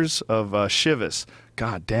 jiggers of Chivas.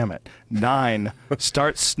 God damn it. 9,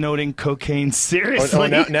 start snorting cocaine seriously.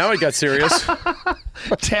 Now it got serious.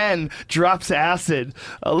 10, drops acid.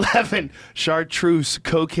 11, chartreuse,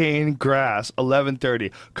 cocaine, grass.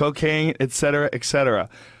 11:30, cocaine, etc., etc.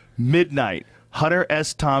 Midnight, Hunter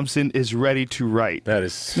S. Thompson is ready to write. That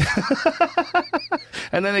is...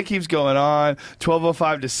 And then it keeps going on.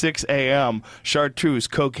 12:05 to 6 a.m. Chartreuse,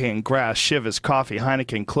 cocaine, grass, Chivas, coffee,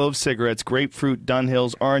 Heineken, clove cigarettes, grapefruit,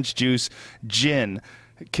 Dunhills, orange juice, gin,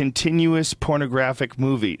 continuous pornographic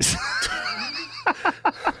movies.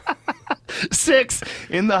 6,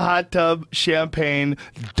 in the hot tub, champagne,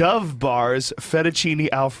 Dove bars, fettuccine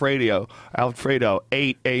Alfredo.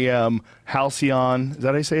 8 a.m. Halcyon. Is that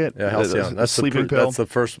how you say it? Yeah, Halcyon. That's sleeping pill. That's the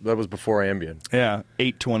first. That was before Ambien. Yeah,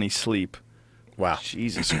 8:20 sleep. Wow.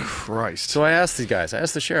 Jesus Christ. So I asked these guys. I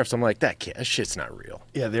asked the sheriffs. I'm like, that shit's not real.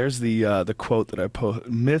 Yeah, there's the quote that I post.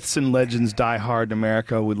 Myths and legends die hard in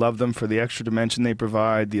America. We love them for the extra dimension they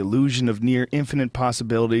provide, the illusion of near infinite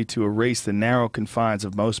possibility to erase the narrow confines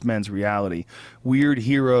of most men's reality. Weird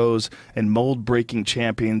heroes and mold-breaking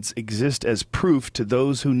champions exist as proof to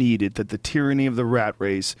those who need it that the tyranny of the rat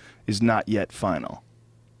race is not yet final.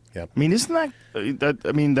 Yep. I mean, isn't that?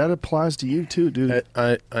 I mean, that applies to you too, dude.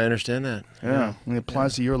 I understand that. Yeah, it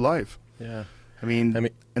applies to your life. Yeah. I mean,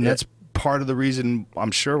 and that's part of the reason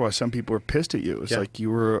I'm sure why some people are pissed at you. It's like you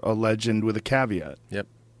were a legend with a caveat. Yep.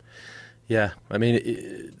 Yeah. I mean,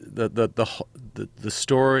 the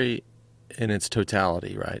story in its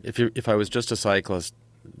totality, right? If I was just a cyclist,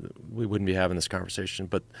 we wouldn't be having this conversation.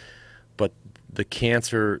 But the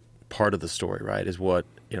cancer part of the story, right, is what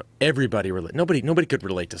everybody nobody could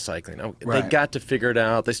relate to cycling. They got to figure it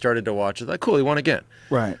out. They started to watch it. Like, cool, he won again.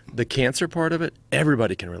 Right. The cancer part of it,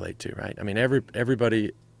 everybody can relate to, right? I mean,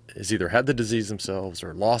 everybody has either had the disease themselves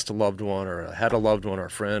or lost a loved one or had a loved one or a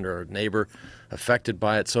friend or a neighbor affected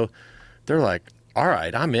by it. So they're like, all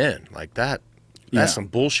right, I'm in. Like that's some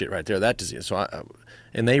bullshit right there, that disease. So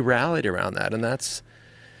and they rallied around that, and that's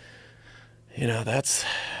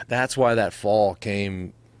why that fall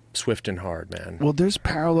came swift and hard, man. Well, there's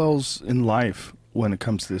parallels in life when it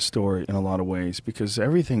comes to this story in a lot of ways because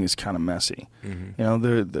everything is kind of messy. Mm-hmm.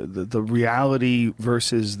 The reality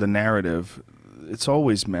versus the narrative, it's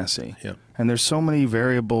always messy. Yeah. And there's so many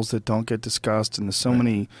variables that don't get discussed, and there's so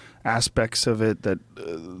many aspects of it that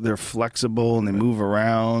they're flexible and they move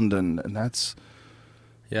around, and that's...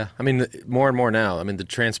 Yeah. I mean, more and more now, I mean, the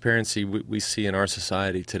transparency we see in our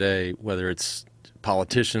society today, whether it's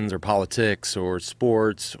politicians or politics or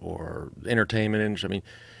sports or entertainment industry. I mean,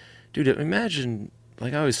 dude, imagine,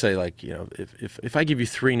 like I always say, like, if I give you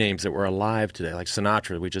 3 names that were alive today, like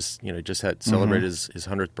Sinatra, we just had celebrated his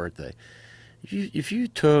 100th birthday. If you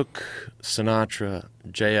took Sinatra,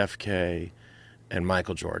 JFK, and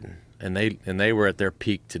Michael Jordan, and they were at their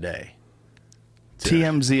peak today,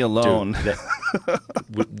 TMZ alone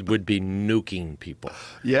dude, would be nuking people.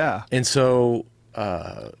 Yeah. And so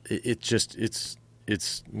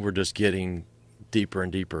we're just getting deeper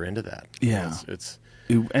and deeper into that. Yeah.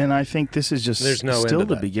 And I think this is just still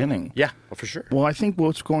the beginning. Yeah, for sure. Well, I think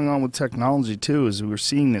what's going on with technology, too, is we're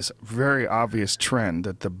seeing this very obvious trend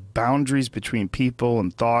that the boundaries between people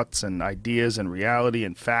and thoughts and ideas and reality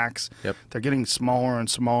and facts, they're getting smaller and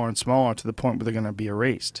smaller and smaller to the point where they're going to be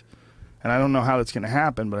erased. And I don't know how that's going to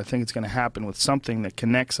happen, but I think it's going to happen with something that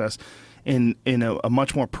connects us in a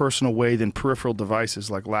much more personal way than peripheral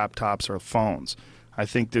devices like laptops or phones. I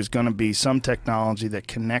think there's going to be some technology that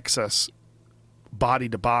connects us body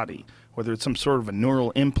to body, whether it's some sort of a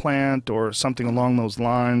neural implant or something along those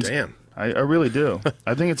lines. Damn. I really do.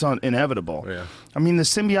 I think it's inevitable. Yeah. I mean, the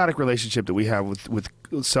symbiotic relationship that we have with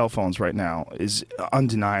cell phones right now is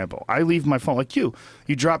undeniable. I leave my phone, like you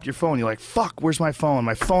dropped your phone, you're like, fuck, where's my phone?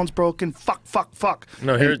 My phone's broken, fuck.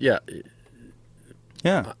 No,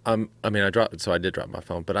 Yeah. I did drop my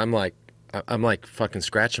phone, but I'm like fucking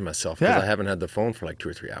scratching myself because I haven't had the phone for like 2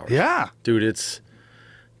 or 3 hours. Yeah. Dude,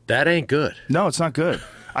 that ain't good. No, it's not good.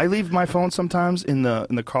 I leave my phone sometimes in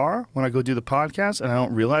the car when I go do the podcast, and I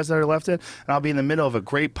don't realize that I left it. And I'll be in the middle of a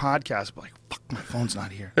great podcast, but like, fuck, my phone's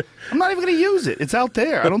not here. I'm not even going to use it. It's out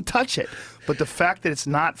there. I don't touch it. But the fact that it's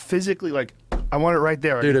not physically, like, I want it right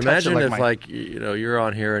there. Dude, imagine if you're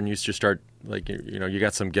on here and you just start, like, you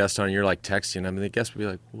got some guest on and you're like texting. I mean, the guest would be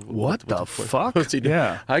like, what the fuck? What's he doing?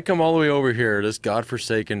 Yeah. I come all the way over here, this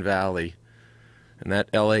godforsaken valley, and that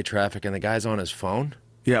L.A. traffic, and the guy's on his phone.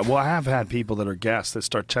 Yeah, well, I have had people that are guests that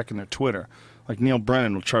start checking their Twitter. Like Neil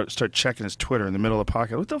Brennan will start checking his Twitter in the middle of the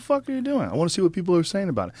podcast. What the fuck are you doing? I want to see what people are saying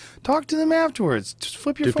about it. Talk to them afterwards. Just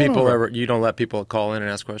flip your phone over. You don't let people call in and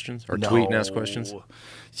ask questions? Or tweet and ask questions?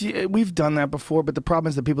 Yeah, we've done that before, but the problem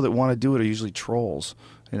is the people that want to do it are usually trolls.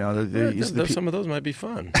 You know, some of those might be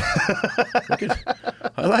fun.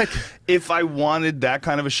 I like. If I wanted that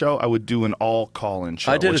kind of a show, I would do an all call-in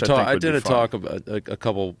show. I did a talk about a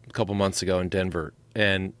couple months ago in Denver,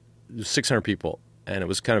 and 600 people, and it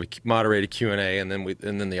was kind of a moderated Q&A, and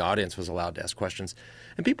then the audience was allowed to ask questions,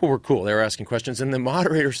 and people were cool. They were asking questions, and the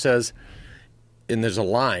moderator says, and there's a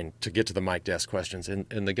line to get to the mic to ask questions, and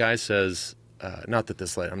the guy says, not that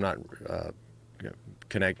this lady, I'm not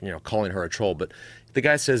calling her a troll, but the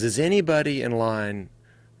guy says, is anybody in line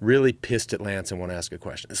really pissed at Lance and want to ask a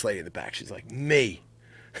question? This lady in the back, she's like, me.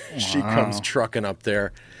 Wow. She comes trucking up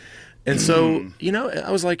there. And so, I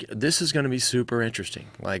was like, this is going to be super interesting.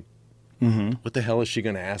 Like, what the hell is she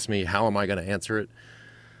going to ask me? How am I going to answer it?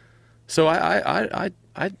 So I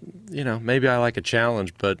maybe I like a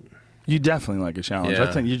challenge, but... You definitely like a challenge. Yeah.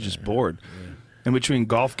 I think you're just bored. In between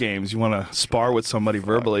golf games, you want to spar with somebody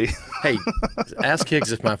verbally. Hey, ask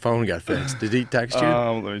Higgs if my phone got fixed. Did he text you?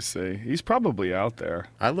 Let me see. He's probably out there.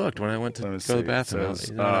 I looked when I went to go to the bathroom. It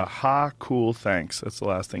says, ha, cool, thanks. That's the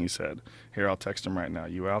last thing he said. Here, I'll text him right now.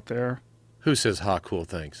 You out there? Who says ha, cool,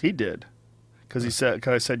 thanks? He did. Because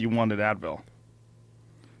I said you wanted Advil.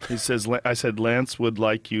 He says, I said, Lance would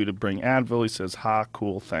like you to bring Advil. He says, ha,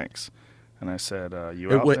 cool, thanks. And I said,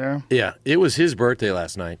 you out there? Yeah, it was his birthday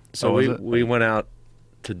last night. So we went out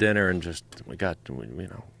to dinner and we got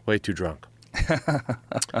way too drunk.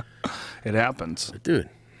 It happens. Dude,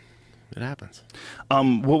 it happens.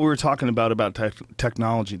 What we were talking about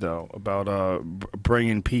technology, though, about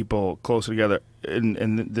bringing people closer together, and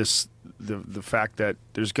the fact that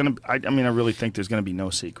there's going to, I really think there's going to be no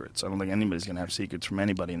secrets. I don't think anybody's going to have secrets from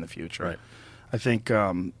anybody in the future. Right. I think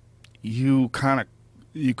you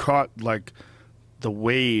caught like the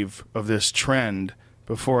wave of this trend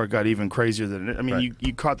before it got even crazier than it. I mean, right.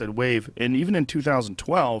 you caught that wave, and even in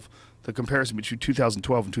 2012, the comparison between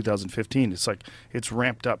 2012 and 2015, it's like it's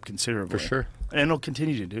ramped up considerably. For sure. And it'll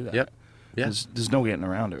continue to do that. Yep. Yeah. There's no getting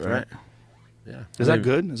around it, right? Yeah. Is that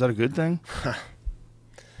good? Is that a good thing?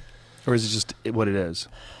 Or is it just what it is?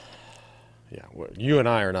 Yeah, well, you and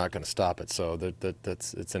I are not going to stop it, so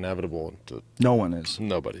it's inevitable. No one is.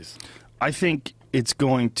 Nobody's. I think it's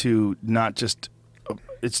going to not just. One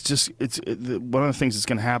of the things that's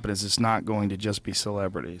going to happen is it's not going to just be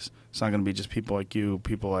celebrities. It's not going to be just people like you,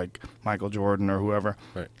 people like Michael Jordan or whoever.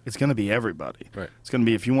 Right. It's going to be everybody. Right. It's going to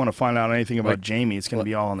be, if you want to find out anything about Jamie, it's going to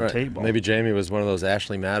be all on the table. Maybe Jamie was one of those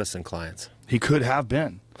Ashley Madison clients. He could have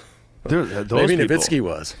been. Maybe Nowitzki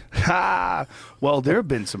was. Well, there have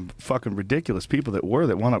been some fucking ridiculous people that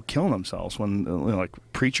wound up killing themselves when, like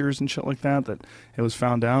preachers and shit like that it was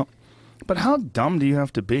found out. But how dumb do you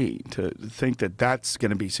have to be to think that that's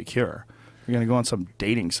going to be secure? You're going to go on some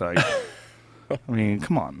dating site. I mean,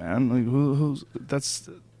 come on, man. That's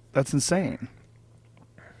insane.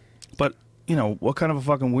 But, what kind of a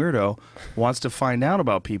fucking weirdo wants to find out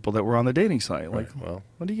about people that were on the dating site? Like, well,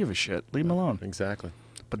 what do you give a shit? Leave them alone. Exactly.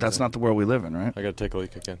 But that's not the world we live in, right? I got to take a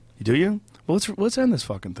leak again. Do you? Well, let's end this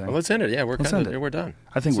fucking thing. Well, let's end it. Yeah, we're done.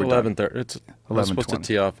 I think we're 11:30. It's 11:20. supposed to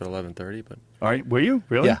tee off at 11:30, but all right. Were you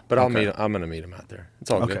really? Yeah, but I'm going to meet him out there. It's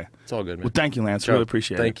all good. It's all good, man. Well, thank you, Lance. Really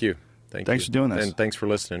appreciate it. Thank you. Thanks for doing this. And thanks for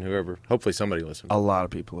listening. Hopefully somebody listens. A lot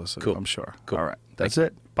of people listen. Cool. I'm sure. Cool. All right. That's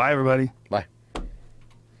it. Bye, everybody. Bye.